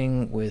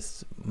camping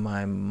with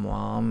my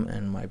mom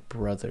and my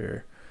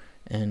brother,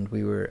 and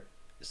we were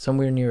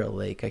somewhere near a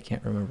lake. I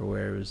can't remember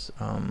where it was.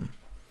 I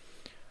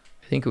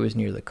think it was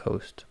near the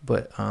coast,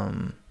 but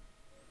I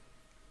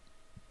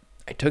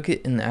took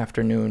it in the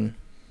afternoon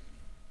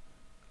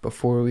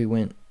before we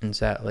went and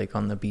sat like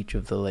on the beach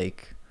of the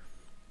lake.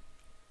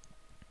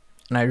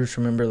 And I just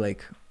remember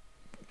like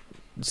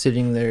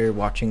sitting there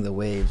watching the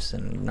waves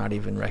and not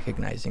even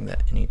recognizing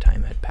that any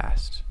time had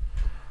passed.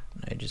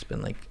 And I'd just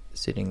been like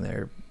sitting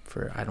there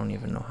for I don't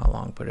even know how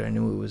long, but I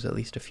knew it was at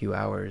least a few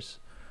hours.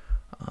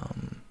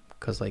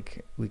 'Cause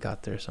like we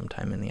got there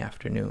sometime in the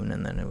afternoon,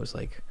 and then it was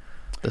like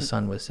the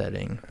sun was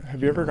setting.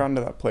 Have you ever gotten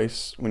to that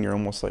place when you're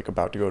almost like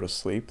about to go to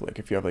sleep? Like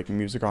if you have like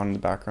music on in the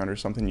background or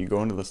something, you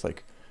go into this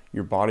like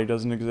your body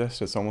doesn't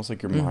exist. It's almost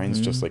like your mind's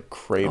just like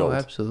cradled. Oh,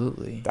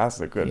 absolutely. That's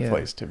a good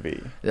place to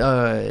be.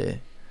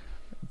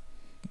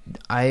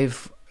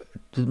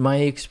 My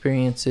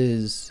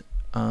experiences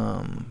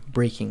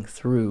breaking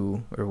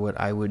through, or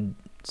what I would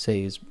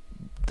say is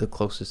the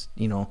closest,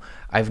 you know,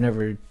 I've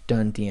never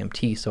done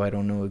DMT, so I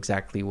don't know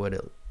exactly what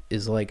it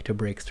is like to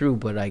break through,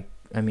 but I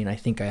mean, I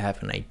think I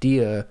have an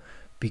idea,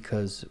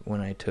 because when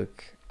I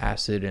took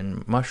acid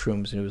and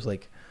mushrooms, it was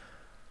like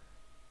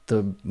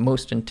the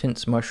most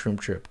intense mushroom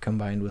trip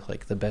combined with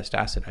like the best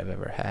acid I've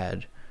ever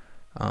had.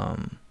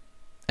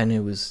 And it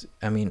was,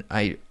 I mean,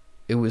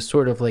 it was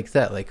sort of like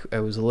that. Like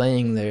I was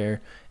laying there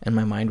and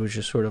my mind was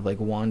just sort of like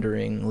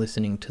wandering,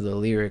 listening to the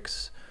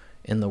lyrics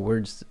and the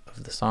words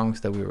of the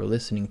songs that we were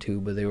listening to,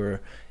 but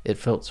it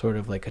felt sort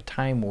of like a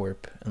time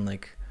warp, and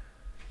like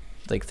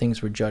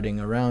things were jutting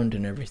around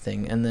and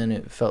everything. And then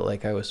it felt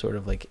like I was sort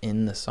of like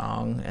in the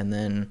song, and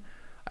then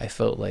I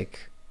felt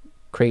like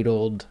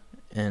cradled,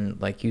 and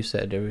like you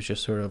said, it was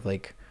just sort of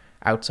like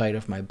outside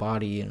of my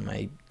body, and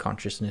my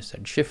consciousness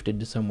had shifted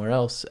to somewhere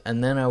else.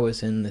 And then I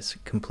was in this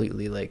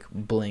completely like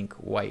blank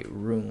white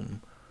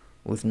room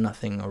with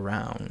nothing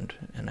around,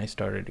 and I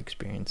started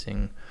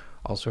experiencing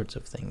all sorts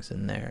of things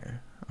in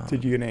there.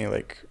 Did you get any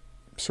like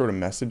sort of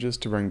messages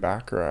to bring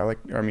back, or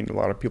I mean a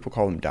lot of people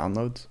call them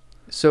downloads?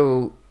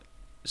 So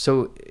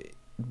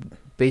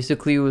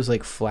basically it was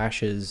like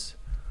flashes.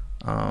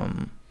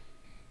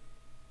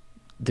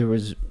 It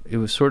was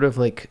sort of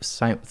like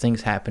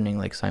things happening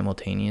like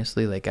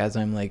simultaneously, like as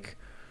I'm like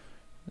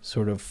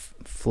sort of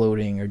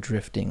floating or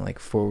drifting like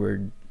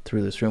forward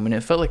through this room, and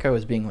it felt like I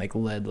was being like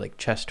led like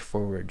chest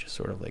forward, just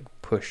sort of like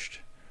pushed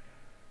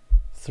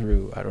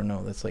through. I don't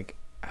know, that's like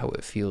how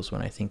it feels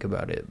when I think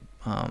about it.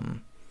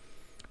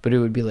 But it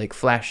would be like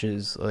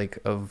flashes like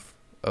of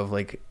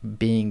like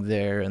being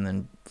there, and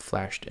then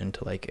flashed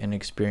into like an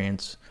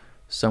experience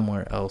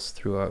somewhere else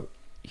throughout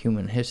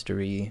human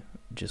history,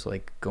 just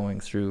like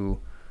going through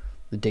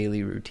the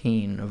daily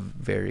routine of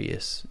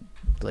various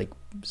like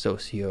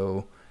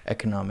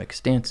socio-economic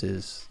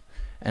stances.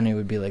 And it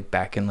would be like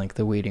back in like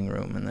the waiting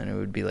room, and then it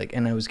would be like,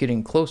 and I was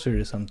getting closer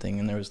to something,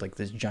 and there was like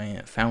this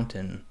giant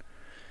fountain,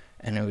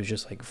 and it was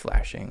just like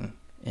flashing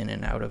in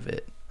and out of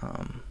it.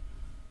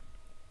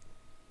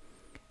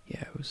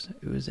 Yeah,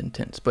 it was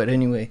intense. But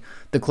anyway,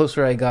 the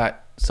closer I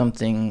got,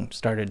 something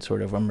started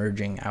sort of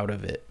emerging out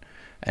of it,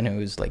 and it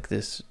was like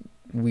this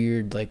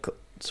weird like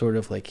sort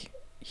of like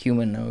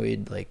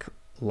humanoid like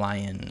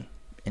lion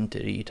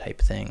entity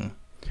type thing,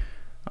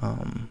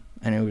 and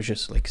it was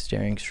just like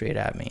staring straight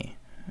at me.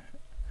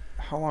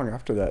 How long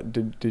after that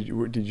did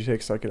you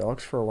take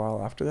psychedelics for a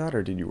while after that,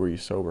 or were you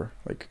sober?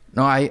 Like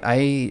no,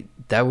 I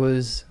that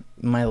was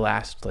my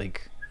last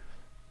like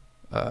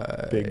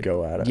big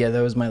go at it. Yeah,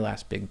 that was my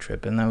last big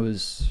trip, and that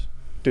was.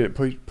 Did it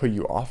put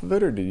you off of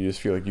it, or did you just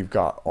feel like you've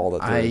got all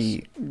that there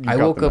is? I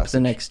woke up the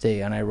next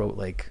day and I wrote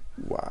like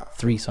wow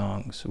 3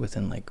 songs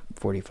within like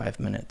 45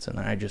 minutes, and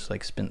then I just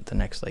like spent the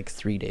next like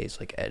 3 days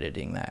like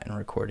editing that and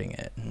recording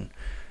it. And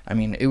I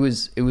mean, it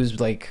was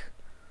like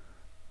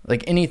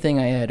anything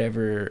I had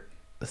ever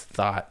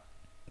thought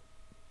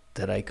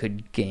that I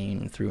could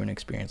gain through an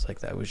experience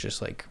like that was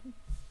just like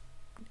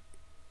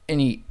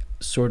any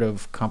sort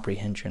of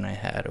comprehension I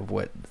had of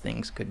what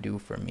things could do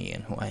for me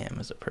and who I am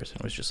as a person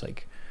was just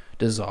like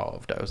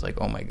dissolved. I was like,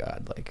 oh my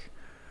God, like,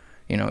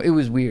 you know, it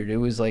was weird. It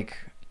was like,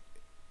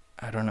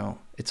 I don't know.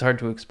 It's hard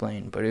to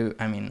explain, but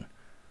I mean,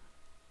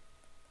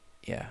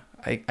 yeah,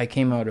 I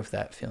came out of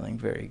that feeling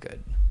very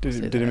good.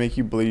 Did it make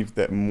you believe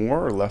that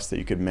more or less that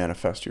you could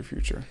manifest your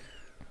future?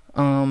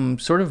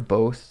 Sort of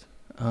both.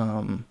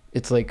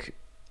 It's like,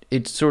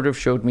 it sort of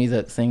showed me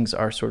that things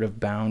are sort of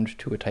bound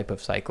to a type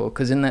of cycle.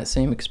 Because in that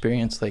same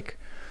experience, like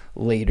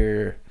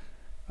later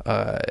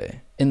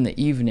in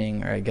the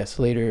evening, or I guess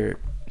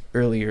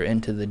earlier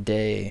into the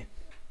day,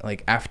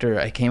 like after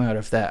I came out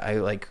of that,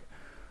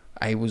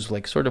 I was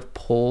like sort of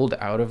pulled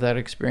out of that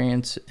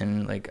experience,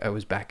 and like I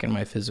was back in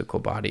my physical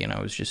body, and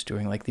I was just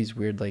doing like these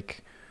weird,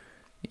 like,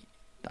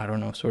 I don't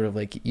know, sort of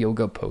like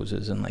yoga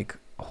poses and like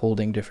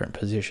holding different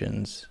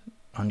positions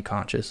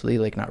unconsciously,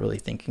 like not really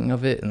thinking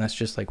of it. And that's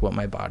just like what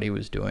my body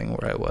was doing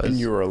where I was. And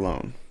you were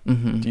alone.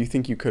 Mm-hmm. Do you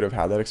think you could have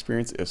had that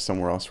experience if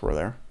somewhere else were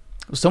there?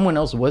 Someone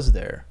else was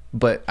there,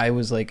 but I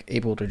was like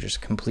able to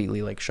just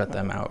completely like shut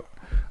them out.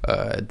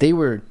 They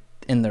were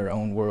in their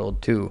own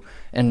world too.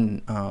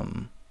 And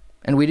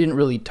we didn't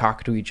really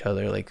talk to each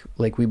other.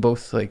 Like we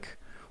both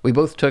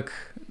took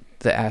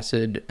the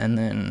acid, and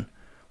then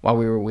while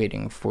we were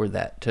waiting for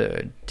that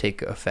to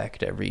take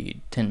effect,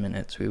 every 10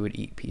 minutes we would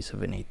eat a piece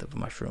of an eighth of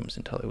mushrooms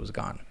until it was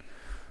gone.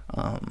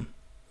 And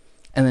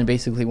then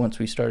basically once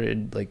we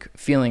started like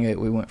feeling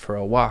it, we went for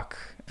a walk.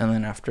 And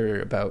then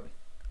after about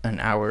an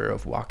hour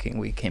of walking,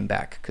 we came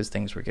back because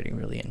things were getting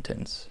really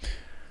intense.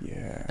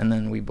 Yeah. And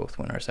then we both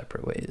went our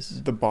separate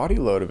ways. The body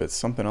load of it's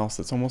something else.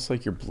 It's almost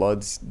like your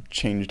blood's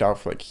changed out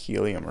for like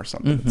helium or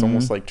something. Mm-hmm. It's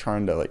almost like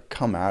trying to like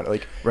come at it.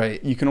 Like,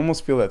 right. You can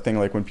almost feel that thing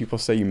like when people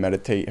say you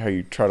meditate, how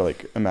you try to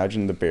like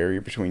imagine the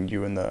barrier between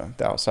you and the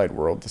outside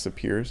world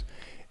disappears.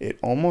 It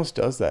almost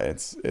does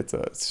that.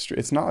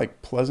 It's not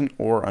like pleasant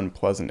or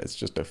unpleasant. It's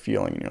just a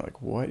feeling, and you're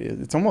like, what is?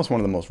 It's almost one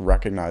of the most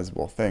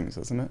recognizable things,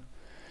 isn't it?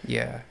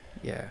 Yeah.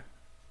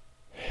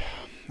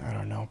 I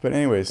don't know, but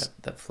anyways,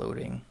 that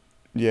floating.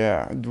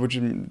 Yeah, which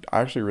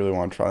I actually really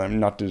want to try them.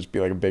 Not to just be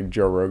like a big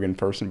Joe Rogan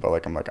person, but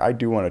like I'm like I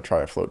do want to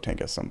try a float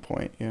tank at some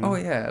point. You know? Oh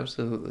yeah,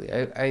 absolutely.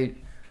 I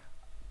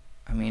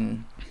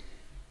mean,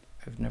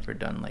 I've never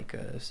done like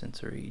a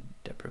sensory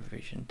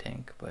deprivation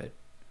tank, but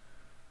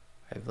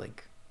I've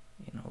like,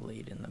 you know,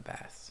 laid in the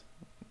bath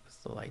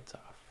with the lights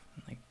off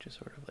and like just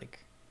sort of like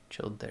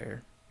chilled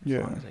there as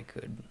long as I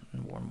could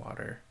in warm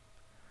water.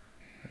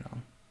 You know.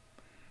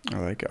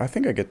 I like it. I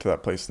think I get to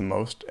that place the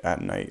most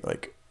at night,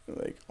 like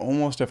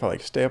almost if I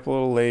like stay up a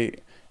little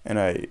late and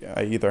I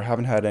either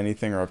haven't had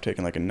anything or I've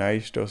taken like a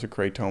nice dose of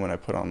kratom and I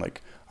put on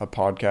like a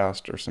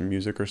podcast or some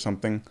music or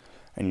something,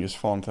 and you just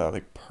fall into that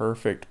like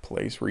perfect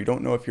place where you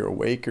don't know if you're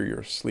awake or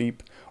you're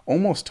asleep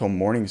almost till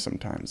morning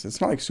sometimes.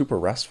 It's not like super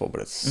restful, but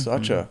it's it's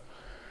like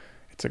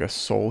a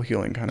soul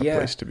healing kind of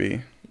place to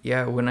be.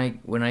 Yeah,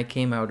 when I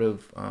came out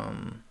of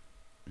that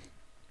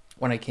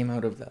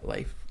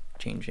life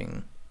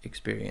changing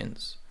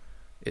experience,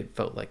 it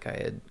felt like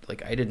I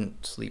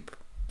didn't sleep.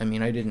 I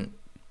mean, I didn't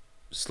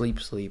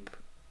sleep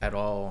at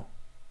all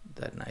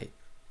that night,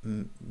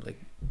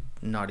 like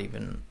not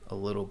even a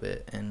little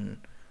bit. And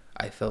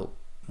I felt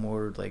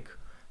more like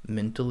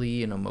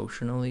mentally and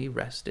emotionally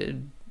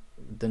rested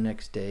the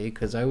next day,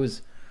 because I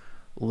was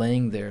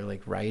laying there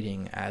like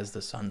writing as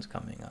the sun's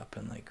coming up,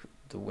 and like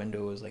the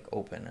window was like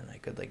open and I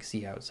could like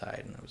see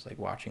outside, and I was like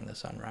watching the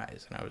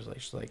sunrise, and I was like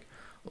just like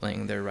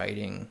laying there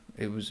writing.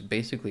 It was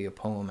basically a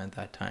poem at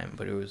that time,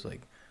 but it was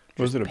like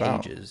just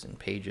pages and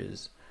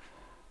pages.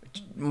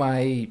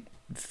 My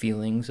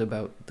feelings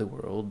about the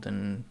world,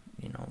 and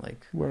you know,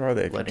 like what are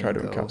they if you try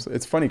to encapsulate?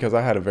 It's funny because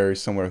I had a very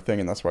similar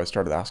thing, and that's why I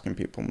started asking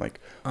people. I'm like,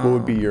 what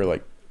would be your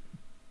like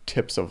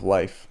tips of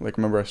life? Like,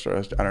 remember I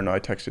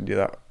texted you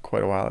that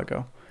quite a while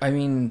ago. I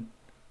mean,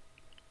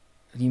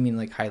 you mean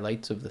like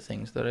highlights of the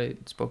things that I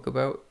spoke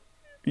about?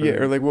 Yeah,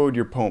 or like what would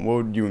you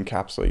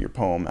encapsulate your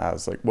poem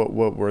as? Like what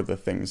were the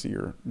things that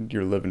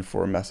you're living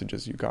for,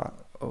 messages you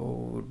got?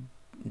 Oh,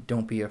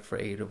 don't be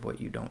afraid of what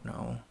you don't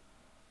know.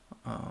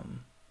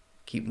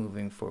 Keep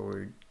moving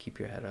forward, keep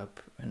your head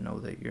up, and know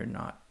that you're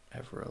not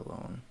ever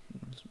alone,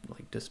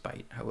 like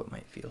despite how it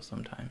might feel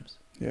sometimes.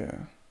 Yeah,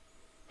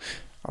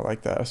 I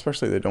like that,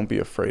 especially that don't be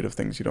afraid of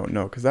things you don't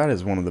know, because that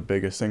is one of the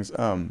biggest things.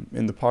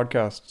 In the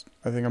podcast,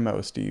 I think I met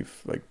with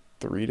Steve like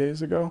 3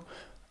 days ago.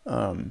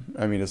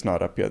 I mean, it's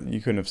not up yet, you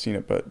couldn't have seen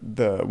it, but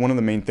one of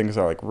the main things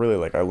I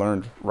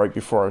learned right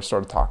before I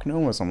started talking to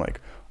him was, I'm like,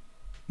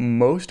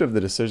 most of the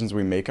decisions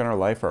we make in our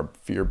life are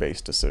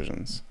fear-based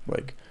decisions.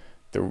 Like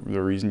the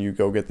reason you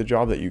go get the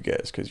job that you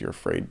get is because you're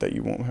afraid that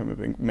you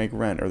won't make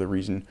rent, or the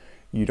reason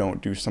you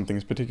don't do something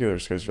in particular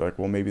is because you're like,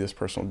 well, maybe this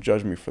person will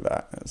judge me for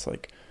that. And it's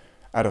like,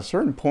 at a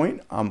certain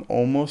point, I'm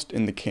almost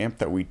in the camp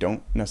that we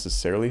don't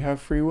necessarily have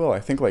free will.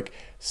 I think like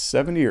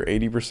 70 or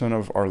 80%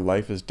 of our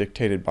life is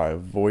dictated by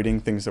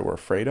avoiding things that we're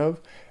afraid of,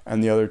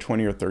 and the other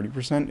 20 or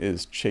 30%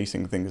 is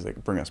chasing things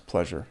that bring us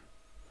pleasure.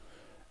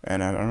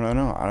 And I don't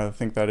know. I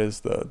think that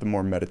is the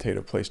more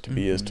meditative place to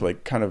be, is to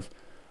like kind of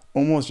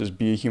almost just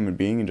be a human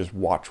being and just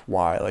watch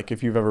why. Like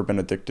if you've ever been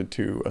addicted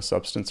to a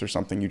substance or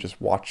something, you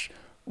just watch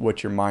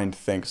what your mind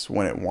thinks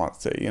when it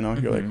wants it, you know?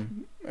 You're like,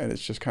 and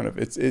it's just kind of,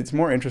 it's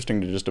more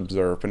interesting to just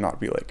observe and not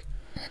be like,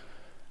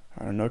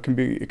 I don't know, it can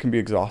be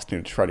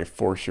exhausting to try to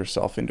force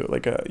yourself into it.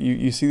 Like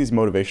you see these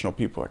motivational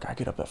people, like I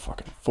get up at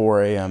fucking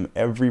 4 a.m.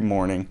 every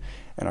morning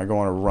and I go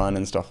on a run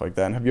and stuff like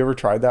that. And have you ever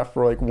tried that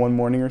for like one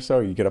morning or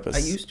so? You get up at... I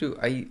used to,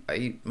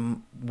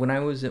 when I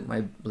was at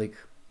my, like,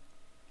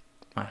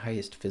 my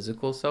highest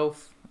physical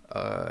self,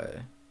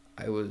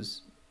 I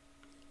was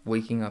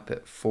waking up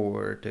at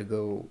 4 to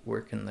go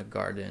work in the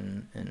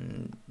garden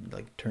and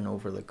like turn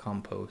over the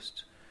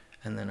compost,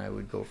 and then I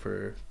would go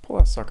for... Pull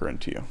that sucker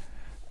into you.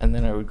 And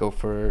then I would go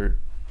for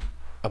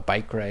a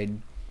bike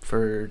ride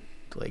for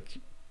like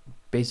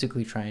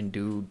basically try and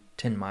do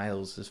 10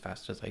 miles as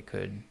fast as I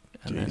could,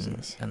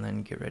 and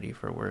then get ready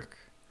for work.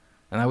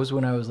 And that was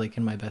when I was like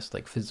in my best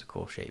like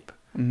physical shape,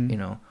 you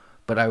know.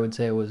 But I would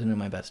say I wasn't in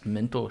my best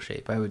mental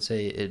shape. I would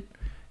say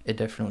it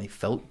definitely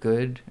felt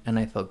good, and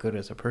I felt good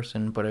as a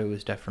person, but it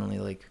was definitely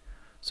like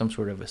some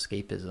sort of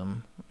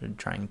escapism,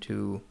 trying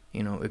to,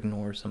 you know,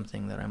 ignore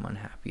something that I'm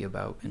unhappy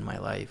about in my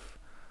life,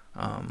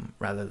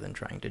 rather than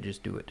trying to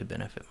just do it to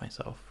benefit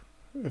myself.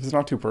 If it's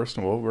not too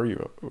personal, what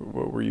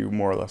were you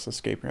more or less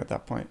escaping at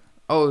that point?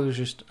 Oh, it was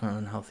just an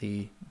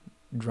unhealthy,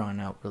 drawn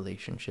out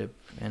relationship.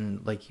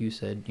 And like you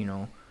said, you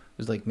know, it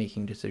was like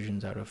making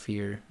decisions out of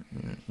fear,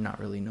 not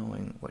really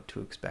knowing what to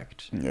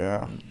expect.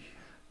 Yeah.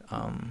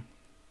 And,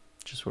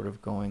 just sort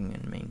of going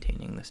and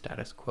maintaining the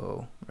status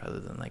quo rather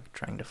than like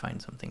trying to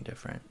find something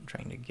different,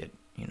 trying to get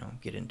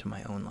into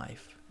my own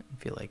life and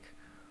feel like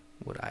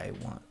what I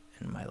want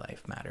in my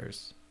life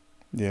matters.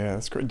 Yeah,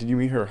 that's great. Did you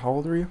meet her? How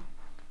old were you?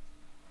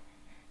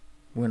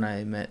 When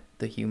I met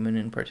the human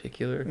in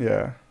particular?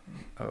 Yeah.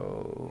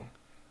 Oh,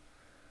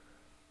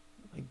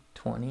 like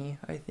 20,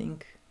 I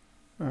think.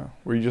 Oh.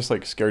 Were you just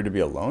like scared to be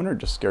alone, or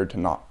just scared to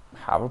not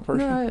have a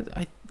person?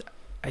 No,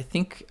 I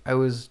think I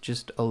was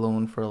just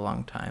alone for a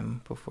long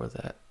time before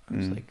that.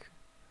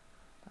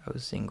 I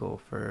was single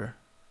for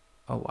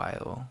a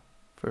while,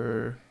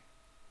 for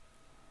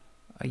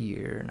a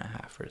year and a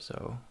half or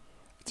so.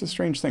 It's a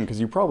strange thing because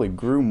you probably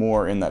grew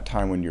more in that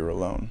time when you were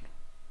alone.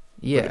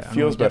 Yeah, but it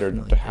feels better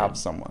to have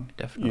someone.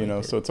 Definitely, you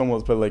know. So it's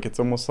almost, but like it's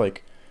almost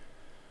like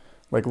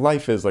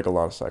life is like a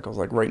lot of cycles.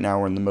 Like right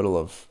now we're in the middle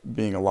of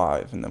being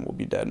alive, and then we'll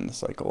be dead in the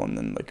cycle, and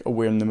then like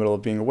we're in the middle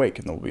of being awake,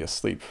 and then we'll be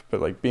asleep.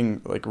 But like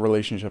being like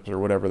relationships or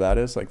whatever that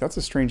is, like that's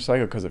a strange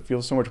cycle because it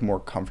feels so much more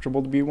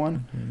comfortable to be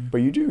one. Mm-hmm. But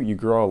you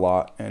grow a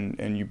lot,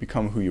 and you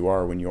become who you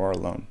are when you are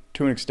alone.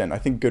 To an extent, I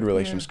think good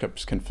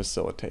relationships can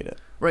facilitate it.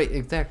 Right,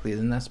 exactly,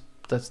 and that's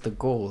the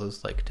goal,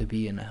 is like to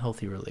be in a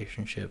healthy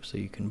relationship so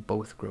you can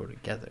both grow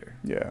together.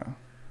 Yeah.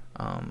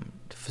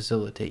 To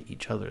facilitate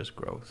each other's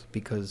growth,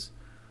 because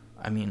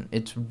I mean,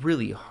 it's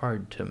really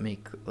hard to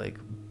make like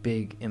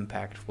big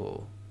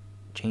impactful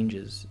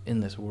changes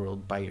in this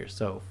world by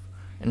yourself.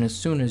 And as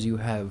soon as you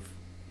have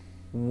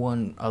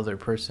one other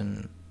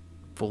person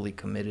fully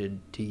committed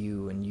to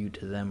you and you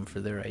to them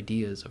for their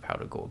ideas of how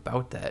to go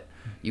about that,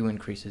 your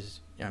increase is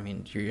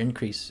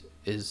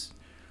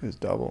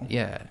double.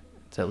 Yeah.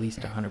 It's at least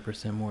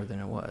 100% more than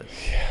it was.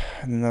 Yeah,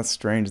 and then that's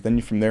strange. Then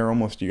from there,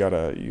 almost you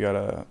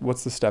gotta.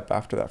 What's the step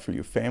after that for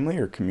you? Family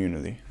or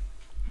community?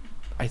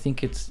 I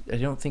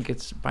don't think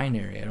it's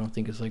binary. I don't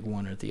think it's like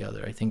one or the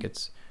other. I think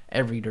it's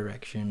every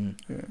direction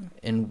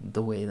in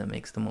the way that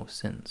makes the most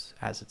sense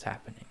as it's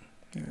happening.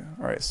 Yeah.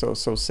 All right. So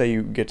say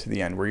you get to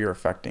the end where you're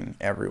affecting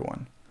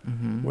everyone.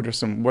 Mm-hmm.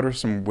 What are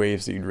some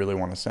waves that you'd really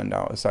want to send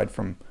out aside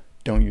from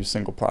don't use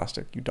single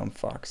plastic, you dumb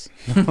fucks?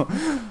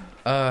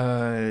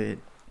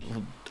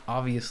 Well,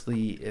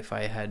 obviously, if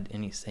I had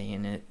any say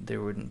in it,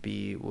 there wouldn't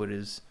be what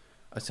is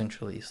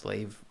essentially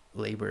slave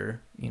labor,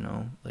 you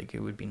know, like it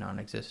would be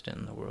non-existent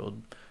in the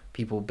world.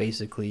 People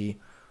basically,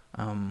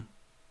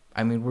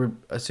 we're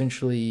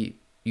essentially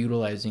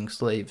utilizing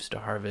slaves to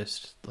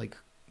harvest like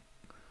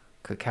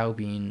cacao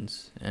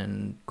beans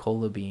and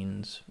cola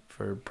beans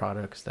for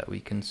products that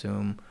we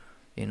consume,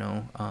 you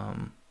know.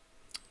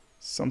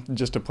 Something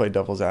just to play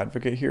devil's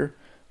advocate here.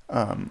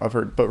 I've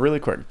heard, but really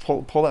quick,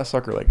 pull that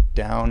sucker like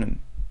down and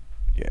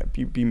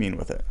be mean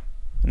with it,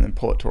 and then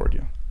pull it toward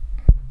you.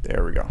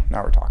 There we go.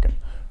 Now we're talking.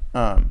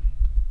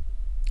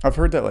 I've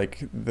heard that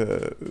like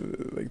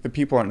the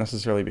people aren't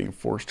necessarily being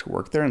forced to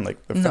work there, and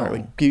like the fact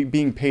like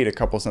being paid a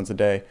couple cents a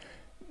day,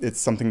 it's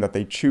something that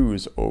they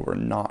choose over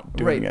not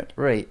doing it.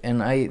 Right.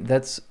 And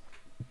that's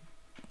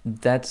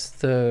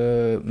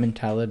the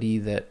mentality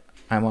that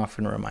I'm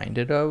often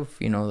reminded of.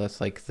 You know,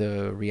 that's like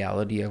the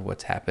reality of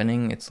what's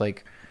happening. It's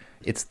like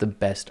it's the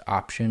best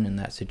option in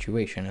that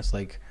situation. It's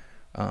like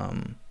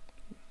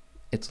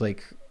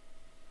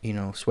you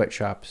know,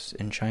 sweatshops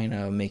in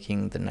China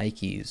making the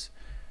Nikes.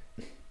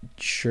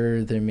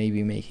 Sure, they're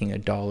maybe making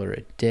 $1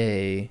 a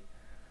day,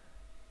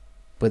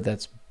 but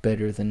that's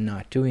better than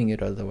not doing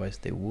it, otherwise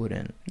they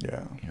wouldn't.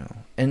 Yeah. You know,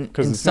 and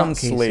Because in it's some not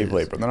cases, slave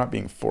labor. They're not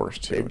being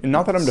forced to. And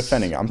not that I'm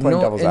defending it. I'm playing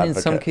devil's and advocate.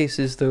 in some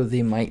cases, though,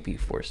 they might be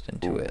forced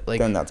into it. Like,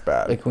 then that's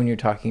bad. like when you're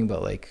talking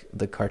about like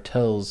the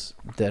cartels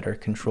that are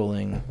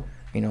controlling,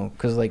 you know,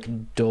 because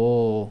like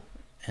Dole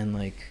and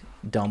like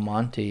Del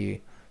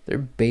Monte, they're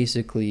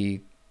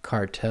basically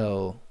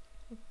cartel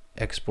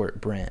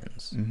export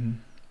brands. Mm-hmm.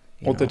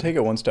 you Well, to know? take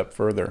it one step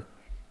further,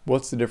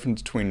 what's the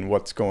difference between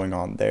what's going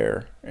on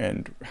there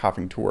and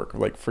having to work?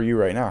 Like for you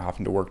right now,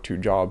 having to work 2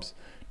 jobs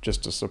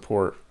just to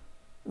support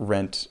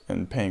rent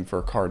and paying for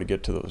a car to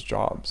get to those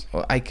jobs.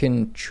 Well, I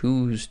can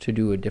choose to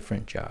do a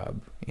different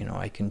job. You know,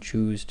 I can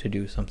choose to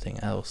do something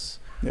else.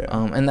 Yeah.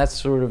 And that's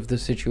sort of the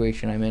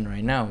situation I'm in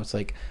right now. It's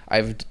like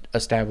I've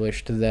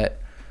established that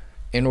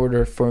in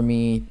order for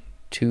me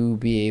to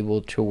be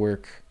able to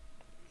work,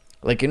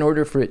 like in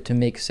order for it to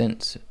make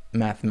sense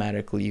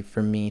mathematically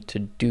for me to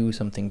do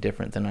something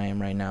different than I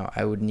am right now,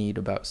 I would need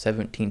about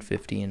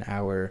 $17.50 an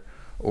hour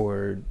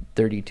or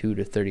 32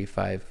 to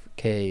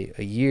 35K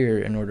a year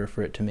in order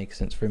for it to make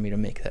sense for me to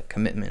make that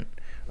commitment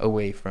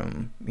away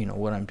from, you know,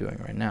 what I'm doing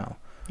right now.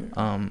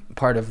 Yeah.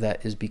 Part of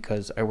that is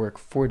because I work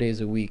 4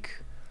 days a week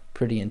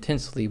pretty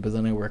intensely, but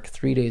then I work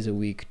 3 days a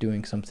week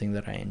doing something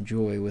that I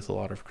enjoy with a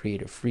lot of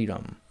creative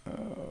freedom.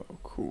 Oh,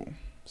 cool.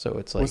 So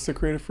it's like What's the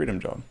creative freedom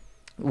job?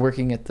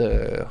 working at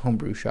the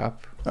homebrew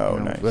shop. Oh, you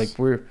know, nice. Like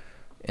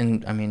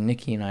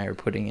Nikki and I are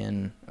putting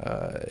in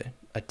a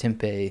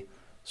tempeh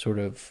sort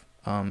of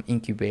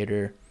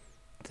incubator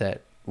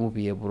that will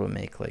be able to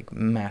make like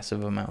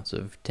massive amounts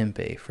of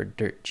tempeh for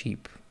dirt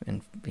cheap.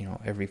 And, you know,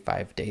 every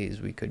 5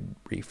 days we could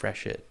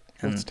refresh it.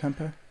 And What's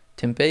tempeh?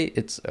 tempeh,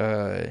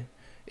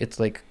 it's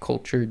like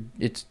cultured,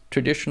 it's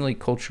traditionally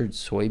cultured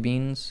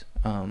soybeans,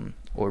 I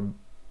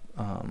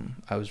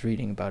was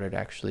reading about it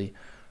actually.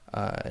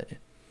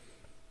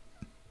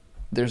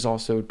 There's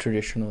also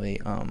traditionally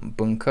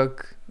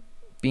bunkuk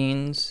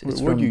beans.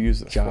 It's What from do you use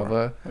this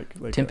Java. for?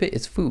 Like Tempeh,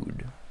 it's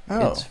food.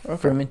 Oh, It's okay.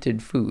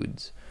 fermented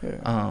foods.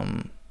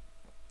 Yeah.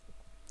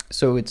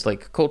 So it's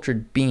like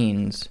cultured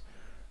beans,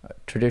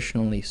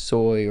 traditionally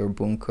soy or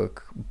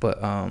bunkuk,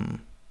 but I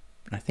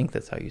think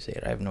that's how you say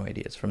it. I have no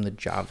idea. It's from the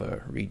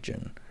Java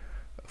region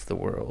of the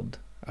world.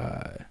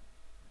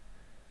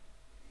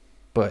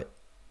 But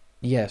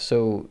yeah,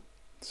 so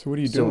So what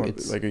are you so doing?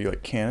 it's- Like, are you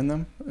like canning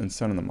them and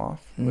sending them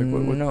off? Like,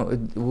 what? no,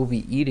 we'll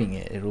be eating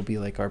it. It'll be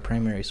like our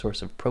primary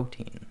source of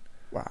protein.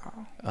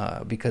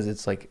 Wow. Because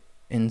it's like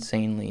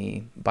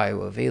insanely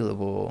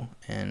bioavailable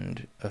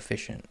and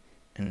efficient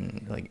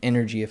and like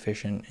energy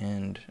efficient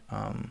and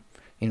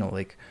you know,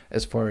 like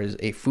as far as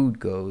a food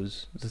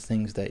goes, the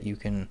things that you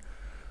can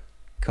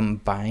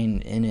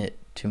combine in it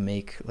to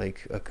make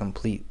like a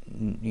complete,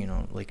 you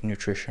know, like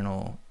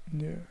nutritional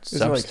Yeah. Is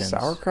substance. it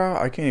like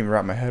sauerkraut? I can't even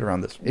wrap my head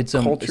around this. It's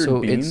cultured so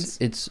beans.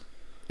 it's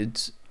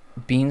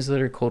beans that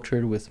are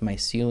cultured with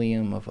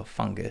mycelium of a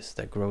fungus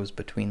that grows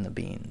between the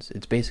beans.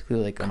 It's basically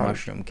like a Cottage.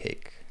 mushroom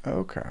cake.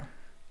 Okay.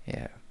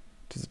 Yeah,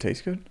 Does it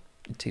taste good?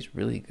 it tastes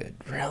really good.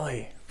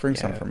 Really? Bring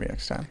some Yeah. for me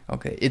next time.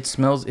 Okay,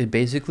 it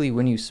basically,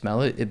 when you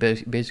smell it,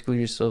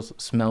 basically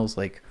just smells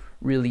like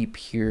really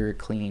pure,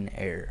 clean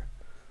air.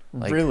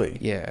 Like, Really?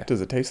 Yeah.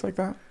 Does it taste like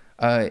that?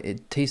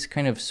 It tastes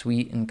kind of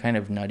sweet and kind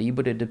of nutty,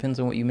 but it depends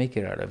on what you make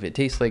it out of. It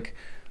tastes like,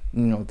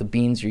 you know, the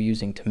beans you're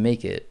using to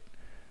make it,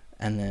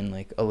 and then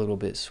like a little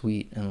bit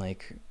sweet and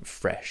like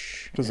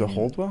fresh. Does it And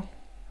hold well?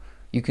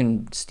 You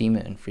can steam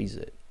it and freeze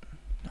it.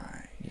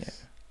 Nice. Yeah.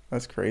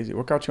 That's crazy.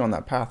 What got you on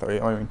that path? I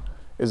mean,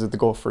 is it the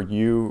goal for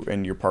you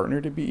and your partner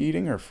to be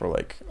eating, or for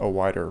like a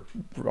wider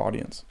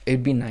audience?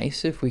 It'd be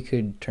nice if we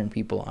could turn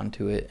people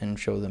onto it and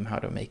show them how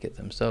to make it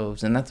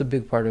themselves. And that's a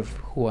big part of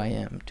who I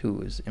am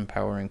too, is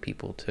empowering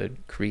people to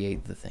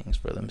create the things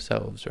for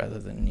themselves rather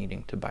than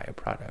needing to buy a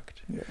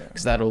product. Yeah.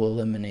 Because that'll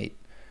eliminate,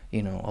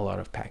 you know, a lot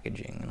of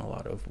packaging and a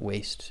lot of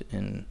waste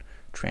in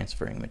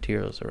transferring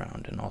materials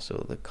around, and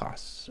also the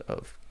costs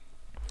of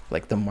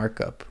like the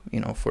markup, you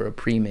know, for a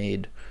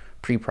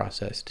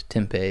pre-processed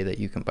tempeh that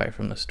you can buy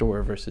from the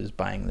store versus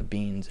buying the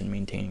beans and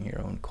maintaining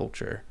your own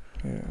culture.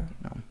 Yeah. You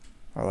know.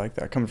 I like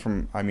that. Coming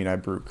from, I mean, I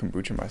brew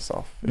kombucha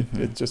myself. Mhm.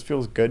 It just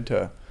feels good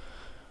to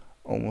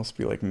almost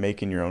be like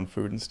making your own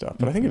food and stuff.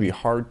 But I think it'd be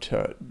hard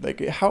to,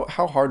 like, how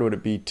hard would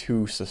it be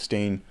to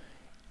sustain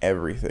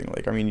everything?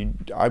 Like, I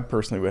mean, I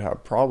personally would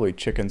have probably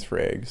chickens for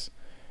eggs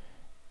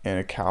and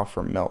a cow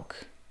for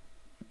milk,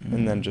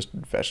 and then just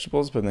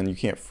vegetables, but then you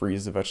can't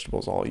freeze the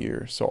vegetables all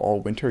year. So all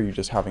winter you're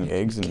just having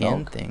eggs and can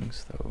milk.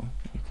 things though.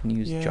 You can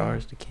use Yeah.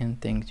 jars to can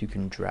things. You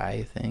can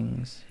dry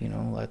things. You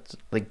know, that's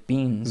like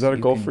beans. Is that a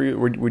goal can for you?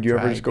 Would you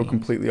ever dry just go beans.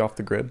 completely off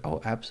the grid? Oh,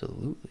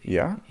 absolutely.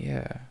 Yeah?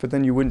 Yeah. But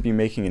then you wouldn't be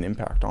making an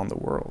impact on the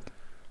world.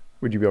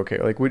 Would you be okay?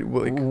 Like,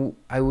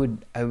 I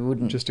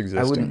wouldn't just I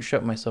existing? wouldn't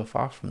shut myself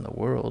off from the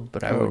world,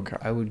 but Oh, okay.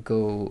 I would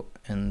go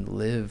and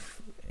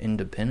live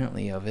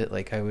independently of it.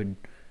 Like I would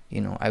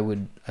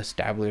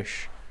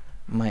establish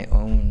my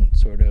own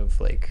sort of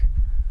like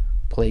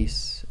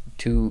place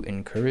to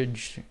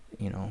encourage,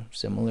 you know,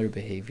 similar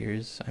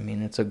behaviors. I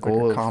mean, it's a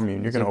goal like a of commune.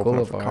 You're it's going to goal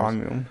open up of a ours.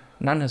 commune.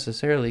 Not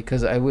necessarily,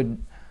 because I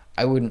would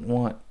I wouldn't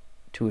want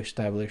to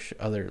establish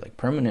other like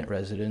permanent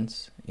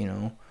residents, you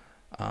know.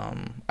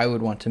 I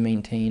would want to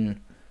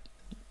maintain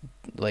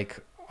like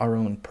our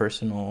own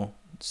personal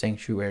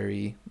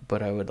sanctuary,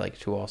 but I would like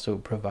to also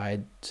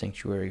provide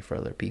sanctuary for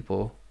other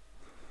people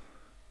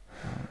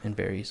in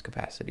various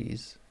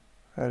capacities.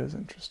 That is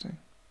interesting.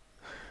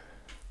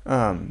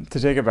 To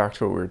take it back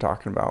to what we were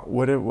talking about,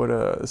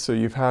 so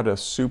you've had a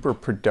super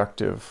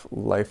productive,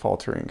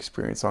 life-altering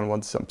experience on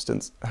one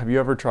substance. Have you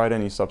ever tried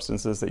any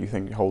substances that you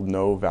think hold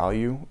no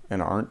value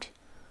and aren't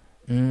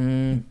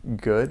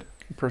good,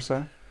 per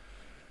se?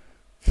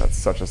 That's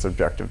such a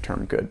subjective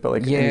term, good, but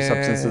like any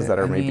substances that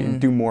are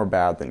do more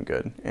bad than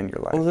good in your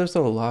life. Well, there's a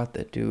lot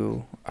that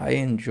do. I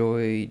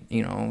enjoy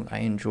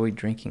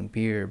drinking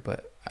beer,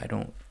 but I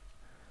don't,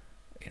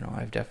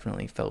 I've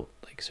definitely felt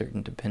like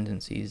certain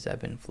dependencies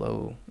ebb and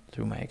flow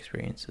through my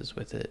experiences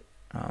with it.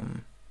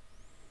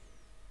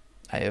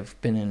 I have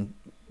been in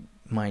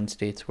mind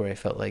states where I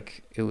felt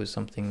like it was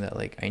something that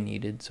like I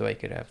needed so I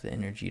could have the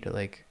energy to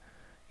like,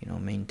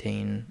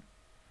 maintain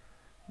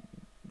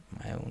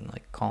my own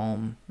like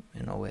calm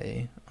in a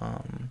way.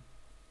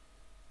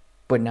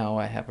 But now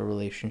I have a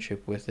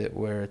relationship with it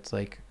where it's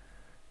like,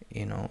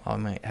 I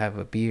might have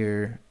a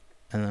beer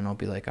and then I'll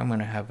be like, I'm going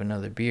to have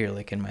another beer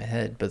like in my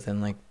head. But then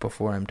like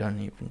before I'm done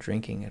even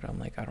drinking it, I'm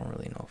like, I don't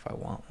really know if I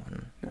want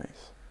one.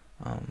 Nice.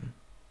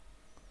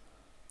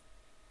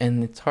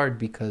 And it's hard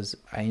because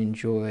I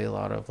enjoy a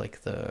lot of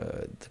like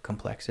the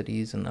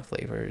complexities and the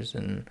flavors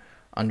and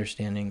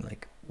understanding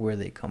like where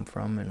they come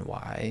from and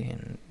why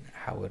and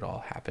how it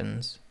all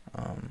happens.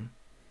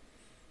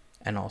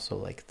 And also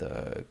like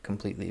the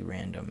completely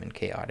random and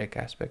chaotic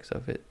aspects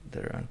of it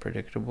that are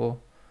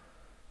unpredictable.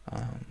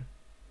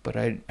 But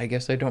I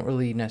guess I don't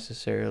really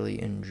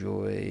necessarily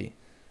enjoy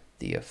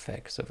the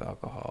effects of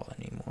alcohol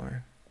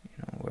anymore,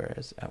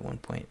 whereas at one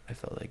point I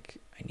felt like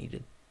I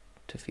needed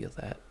to feel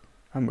that.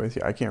 I'm with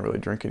you. I can't really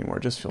drink anymore.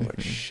 It just feels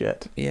like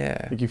shit.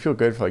 Yeah. Like you feel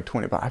good for like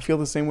 20, but I feel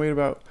the same way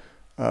about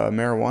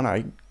marijuana.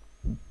 I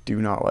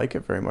do not like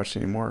it very much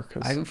anymore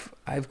because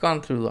I've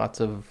gone through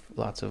lots of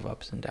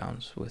ups and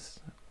downs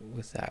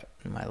with that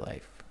in my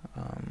life.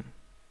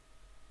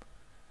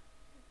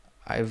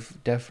 I've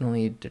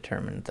definitely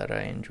determined that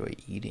I enjoy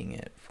eating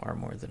it far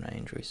more than I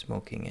enjoy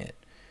smoking it,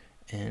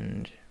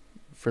 and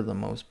for the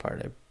most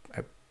part,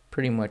 I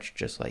pretty much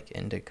just like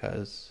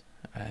indicas.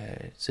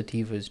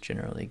 Sativas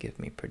generally give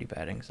me pretty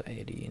bad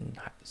anxiety, and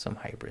some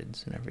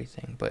hybrids and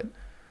everything. But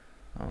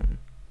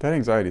that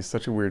anxiety is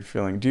such a weird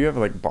feeling. Do you have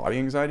like body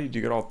anxiety? Do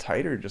you get all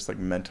tight or just like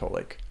mental,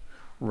 like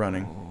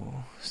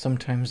running?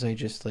 Sometimes I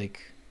just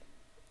like,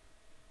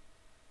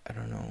 I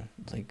don't know,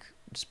 like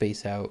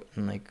space out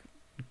and like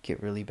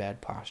get really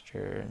bad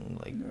posture and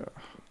like. Yeah,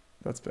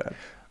 that's bad.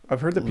 I've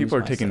heard that people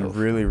are taking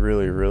really,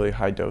 really, really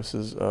high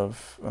doses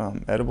of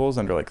edibles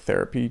under like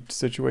therapy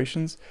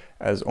situations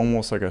as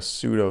almost like a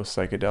pseudo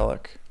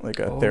psychedelic, like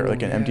an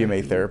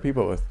MDMA therapy,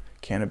 but with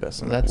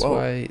cannabis. And that's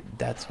why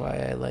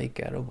I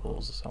like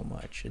edibles so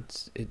much.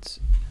 It's,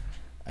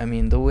 I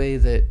mean, the way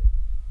that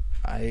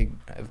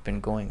I've been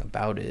going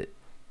about it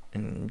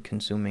and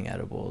consuming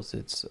edibles,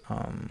 it's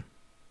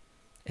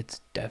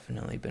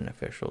definitely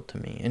beneficial to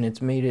me, and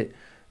it's made it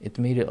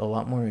a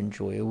lot more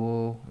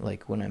enjoyable,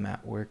 like when I'm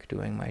at work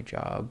doing my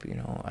job,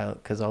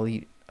 because I'll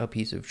eat a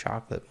piece of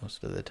chocolate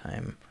most of the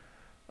time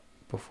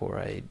before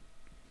I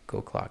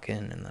go clock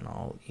in, and then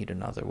I'll eat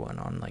another one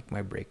on like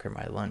my break or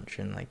my lunch,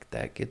 and like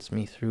that gets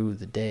me through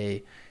the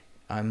day.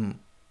 I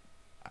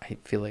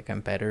feel like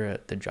I'm better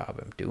at the job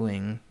I'm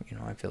doing.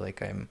 I feel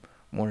like I'm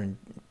more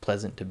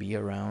pleasant to be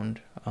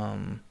around,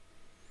 and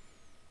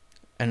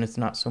it's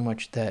not so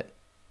much that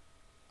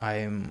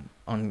I'm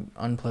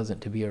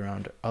unpleasant to be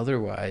around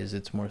otherwise.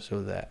 It's more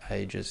so that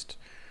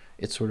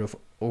it sort of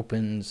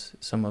opens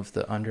some of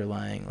the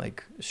underlying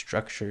like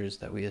structures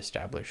that we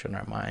establish in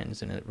our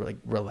minds, and it like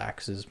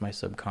relaxes my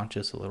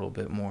subconscious a little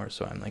bit more,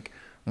 so I'm like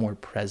more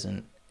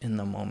present in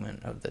the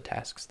moment of the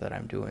tasks that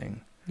I'm doing.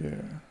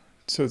 Yeah.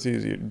 So it's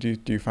easy. Do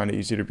you find it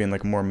easier to be in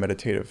like a more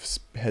meditative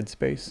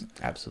headspace?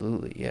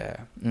 Absolutely, yeah.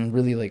 And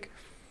really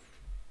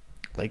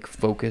like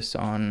focus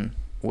on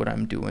what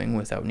I'm doing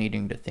without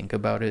needing to think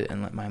about it,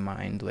 and let my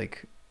mind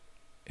like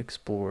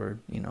explore,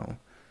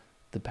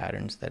 the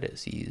patterns that it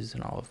sees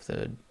and all of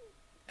the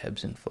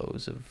ebbs and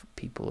flows of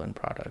people and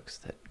products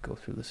that go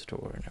through the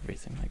store and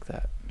everything like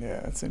that.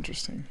 Yeah, that's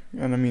interesting.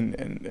 And I mean,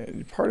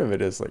 and part of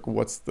it is like,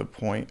 what's the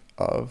point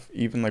of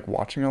even like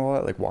watching a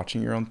lot, like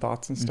watching your own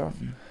thoughts and stuff?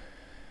 Mm-hmm.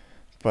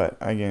 But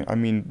again, I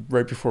mean,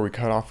 right before we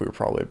cut off, we were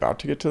probably about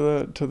to get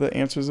to the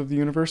answers of the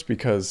universe,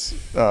 because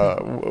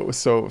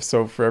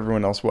so for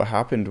everyone else, what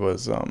happened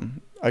was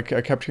I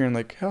kept hearing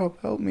like,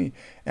 help me,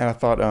 and I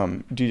thought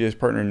DJ's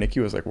partner Nikki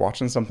was like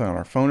watching something on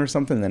her phone or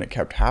something. And then it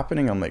kept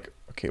happening. I'm like,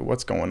 okay,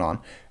 what's going on?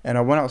 And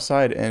I went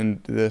outside,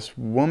 and this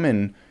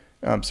woman,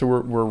 so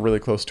we're really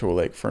close to a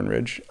lake, Fern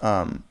Ridge,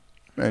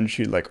 and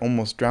she like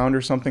almost drowned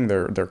or something.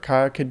 Their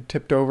kayak had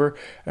tipped over,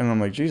 and I'm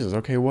like, Jesus,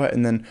 okay, what?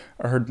 And then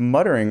I heard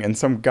muttering, and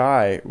some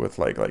guy with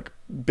like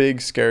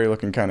big scary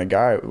looking kind of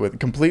guy with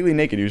completely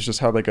naked. He was just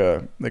had like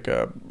a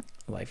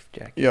life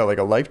jacket. Yeah, like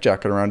a life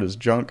jacket around his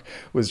junk,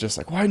 was just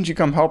like, why didn't you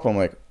come help? I'm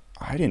like,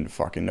 I didn't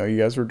fucking know you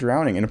guys were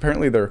drowning. And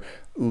apparently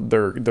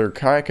their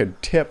kayak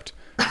had tipped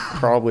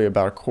probably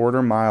about a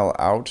quarter mile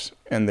out,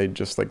 and they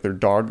just like their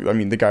dog, I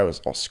mean, the guy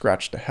was all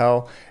scratched to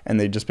hell, and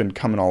they'd just been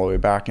coming all the way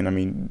back. And I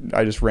mean,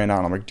 I just ran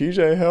out. I'm like,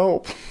 DJ,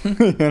 help.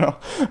 You know,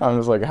 I'm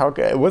just like,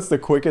 what's the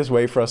quickest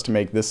way for us to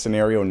make this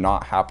scenario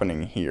not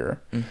happening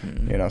here?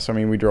 You know, so I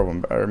mean,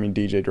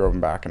 DJ drove him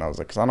back, and I was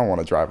like, because I don't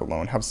want to drive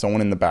alone, have someone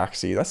in the back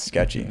seat. That's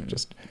sketchy.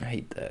 Just, I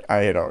hate that.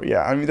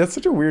 Yeah, I mean, that's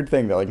such a weird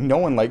thing that like no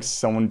one likes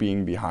someone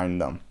being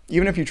behind them,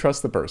 even if you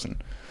trust the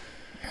person.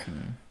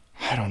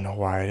 I don't know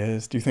why it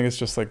is. Do you think it's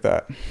just like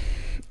that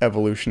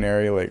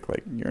evolutionary, like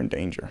you're in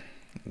danger?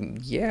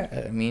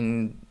 Yeah, I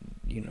mean,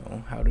 you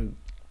know, how do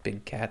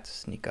big cats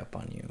sneak up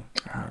on you?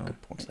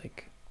 Good point. It's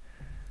like,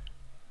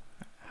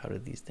 how do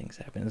these things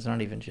happen? It's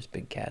not even just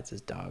big cats;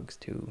 it's dogs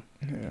too.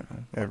 Yeah, you know,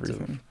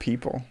 everything.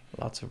 People.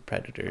 Lots of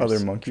predators. Other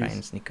monkeys. Try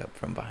and sneak up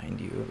from behind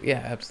you.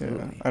 Yeah,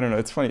 absolutely. Yeah. I don't know.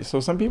 It's funny. So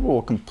some people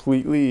will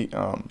completely.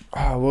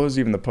 What was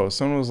even the post?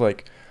 Someone was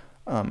like,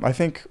 I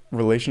think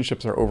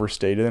relationships are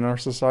overstated in our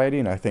society,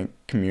 and I think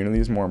community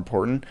is more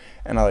important.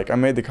 And I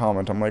made the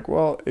comment. I'm like,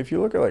 well, if you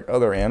look at like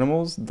other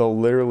animals, they'll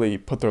literally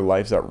put their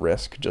lives at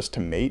risk just to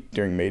mate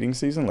during mating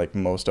season, like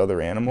most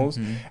other animals.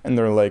 And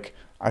they're like,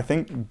 I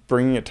think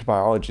bringing it to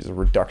biology is a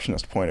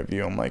reductionist point of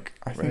view. I'm like,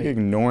 I think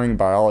ignoring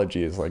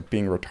biology is like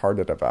being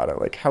retarded about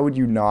it. Like, how would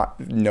you not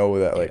know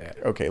that?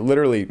 Like, okay,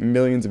 literally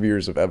millions of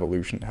years of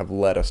evolution have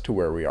led us to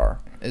where we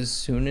are. As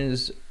soon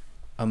as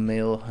a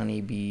male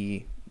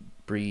honeybee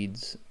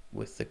breeds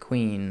with the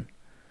queen,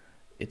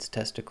 its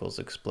testicles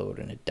explode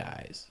and it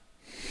dies.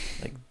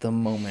 Like the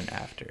moment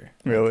after.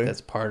 Really?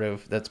 That's part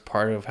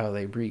of how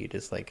they breed.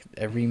 It's like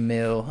every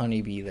male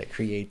honeybee that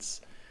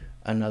creates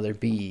another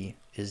bee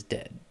is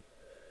dead.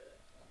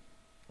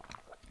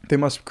 They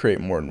must create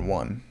more than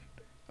one.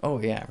 Oh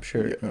yeah, I'm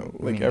sure. Yeah,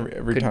 like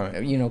every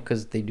time. You know,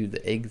 because they do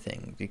the egg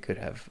thing. You could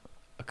have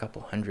a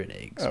couple hundred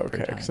eggs. Okay, per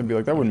time. because I'd be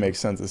like, that wouldn't make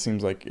sense. It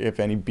seems like if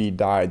any bee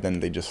died, then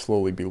they'd just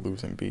slowly be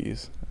losing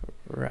bees.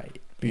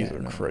 Right. Bees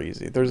are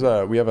crazy.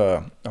 We have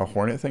a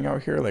hornet thing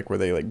out here, like where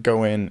they like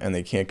go in and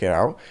they can't get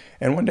out.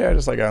 And one day it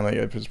was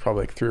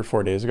probably like 3 or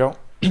 4 days ago.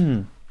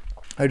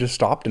 I just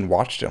stopped and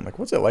watched it. I'm like,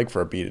 what's it like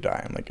for a bee to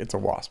die? I'm like, it's a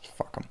wasp.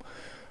 Fuck them.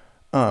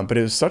 But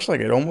it was such like,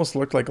 it almost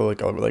looked like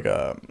almost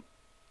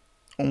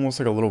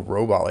like a little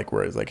robot, like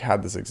where it's like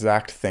had this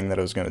exact thing that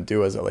it was going to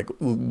do as it like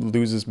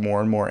loses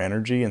more and more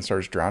energy and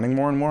starts drowning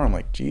more and more. I'm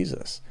like,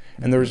 Jesus.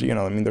 And there's,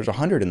 there's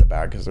 100 in the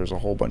bag because there's a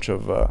whole bunch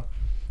of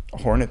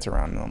hornets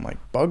around, and I'm like,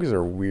 bugs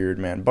are weird,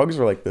 man. Bugs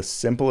are like the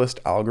simplest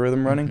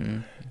algorithm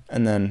running,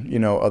 and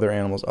then other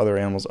animals.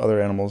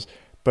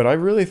 But I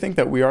really think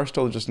that we are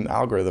still just an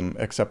algorithm,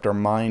 except our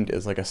mind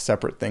is like a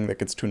separate thing that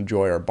gets to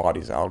enjoy our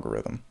body's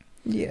algorithm.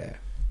 Yeah.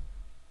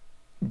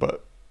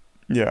 But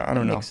yeah, I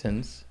don't know. Makes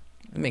sense.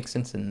 It makes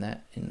sense in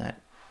that.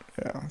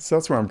 Yeah, so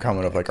that's where I'm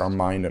coming of like our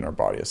mind and our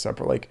body is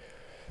separate. Like,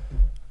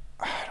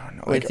 I don't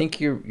know. Like, I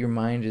think your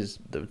mind is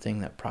the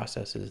thing that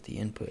processes the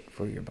input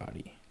for your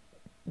body.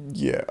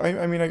 Yeah,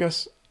 I mean, I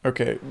guess,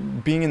 okay,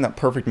 being in that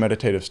perfect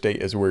meditative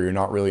state is where you're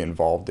not really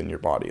involved in your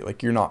body.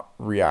 Like, you're not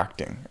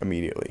reacting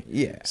immediately.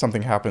 Yeah.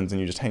 Something happens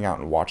and you just hang out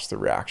and watch the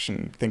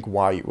reaction. Think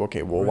why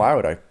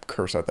would I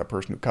curse at that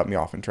person who cut me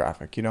off in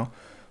traffic,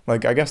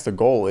 Like, I guess the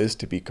goal is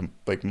to be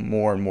like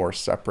more and more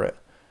separate.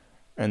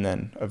 And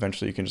then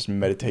eventually you can just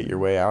meditate your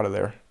way out of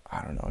there.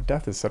 I don't know.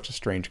 Death is such a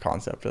strange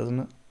concept, isn't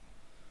it?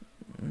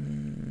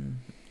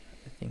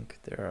 I think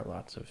there are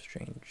lots of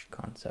strange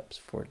concepts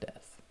for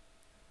death.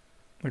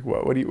 Like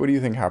what? What do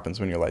you think happens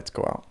when your lights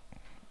go out?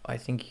 I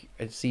think,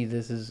 see,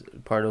 this is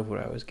part of what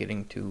I was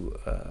getting to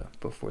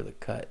before the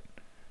cut.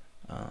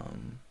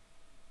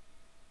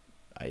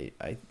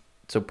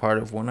 So part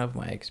of one of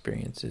my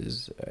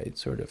experiences, I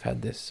sort of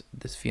had this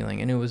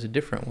feeling, and it was a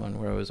different one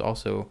where I was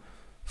also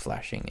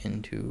flashing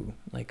into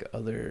like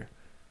other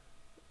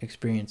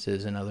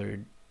experiences and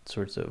other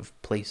sorts of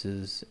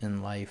places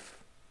in life,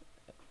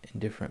 in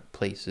different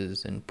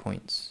places and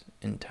points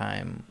in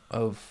time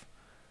of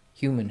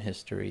human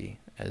history.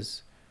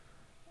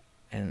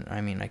 And I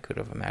mean, I could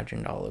have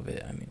imagined all of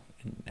it. I mean,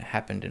 it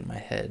happened in my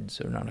head,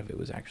 so none of it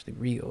was actually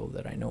real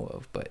that I know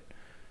of, but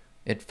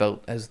it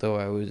felt as though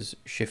I was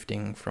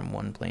shifting from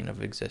one plane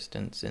of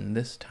existence in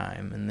this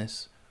time, in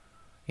this,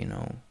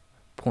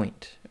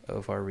 point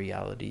of our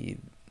reality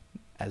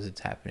as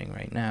it's happening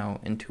right now,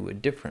 into a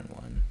different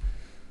one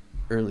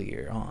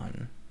earlier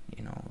on,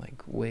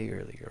 like way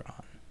earlier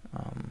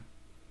on.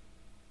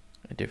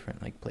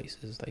 Different like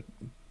places like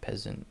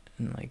peasant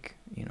and like,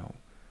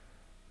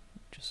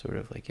 just sort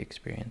of like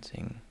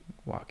experiencing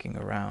walking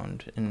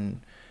around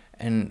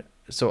and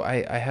so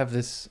I have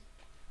this,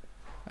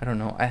 I don't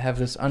know, I have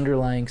this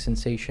underlying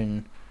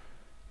sensation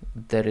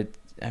that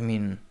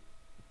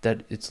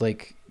that it's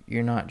like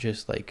you're not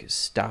just like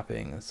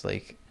stopping. It's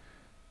like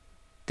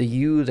the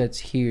you that's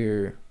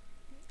here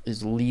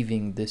is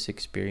leaving this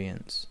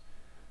experience,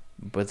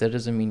 but that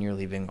doesn't mean you're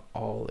leaving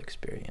all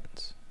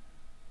experience.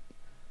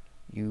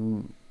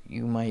 You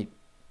might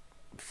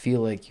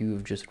feel like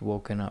you've just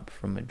woken up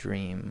from a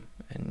dream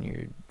and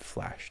you're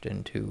flashed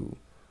into,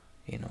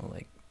 you know,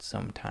 like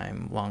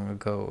sometime long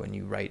ago, and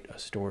you write a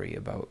story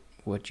about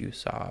what you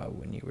saw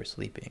when you were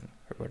sleeping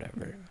or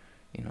whatever.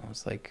 You know,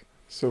 it's like,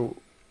 So,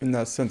 in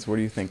that sense, what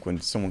do you think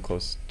when someone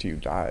close to you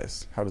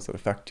dies? How does it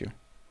affect you?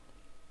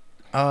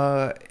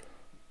 I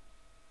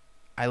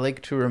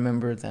like to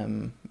remember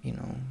them, you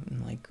know,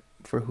 like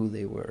for who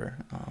they were.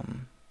 I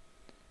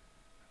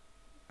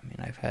mean,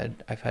 I've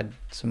had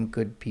some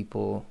good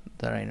people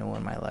that I know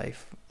in my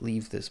life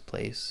leave this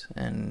place,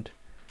 and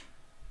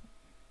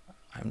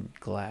I'm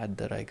glad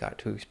that I got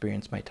to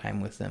experience my time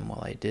with them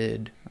while I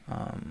did.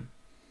 And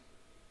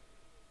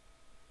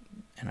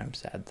I'm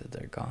sad that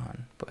they're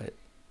gone, but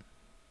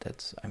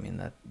I mean,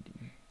 that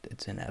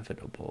it's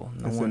inevitable.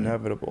 It's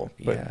inevitable.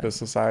 But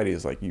society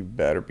is like, you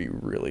better be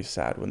really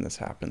sad when this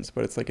happens.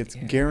 But it's like, it's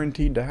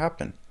guaranteed to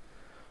happen.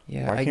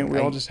 Yeah. Why can't we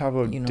all just have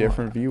a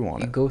different view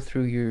on it? You go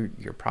through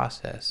your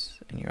process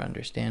and your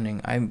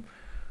understanding. I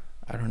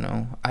don't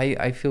know.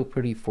 I feel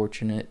pretty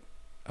fortunate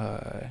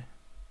to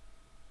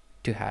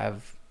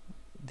have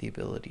the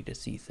ability to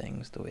see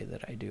things the way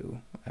that I do.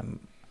 I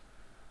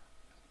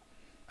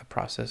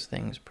process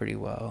things pretty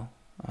well.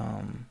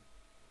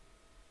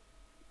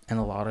 And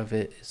a lot of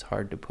it is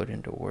hard to put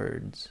into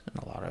words, and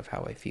a lot of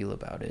how I feel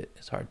about it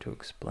is hard to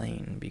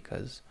explain,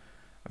 because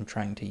I'm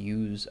trying to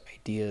use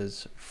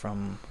ideas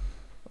from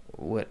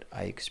what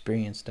I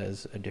experienced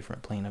as a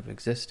different plane of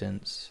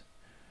existence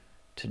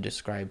to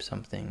describe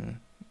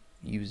something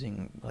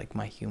using like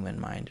my human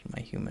mind and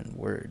my human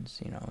words.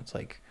 You know, it's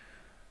like,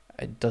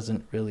 it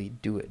doesn't really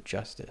do it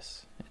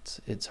justice.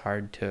 It's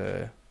hard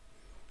to,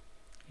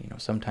 you know,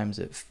 sometimes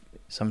it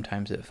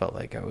felt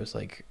like I was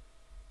like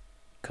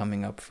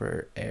coming up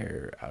for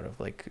air out of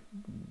like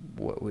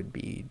what would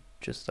be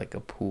just like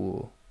a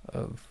pool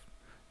of,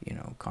 you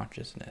know,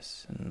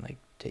 consciousness, and like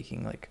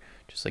taking like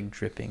just like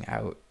dripping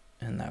out,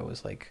 and that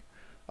was like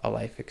a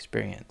life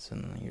experience.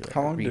 And you're like,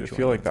 how long did it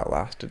feel like that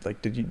lasted?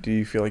 Like, do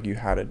you feel like you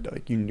had it,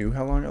 like you knew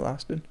how long it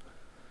lasted?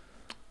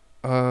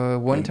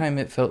 One time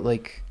it felt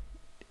like,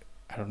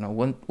 I don't know,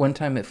 one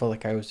time it felt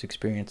like I was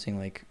experiencing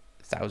like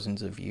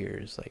thousands of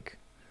years. Like,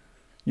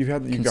 you've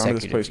gone to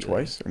this place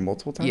twice or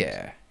multiple times?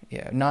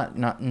 Yeah,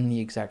 not in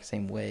the exact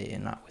same way,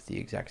 and not with the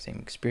exact same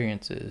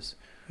experiences.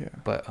 Yeah.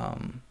 But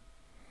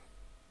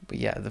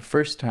yeah, the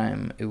first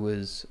time it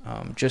was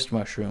just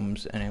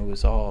mushrooms, and it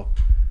was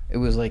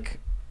like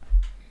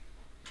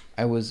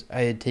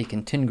I had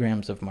taken 10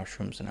 grams of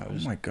mushrooms, and I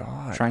was, oh my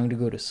God, trying to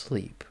go to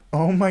sleep.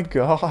 Oh my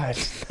God.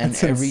 That's and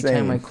every insane.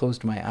 time I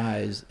closed my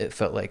eyes, it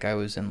felt like I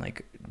was in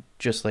like,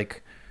 just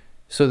like,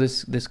 so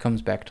this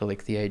comes back to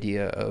like the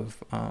idea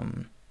of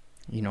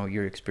you know,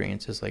 your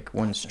experience is like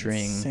one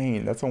string.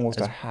 Insane. That's almost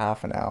a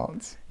half an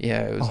ounce.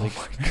 Yeah, it was oh like,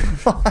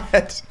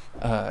 my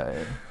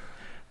God.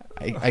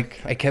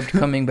 I kept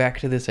coming back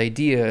to this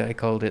idea. I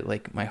called it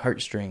like my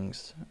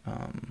heartstrings.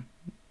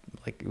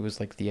 Like it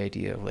was like the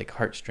idea of like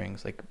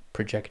heartstrings, like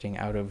projecting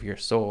out of your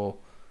soul,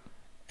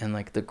 and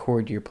like the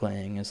chord you're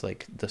playing is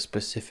like the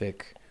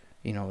specific,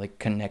 you know, like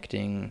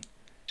connecting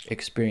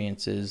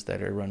experiences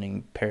that are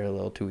running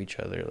parallel to each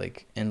other,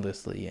 like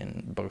endlessly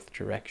in both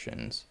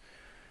directions.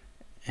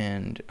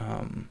 And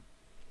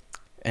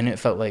it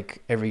felt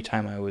like every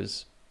time I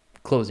was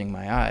closing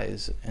my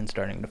eyes and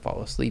starting to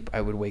fall asleep,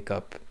 I would wake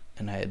up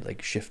and I had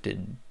like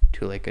shifted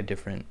to like a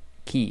different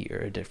key or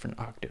a different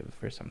octave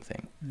or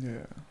something.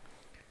 Yeah.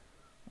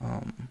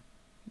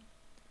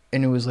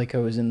 And it was like I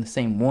was in the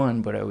same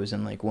one, but I was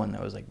in like one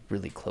that was like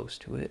really close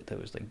to it, that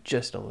was like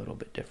just a little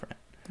bit different.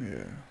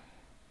 Yeah.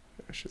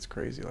 That shit's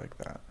crazy like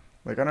that.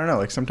 Like, I don't know,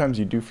 like sometimes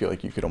you do feel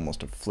like you could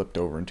almost have flipped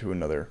over into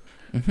another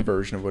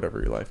version of whatever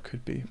your life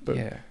could be. But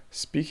yeah.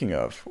 Speaking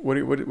of,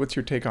 what's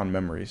your take on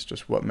memories?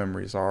 Just what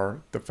memories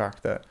are, the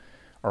fact that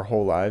our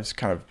whole lives,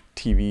 kind of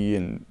TV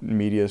and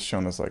media has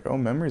shown us like, oh,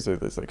 memories are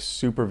this like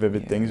super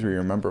vivid things where you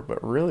remember,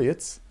 but really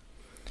it's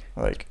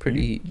like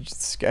pretty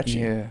sketchy.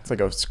 Yeah. It's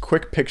like a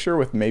quick picture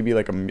with maybe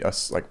like a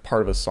like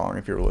part of a song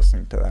if you were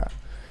listening to that.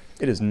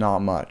 It is not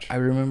much. I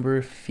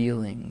remember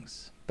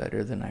feelings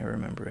better than I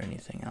remember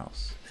anything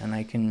else, and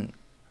I can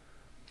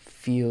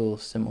feel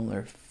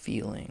similar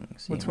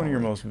feelings. What's one of your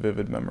most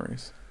vivid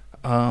memories?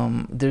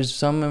 There's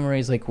some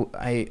memories like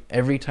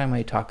every time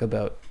I talk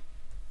about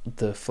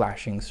the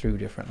flashing through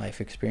different life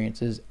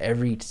experiences,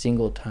 every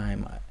single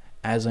time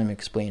as I'm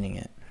explaining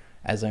it,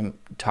 as I'm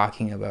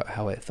talking about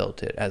how I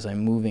felt it, as I'm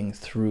moving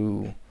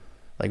through,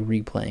 like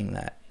replaying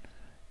that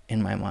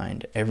in my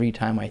mind, every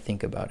time I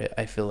think about it,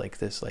 I feel like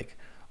this like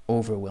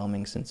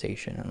overwhelming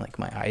sensation, and like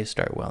my eyes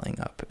start welling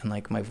up, and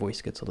like my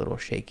voice gets a little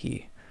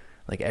shaky,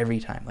 like every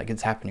time, like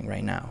it's happening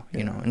right now,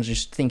 you know, and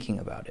just thinking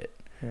about it,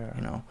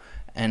 you know.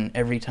 And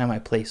every time I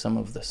play some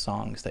of the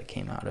songs that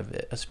came out of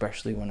it,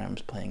 especially when I'm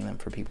playing them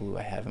for people who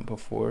I haven't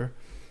before,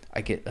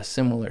 I get a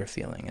similar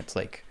feeling. It's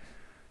like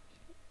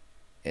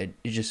it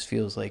just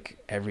feels like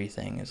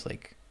everything is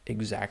like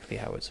exactly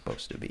how it's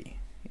supposed to be,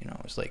 you know.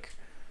 It's like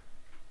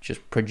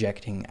just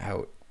projecting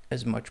out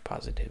as much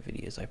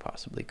positivity as I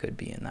possibly could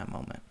be in that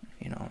moment,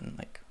 you know. And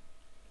like,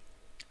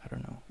 I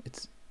don't know,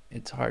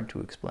 it's hard to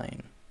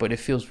explain, but it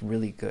feels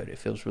really good. It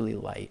feels really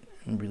light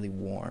and really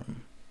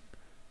warm,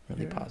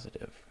 really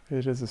positive.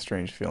 It is a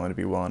strange feeling to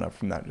be welling up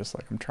from that. Just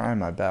like, I'm trying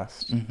my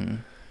best. Mm-hmm.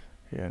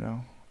 You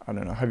know, I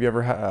don't know. Have you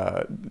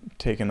ever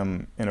taken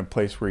them in a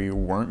place where you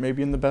weren't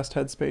maybe in the best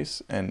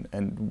headspace,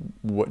 and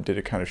what did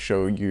it kind of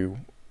show you,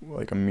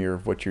 like a mirror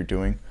of what you're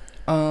doing,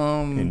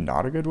 in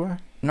not a good way?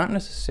 Not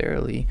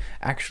necessarily.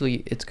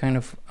 Actually, it's kind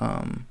of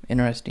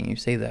interesting you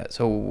say that.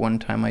 So one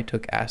time I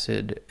took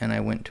acid and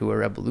I went to a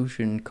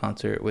Revolution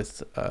concert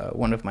with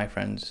one of my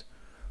friends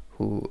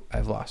who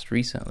I've lost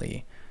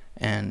recently,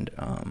 and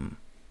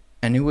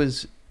it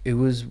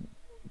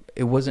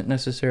wasn't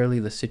necessarily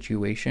the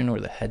situation or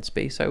the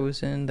headspace I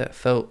was in that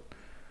felt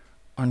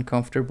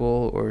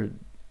uncomfortable or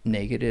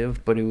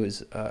negative, but it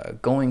was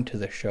going to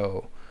the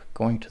show,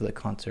 going to the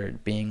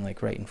concert, being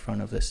like right in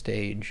front of the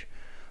stage,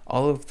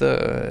 all of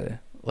the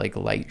like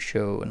light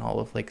show and all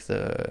of like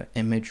the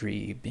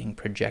imagery being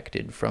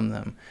projected from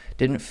them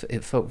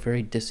it felt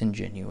very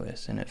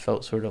disingenuous, and it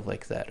felt sort of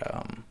like that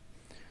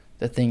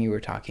the thing you were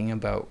talking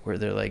about where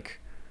they're like,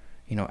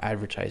 you know,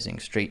 advertising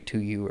straight to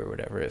you or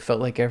whatever. It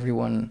felt like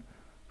everyone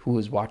who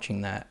was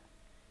watching that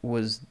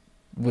was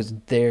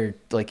there,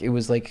 like it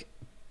was like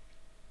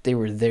they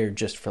were there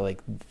just for like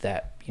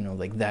that, you know,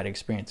 like that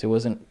experience. It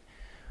wasn't,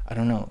 I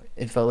don't know,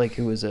 it felt like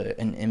it was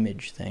an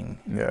image thing.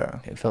 Yeah.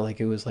 It felt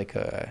like it was like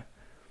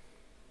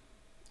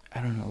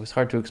I don't know, it was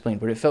hard to explain,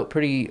 but it felt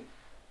pretty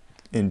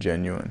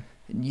ingenuine.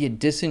 Yeah,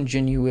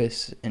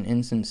 disingenuous and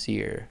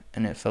insincere,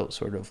 and it felt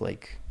sort of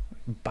like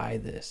buy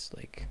this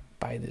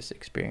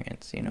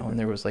experience, you know. And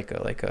there was like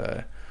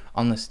a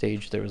on the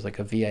stage there was like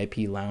a VIP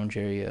lounge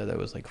area that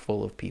was like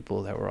full of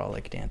people that were all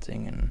like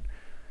dancing and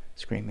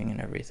screaming and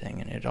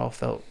everything, and it all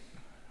felt,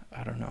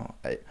 I don't know,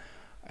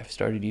 I've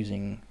started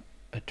using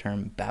a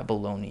term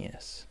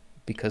Babylonius,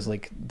 because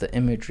like the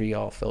imagery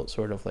all felt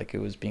sort of like it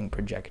was being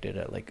projected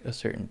at like a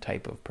certain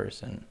type of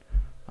person.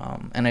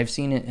 And I've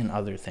seen it in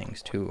other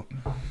things too.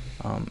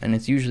 And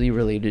it's usually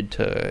related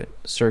to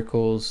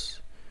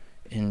circles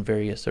in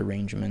various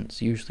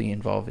arrangements, usually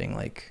involving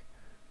like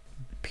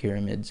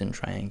pyramids and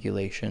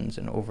triangulations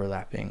and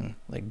overlapping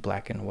like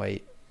black and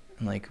white,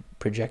 and like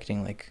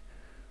projecting like,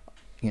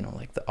 you know,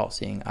 like the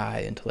all-seeing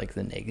eye into like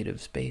the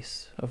negative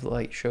space of the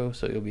light show.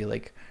 So you'll be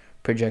like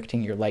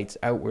projecting your lights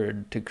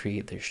outward to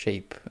create their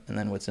shape, and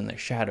then what's in the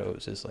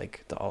shadows is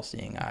like the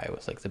all-seeing eye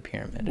with like the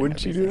pyramid.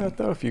 Wouldn't you do that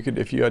though? If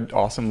you had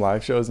awesome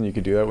live shows and you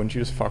could do that, wouldn't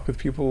you just fuck with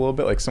people a little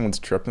bit? Like someone's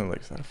tripping,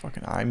 like, is that a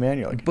fucking eye, man?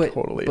 You're like, it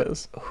totally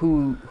is.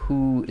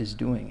 Who is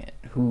doing it?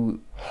 The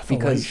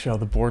light show,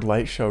 the board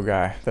light show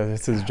guy.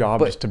 That's his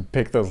job, just to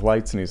pick those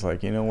lights, and he's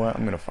like, you know what?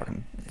 I'm gonna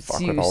fucking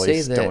fuck with all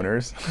these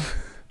stoners.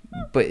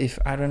 But if,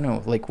 I don't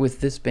know, like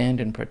with this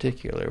band in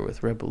particular,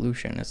 with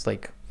Revolution, it's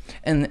like,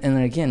 and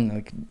again,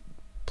 like,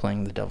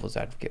 playing the devil's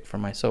advocate for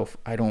myself,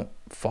 I don't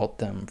fault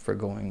them for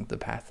going the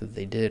path that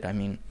they did. I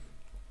mean,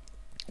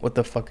 what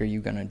the fuck are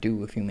you gonna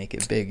do if you make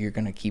it big? You're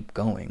gonna keep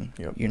going.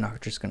 Yep. You're not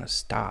just gonna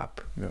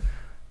stop. Yep.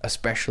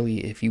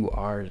 Especially if you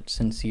are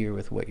sincere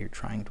with what you're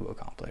trying to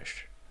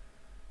accomplish.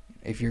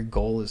 If your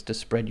goal is to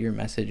spread your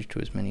message to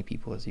as many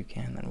people as you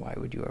can, then why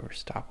would you ever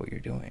stop what you're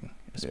doing?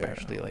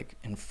 Especially like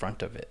in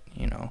front of it,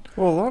 you know?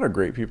 Well, a lot of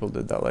great people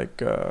did that.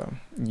 Like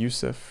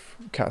Yusuf,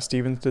 Cat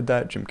Stevens did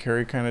that. Jim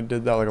Carrey kind of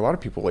did that. Like a lot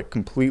of people like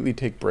completely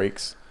take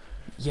breaks.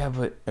 Yeah,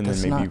 but and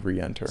then maybe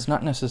re-enter. It's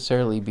not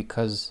necessarily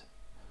because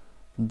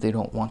they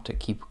don't want to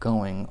keep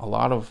going. A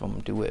lot of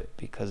them do it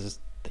because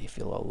they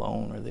feel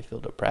alone or they feel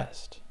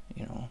depressed,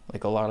 you know?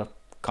 Like a lot of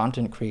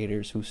content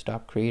creators who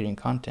stop creating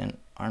content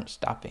aren't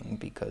stopping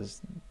because,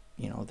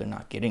 you know, they're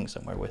not getting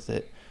somewhere with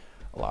it.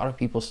 A lot of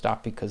people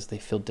stop because they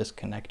feel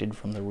disconnected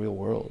from the real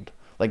world.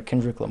 Like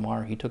Kendrick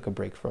Lamar, he took a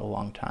break for a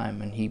long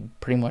time, and he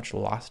pretty much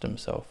lost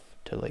himself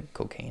to like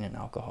cocaine and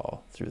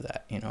alcohol through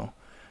that, you know.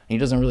 And he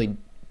doesn't really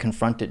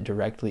confront it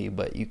directly,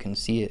 but you can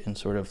see it in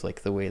sort of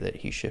like the way that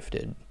he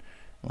shifted,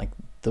 like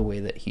the way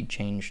that he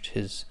changed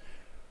his,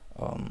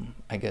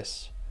 I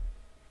guess,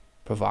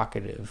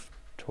 provocative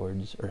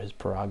towards, or his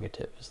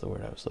prerogative is the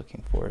word I was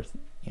looking for,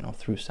 you know,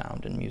 through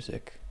sound and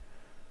music.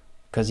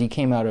 Because he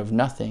came out of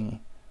nothing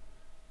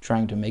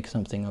trying to make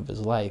something of his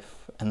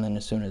life, and then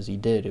as soon as he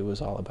did, it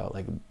was all about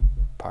like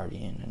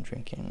partying and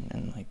drinking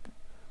and like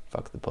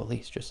fuck the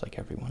police, just like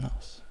everyone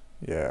else.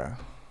 Yeah,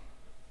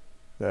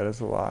 that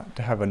is a lot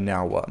to have a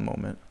now what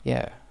moment.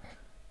 Yeah,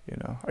 you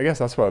know, I guess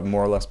that's why I've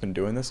more or less been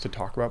doing this, to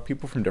talk about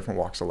people from different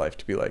walks of life,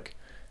 to be like,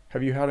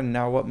 have you had a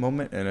now what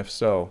moment, and if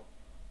so,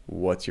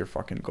 what's your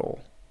fucking goal?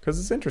 Because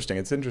it's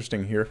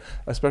interesting here,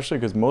 especially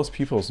because most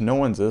people's, no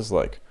one's is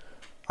like,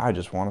 I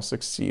just want to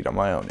succeed on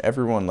my own.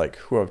 Everyone, like,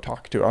 who I've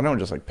talked to, I don't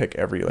just like pick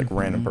every like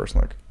random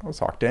person. Like, I'll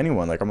talk to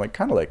anyone. Like, I'm like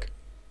kind of like,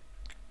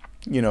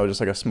 you know, just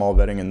like a small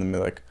vetting, and then be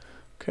like,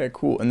 okay,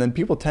 cool. And then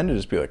people tend to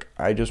just be like,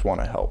 I just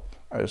want to help.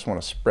 I just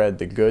want to spread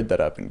the good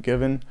that I've been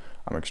given.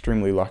 I'm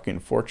extremely lucky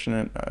and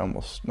fortunate. I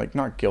almost like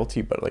not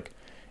guilty, but like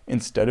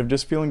instead of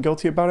just feeling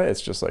guilty about it,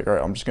 it's just like, all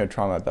right, I'm just gonna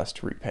try my best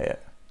to repay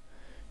it.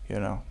 You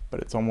know,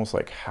 but it's almost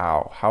like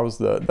how's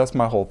that's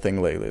my whole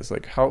thing lately. Is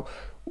like,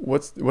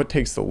 what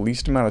takes the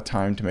least amount of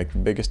time to make the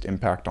biggest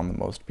impact on the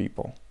most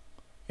people,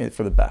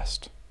 for the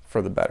best,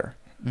 for the better,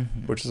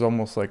 which is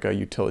almost like a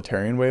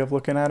utilitarian way of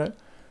looking at it,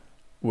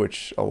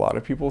 which a lot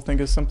of people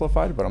think is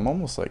simplified, but I'm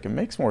almost like, it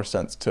makes more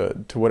sense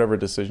to whatever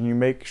decision you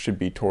make should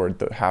be toward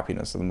the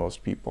happiness of the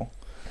most people.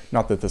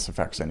 Not that this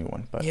affects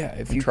anyone, but yeah,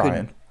 if I'm you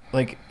trying. could,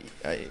 like,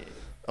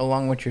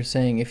 along what you're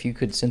saying, if you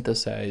could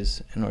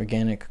synthesize an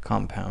organic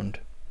compound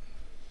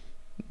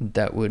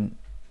that would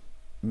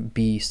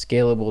be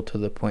scalable to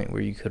the point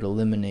where you could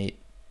eliminate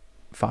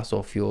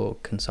fossil fuel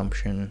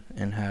consumption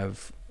and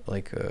have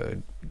like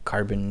a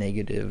carbon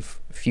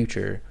negative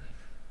future.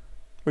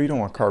 Well, you don't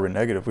want carbon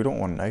negative. We don't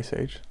want an ice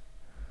age.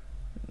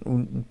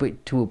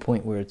 But to a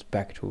point where it's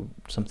back to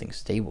something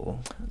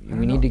stable. We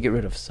know. need to get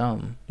rid of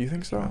some. You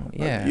think so?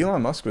 Yeah.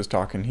 Elon Musk was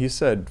talking. He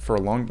said for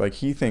a long, like,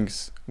 he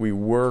thinks we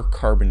were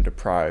carbon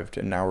deprived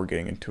and now we're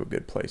getting into a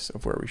good place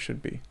of where we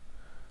should be.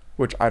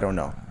 Which I don't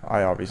know.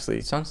 I obviously,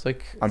 It sounds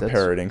like I'm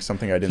parroting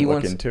something I didn't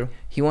look into.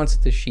 He wants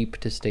the sheep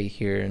to stay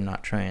here and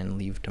not try and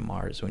leave to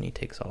Mars when he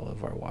takes all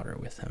of our water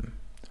with him.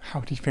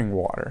 How do you think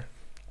water?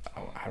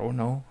 Oh, I don't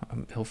know.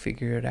 He'll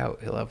figure it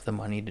out. He'll have the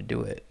money to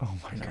do it. Oh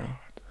my God.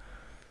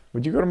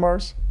 Would you go to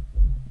Mars?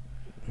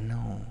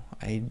 No,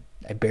 I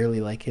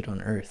barely like it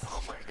on Earth.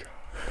 Oh my God.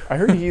 I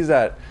heard he's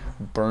at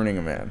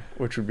Burning Man,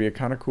 which would be a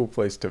kind of cool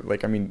place to,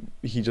 like, I mean,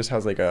 he just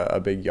has like a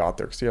big yacht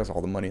there because he has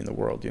all the money in the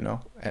world, you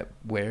know? At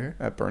where?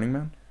 At Burning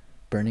Man?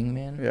 Burning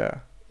Man? Yeah.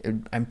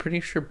 I'm pretty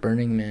sure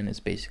Burning Man is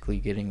basically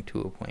getting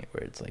to a point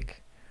where it's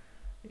like,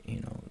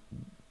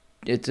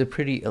 it's a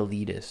pretty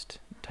elitist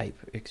type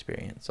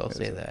experience. I'll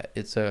say that.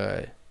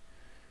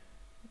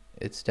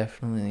 It's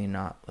definitely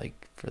not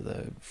like for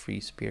the free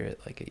spirit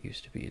like it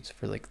used to be. It's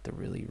for like the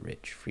really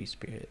rich free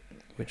spirit,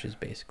 which is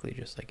basically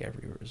just like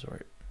every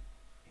resort,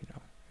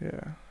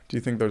 Yeah. Do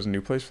you think there's a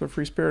new place for the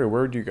free spirit, or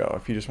where would you go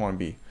if you just want to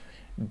be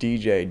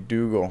DJ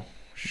Dougal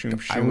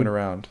shooming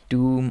around?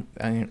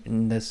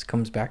 And this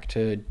comes back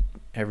to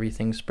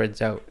everything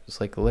spreads out.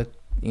 It's like let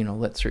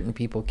certain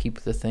people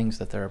keep the things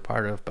that they're a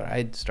part of, but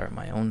I'd start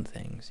my own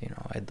things.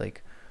 I'd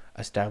like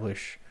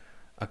establish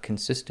a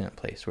consistent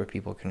place where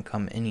people can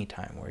come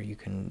anytime, where you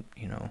can,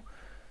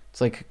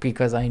 it's like,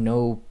 because I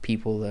know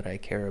people that I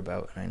care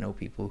about and I know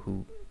people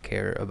who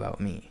care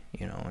about me,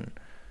 and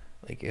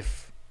like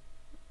if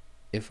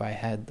I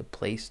had the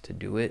place to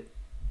do it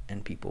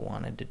and people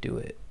wanted to do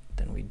it,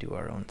 then we'd do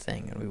our own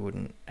thing and we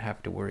wouldn't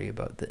have to worry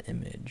about the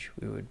image.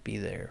 We would be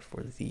there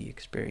for the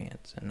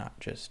experience and not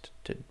just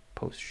to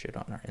post shit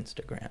on our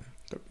Instagram.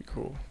 That'd be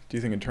cool. Do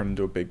you think it'd turn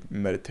into a big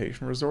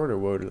meditation resort, or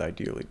what would it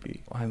ideally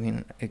be? Well, I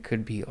mean, it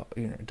could be,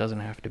 it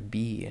doesn't have to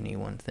be any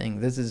one thing.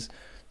 This is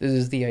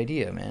the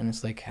idea, man.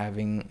 It's like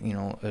having,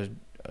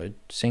 a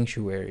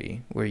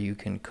sanctuary where you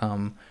can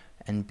come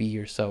and be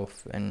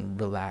yourself and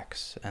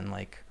relax and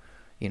like,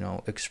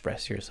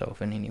 express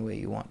yourself in any way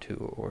you want to,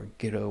 or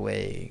get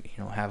away,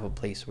 have a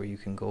place where you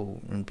can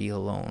go and be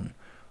alone,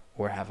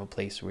 or have a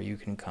place where you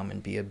can come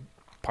and be a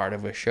part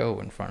of a show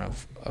in front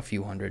of a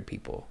few hundred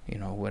people,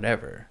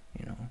 whatever,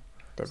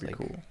 That'd be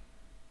cool.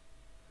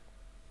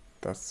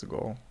 That's the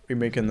goal. Are you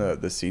making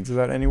the seeds of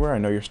that anywhere? I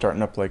know you're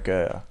starting up like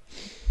a...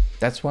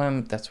 That's why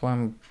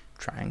I'm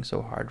trying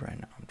so hard right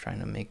now. I'm trying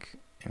to make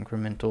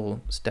incremental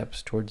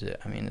steps towards it.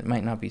 I mean, it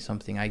might not be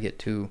something I get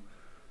to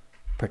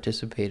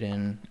participate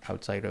in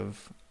outside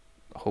of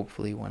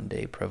hopefully one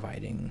day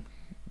providing,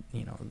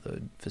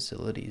 the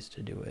facilities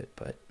to do it,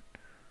 but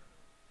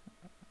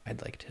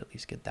I'd like to at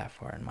least get that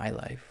far in my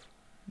life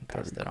and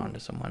pass that on to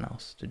someone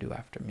else to do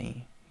after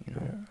me, Yeah.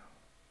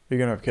 Are you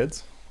gonna have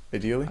kids,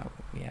 ideally?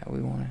 Yeah,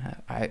 we want to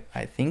have,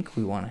 I think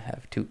we want to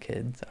have 2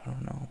 kids. I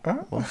don't know.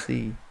 We'll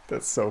see.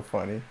 That's so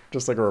funny.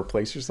 Just like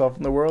replace yourself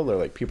in the world, or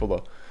like people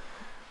to...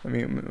 I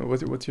mean,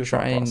 what's your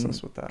thought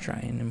process with that? Try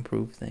and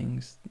improve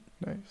things.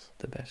 Nice.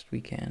 The best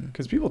we can.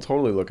 Because people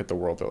totally look at the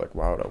world, they're like,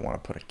 wow, I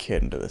want to put a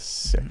kid into this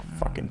sick,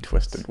 fucking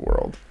twisted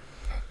world.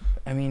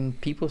 I mean,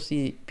 people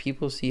see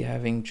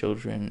having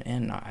children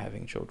and not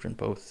having children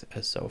both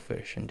as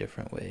selfish in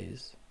different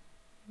ways.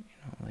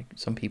 Like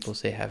some people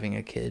say having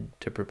a kid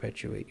to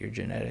perpetuate your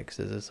genetics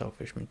is a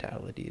selfish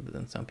mentality, but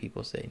then some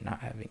people say not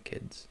having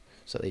kids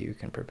so that you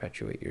can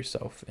perpetuate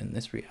yourself in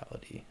this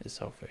reality is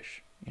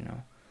selfish.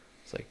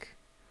 It's like,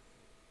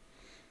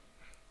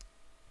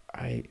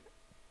 I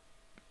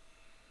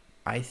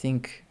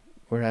think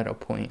we're at a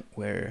point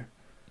where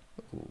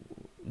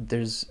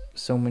there's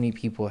so many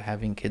people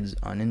having kids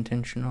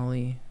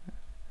unintentionally,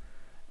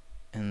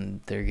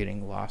 and they're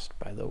getting lost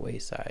by the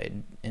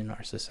wayside in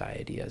our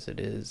society as it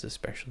is,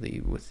 especially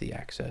with the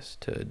access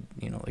to,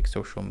 like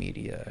social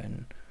media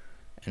and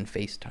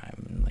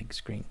FaceTime and like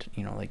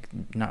like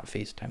not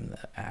FaceTime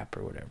the app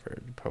or whatever,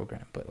 the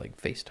program, but like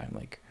FaceTime,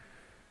 like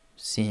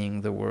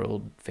seeing the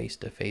world face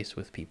to face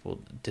with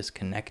people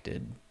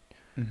disconnected.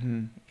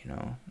 Mm-hmm.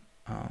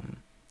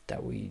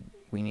 That we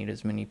need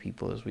as many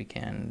people as we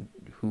can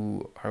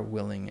who are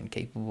willing and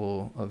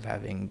capable of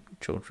having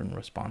children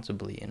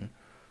responsibly and,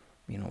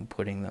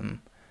 putting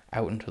them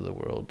out into the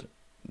world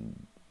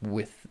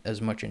with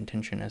as much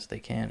intention as they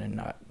can, and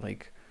not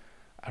like,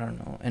 I don't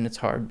know. And it's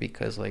hard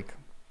because, like,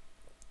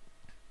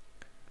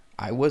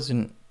 I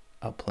wasn't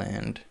a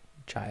planned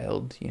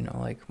child, you know,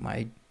 like,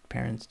 my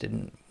parents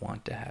didn't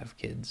want to have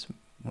kids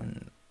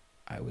when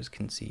I was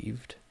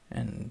conceived,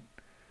 and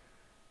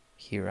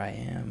here I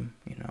am,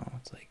 you know,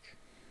 it's like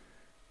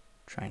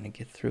trying to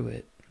get through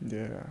it.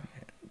 Yeah.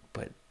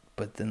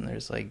 But then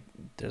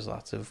there's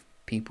lots of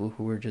people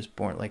who were just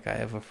born, like, I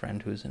have a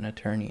friend who's an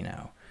attorney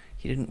now.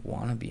 He didn't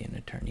want to be an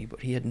attorney,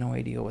 but he had no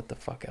idea what the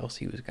fuck else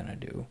he was gonna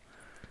do.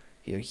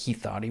 He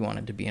thought he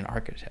wanted to be an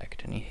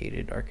architect, and he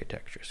hated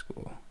architecture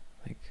school.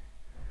 Like,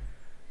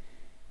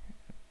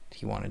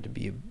 he wanted to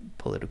be a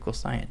political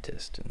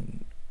scientist,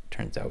 and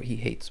turns out he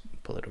hates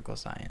political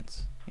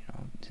science. You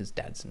know, his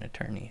dad's an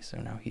attorney, so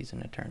now he's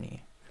an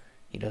attorney.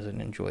 He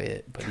doesn't enjoy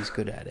it, but he's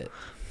good at it.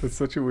 It's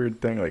such a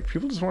weird thing. Like,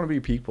 people just want to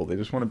be people. They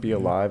just want to be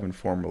alive and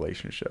form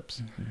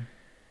relationships.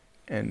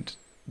 And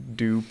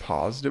do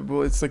positive.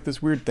 Well, it's like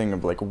this weird thing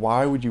of, like,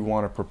 why would you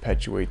want to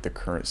perpetuate the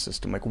current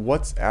system? Like,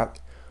 what's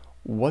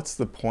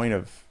the point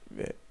of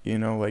it? You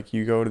know, like,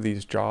 you go to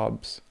these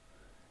jobs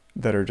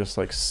that are just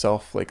like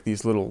like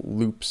these little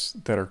loops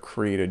that are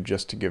created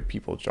just to give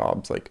people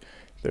jobs. Like,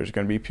 there's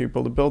going to be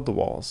people to build the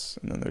walls,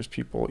 and then there's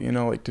people, you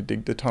know, like, to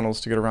dig the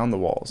tunnels to get around the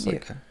walls.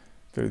 Like, yeah.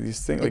 there are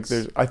these things,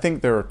 like, I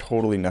think there are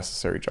totally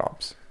necessary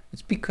jobs.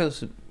 It's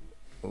because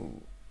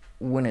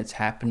when it's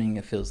happening,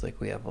 it feels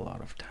like we have a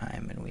lot of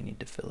time and we need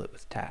to fill it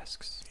with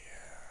tasks.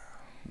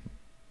 Yeah.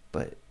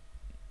 But,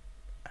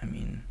 I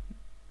mean,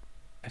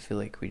 I feel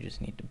like we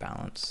just need to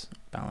balance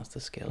the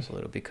scales a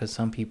little, because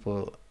some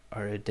people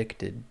are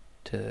addicted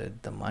to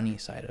the money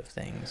side of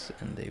things,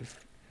 and they've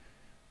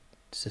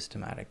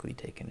systematically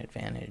taken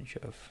advantage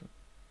of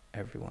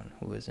everyone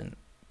who isn't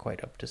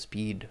quite up to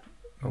speed,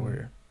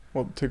 or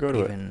well, to go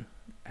to even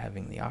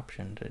having the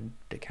option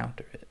to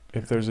counter it.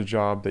 If there's a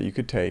job that you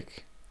could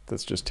take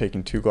that's just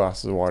taking 2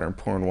 glasses of water and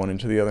pouring one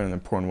into the other and then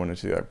pouring one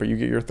into the other, but you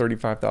get your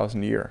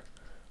 $35,000 a year,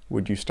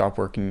 would you stop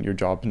working your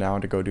job now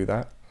to go do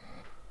that?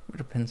 It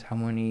depends how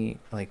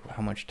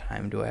much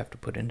time do I have to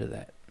put into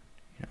that?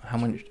 You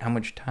know, how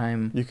much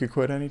time? You could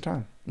quit any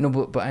time. No,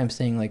 but I'm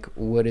saying, like,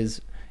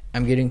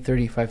 I'm getting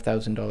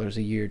 $35,000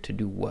 a year to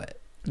do what?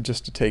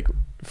 Just to take,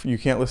 you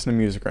can't listen to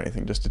music or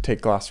anything, just to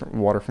take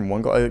water from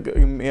one glass,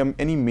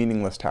 any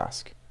meaningless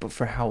task. But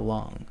for how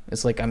long?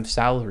 It's like I'm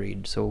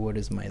salaried, so what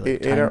is my time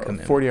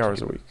commitment? 40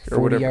 hours a week. Or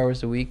 40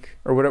 hours a week?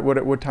 Or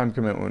what time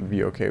commitment would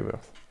be okay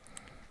with?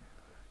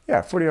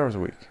 Yeah, 40 hours a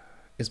week.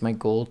 Is my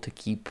goal to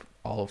keep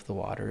all of the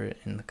water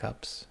in the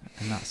cups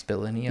and not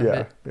spill any of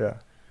it? Yeah.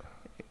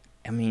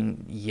 I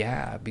mean,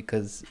 yeah,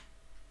 because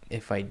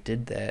if I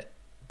did that,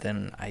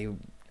 then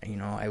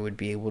I would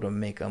be able to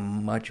make a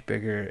much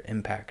bigger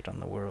impact on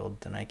the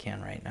world than I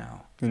can right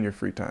now. In your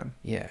free time.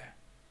 Yeah.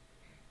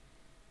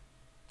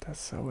 That's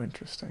so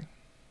interesting.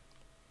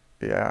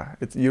 Yeah,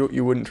 it's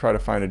you wouldn't try to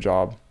find a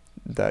job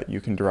that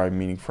you can derive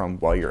meaning from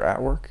while you're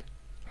at work.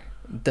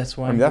 That's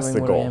why I'm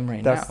doing what I am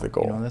right now. That's the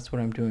goal. You know, that's what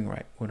I'm doing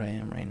what I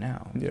am right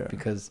now. Yeah.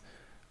 Because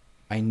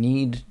I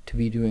need to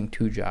be doing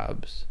 2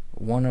 jobs.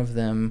 One of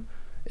them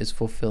is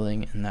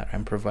fulfilling in that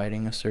I'm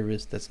providing a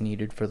service that's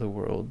needed for the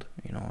world.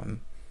 You know,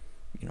 I'm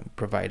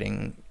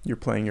providing... You're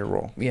playing your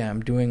role. Yeah,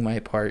 I'm doing my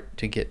part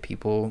to get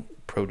people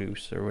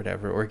produce or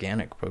whatever,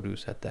 organic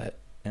produce at that.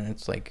 And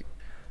it's like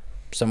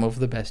some of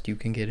the best you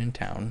can get in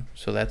town.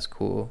 So that's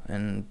cool.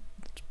 And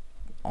it's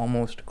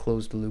almost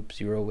closed loop,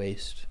 zero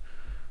waste.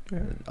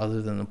 Yeah.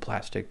 Other than the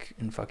plastic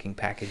and fucking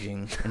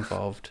packaging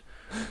involved.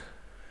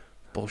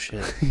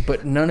 Bullshit.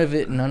 But none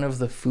of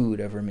the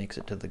food ever makes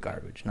it to the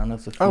garbage. None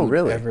of the food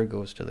ever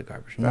goes to the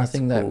garbage. That's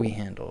nothing cool. That we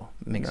handle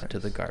makes it to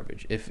the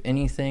garbage. If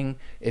anything,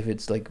 if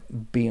it's like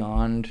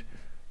beyond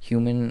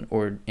human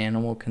or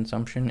animal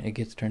consumption, it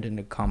gets turned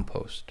into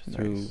compost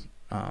through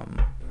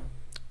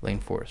Lane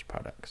Forest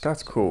products.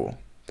 That's cool.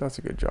 That's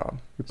a good job.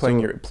 You're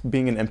playing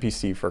being an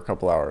NPC for a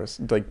couple hours,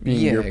 like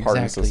being your part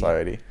in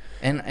society.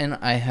 And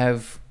I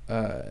have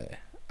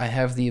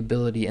the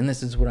ability, and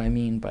this is what I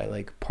mean by,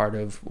 like, part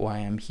of why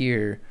I'm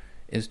here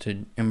is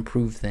to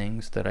improve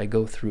things that I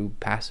go through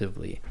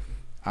passively.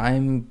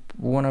 I'm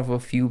one of a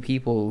few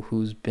people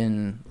who's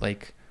been,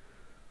 like,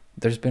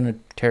 there's been a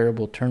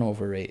terrible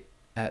turnover rate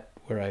at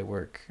where I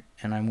work,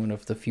 and I'm one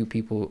of the few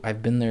people.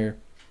 I've been there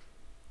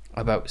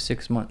about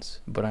 6 months,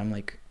 but I'm,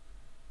 like,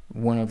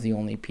 one of the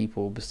only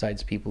people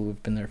besides people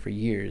who've been there for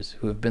years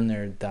who have been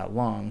there that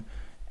long.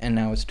 And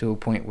now it's to a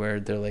point where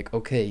they're like,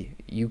 okay,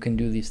 you can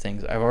do these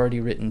things. I've already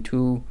written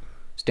 2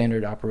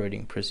 standard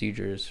operating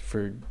procedures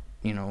for,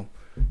 you know,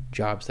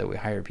 jobs that we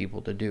hire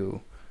people to do.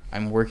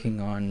 I'm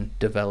working on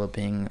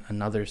developing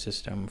another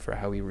system for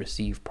how we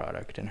receive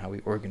product and how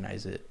we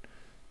organize it.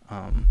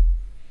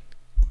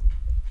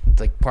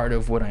 Like, part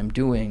of what I'm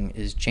doing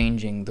is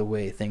changing the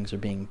way things are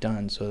being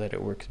done so that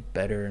it works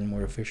better and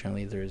more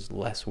efficiently. There's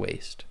less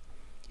waste,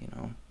 you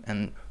know,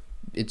 and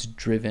it's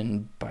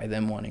driven by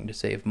them wanting to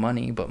save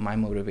money, but my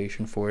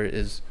motivation for it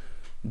is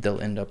they'll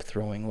end up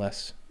throwing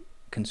less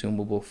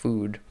consumable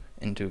food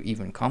into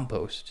even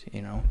compost,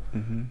 you know.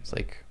 It's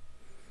like,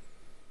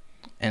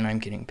 and I'm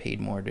getting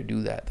paid more to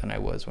do that than I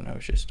was when I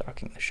was just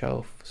stocking the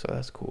shelf. So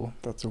that's cool.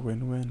 That's a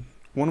win-win.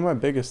 One of my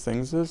biggest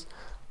things is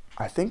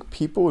I think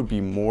people would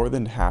be more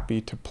than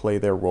happy to play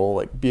their role,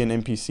 like be an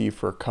NPC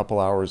for a couple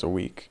hours a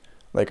week.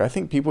 Like, I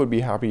think people would be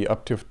happy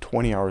up to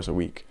 20 hours a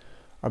week.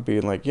 I'd be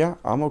like, yeah,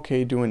 I'm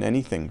okay doing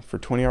anything for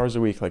 20 hours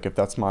a week. Like, if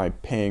that's my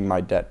paying my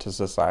debt to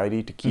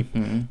society to keep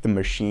the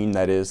machine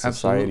that is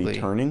society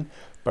turning.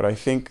 But I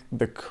think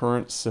the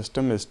current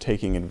system is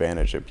taking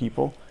advantage of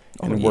people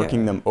and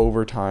working them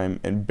overtime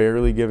and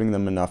barely giving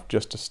them enough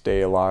just to stay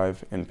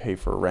alive and pay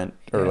for rent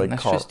or like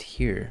that's just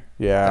here.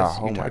 Yeah.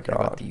 Oh my God.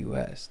 About the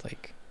U.S.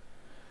 like.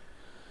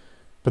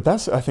 But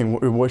that's, I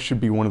think, what should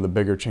be one of the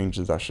bigger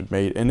changes that should be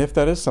made. And if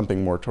that is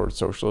something more towards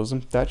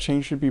socialism, that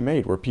change should be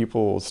made where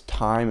people's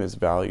time is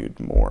valued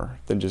more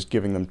than just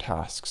giving them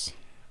tasks.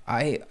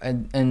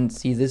 And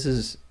see, this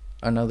is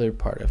another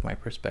part of my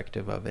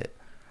perspective of it.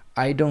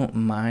 I don't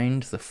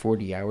mind the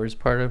 40 hours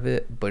part of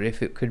it, but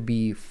if it could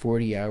be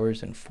 40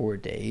 hours in 4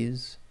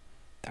 days,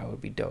 that would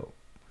be dope.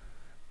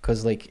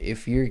 Because, like,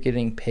 if you're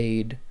getting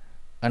paid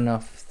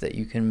enough that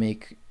you can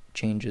make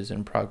changes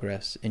and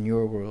progress in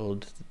your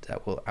world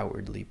that will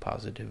outwardly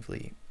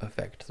positively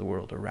affect the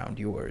world around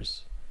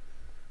yours,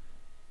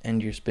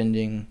 and you're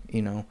spending,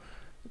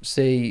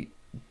 say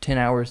 10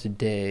 hours a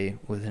day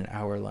with an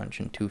hour lunch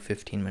and 2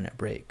 15-minute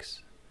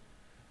breaks,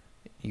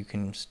 you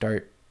can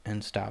start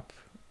and stop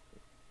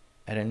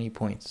at any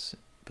points,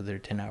 but they're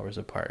 10 hours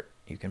apart.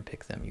 You can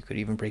pick them. You could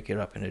even break it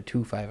up into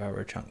 2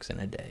 5-hour chunks in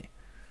a day,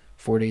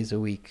 4 days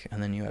a week,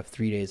 and then you have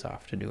 3 days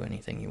off to do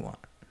anything you want.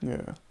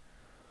 Yeah,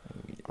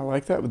 I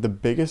like that. But the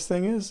biggest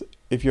thing is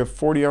if you have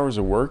 40 hours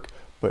of work,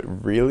 but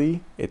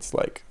really it's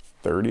like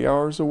 30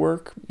 hours of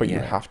work, but you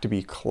have to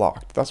be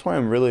clocked. That's why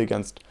I'm really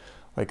against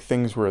like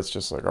things where it's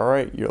just like, all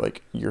right,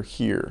 you're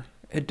here.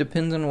 It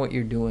depends on what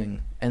you're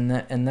doing, and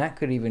that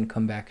could even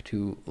come back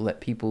to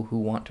let people who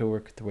want to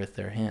work with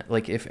their hand.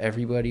 Like if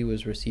everybody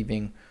was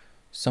receiving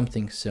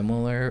something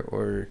similar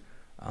or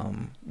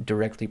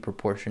directly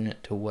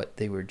proportionate to what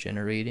they were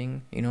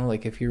generating,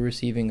 like if you're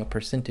receiving a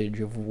percentage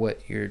of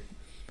what you're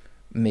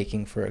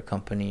making for a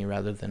company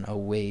rather than a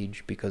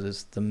wage because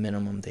it's the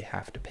minimum they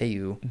have to pay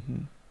you,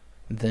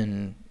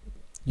 then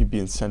you'd be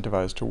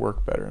incentivized to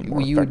work better and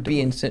more you would be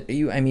effectively.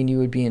 you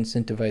would be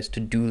incentivized to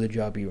do the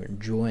job you're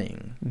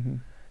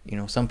enjoying.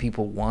 Some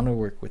people want to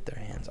work with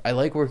their hands. I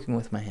like working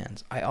with my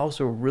hands. I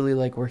also really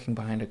like working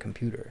behind a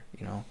computer.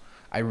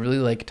 I really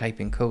like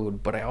typing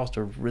code, but I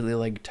also really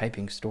like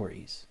typing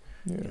stories.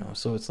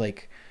 So it's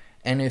like,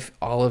 and if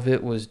all of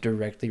it was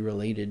directly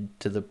related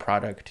to the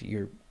product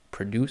you're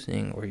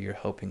producing or you're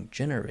helping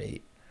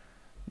generate,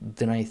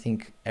 then I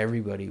think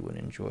everybody would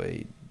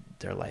enjoy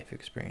their life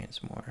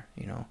experience more,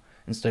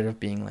 instead of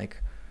being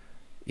like,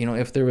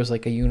 if there was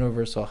like a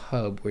universal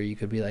hub where you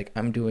could be like,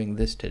 I'm doing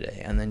this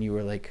today, and then you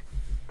were like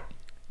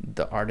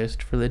the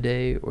artist for the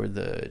day or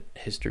the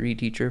history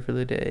teacher for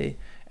the day,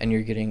 and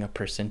you're getting a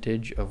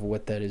percentage of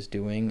what that is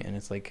doing, and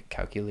it's like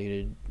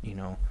calculated, it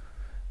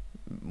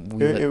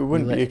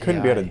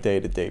couldn't be on a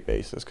day-to-day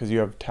basis because you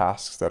have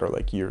tasks that are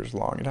like years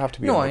long. It'd have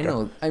to be a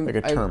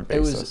term basis. It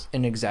was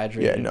an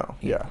exaggerated.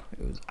 It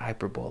was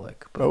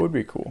hyperbolic. But it would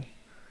be cool.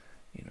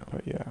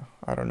 But yeah,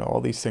 I don't know.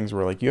 All these things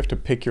where like you have to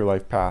pick your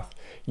life path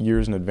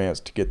years in advance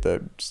to get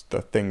the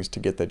things to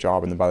get the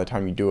job, and then by the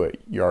time you do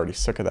it, you're already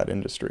sick of that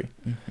industry.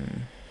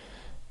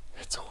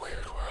 It's a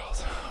weird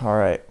world. All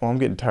right. Well, I'm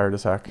getting tired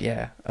as heck.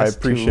 Yeah. I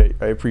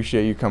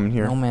appreciate you coming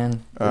here. Oh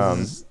man.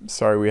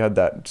 Sorry we had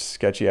that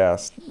sketchy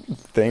ass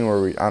thing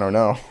where I don't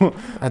know.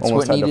 That's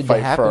almost what needed to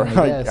happen,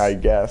 I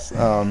guess.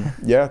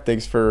 Yeah.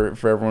 Thanks for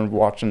everyone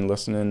watching and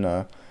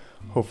listening.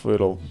 Hopefully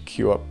it'll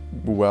queue up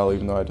well,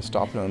 even though I had to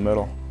stop it in the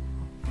middle.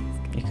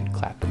 You could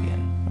clap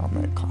again. Oh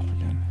man, clap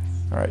again.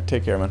 All right.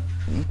 Take care, man.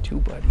 Me too,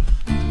 buddy.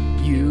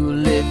 You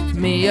lift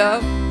me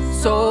up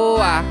so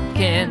I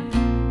can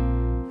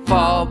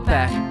fall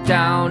back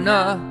down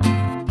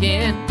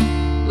again.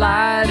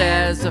 Light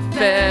as a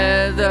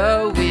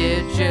feather,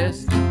 we're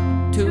just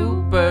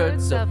two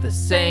birds of the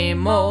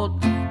same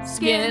old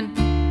skin.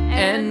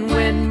 And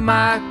when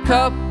my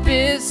cup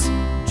is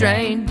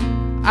drained,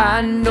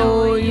 I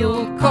know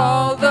you'll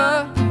call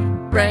the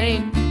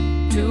rain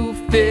to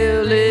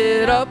fill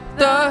it up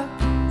the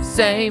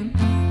same.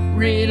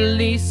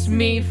 Release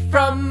me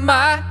from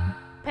my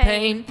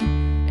pain,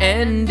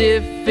 and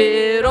if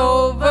it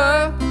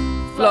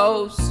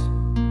overflows,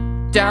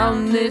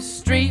 down this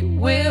street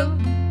we'll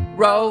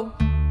roll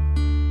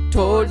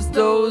towards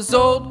those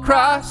old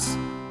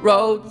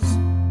crossroads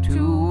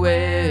to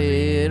where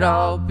it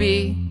all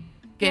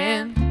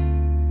began.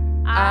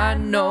 I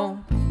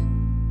know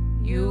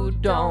you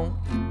don't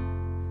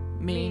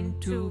mean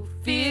to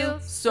feel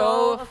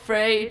so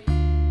afraid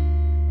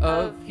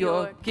of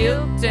your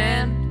guilt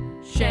and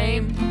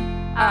shame.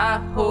 I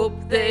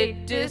hope they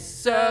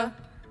dissipate.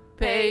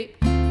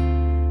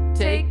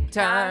 Take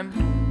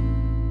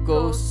time,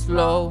 go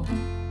slow.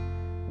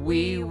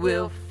 We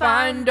will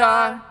find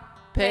our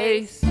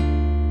pace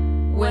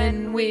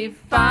when we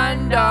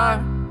find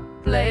our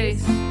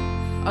place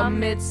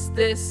amidst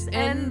this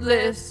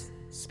endless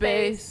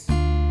space.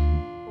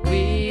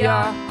 we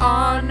are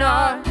on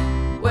our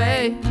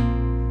way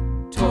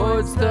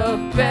towards the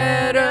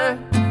better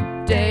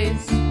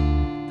days.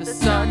 The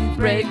sun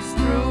breaks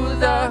through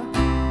the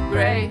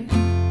gray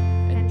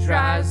and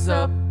dries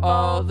up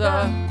all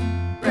the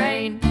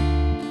rain.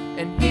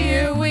 And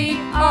here we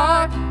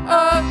are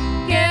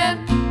again.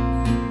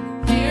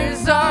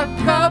 Here's our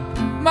cup,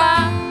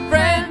 my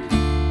friend.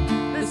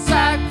 The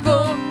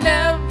cycle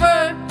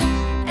never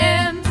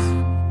ends.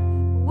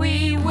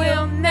 We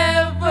will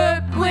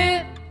never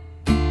quit.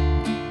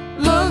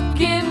 Look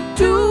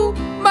into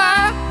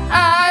my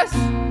eyes.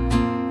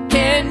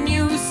 Can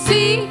you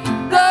see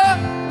the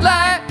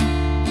light?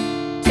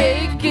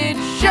 Take it,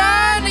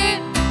 shine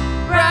it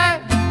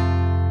bright.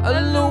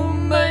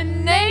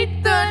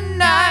 Illuminate the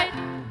night.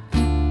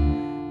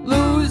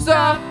 Lose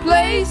our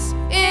place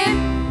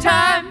in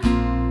time.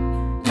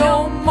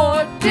 No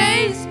more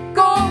days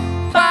go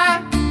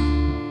by.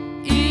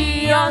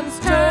 Eons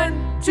turn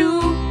to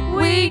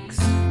weeks.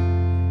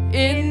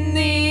 In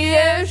the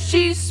air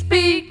she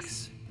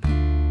speaks.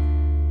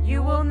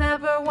 You will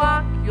never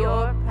walk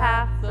your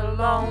path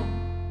alone.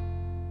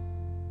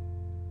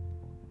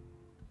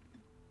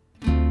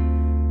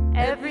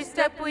 Every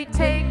step we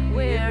take,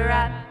 we're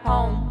at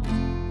home.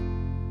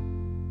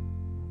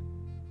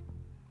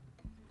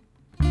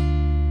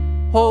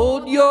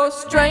 Hold your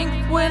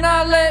strength when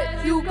I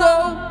let you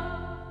go.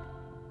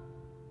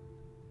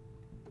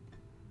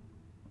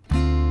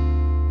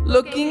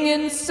 Looking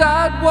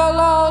inside while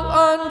all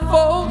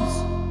unfolds.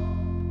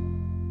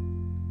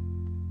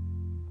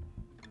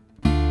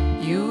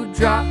 You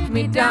drop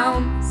me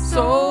down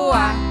so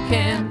I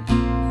can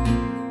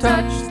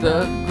touch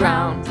the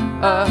ground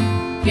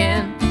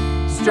again.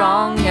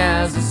 Strong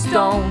as a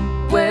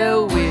stone,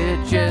 well,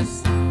 we're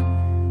just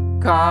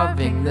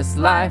carving this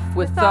life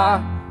with our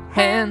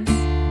hands.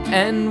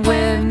 And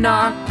when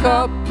our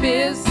cup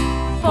is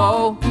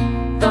full,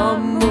 the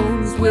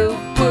moons will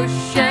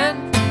push and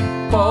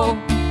pull.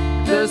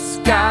 The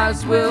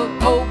skies will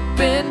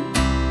open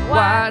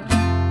wide.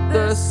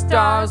 The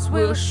stars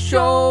will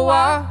show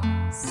our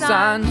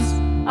signs.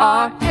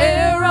 Our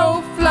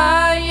arrow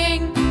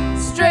flying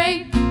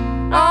straight.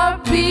 Our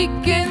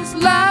beacons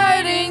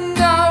lighting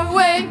our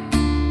way.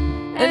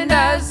 And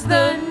as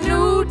the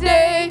new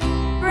day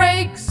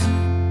breaks,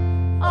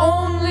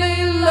 only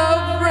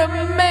love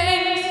remains.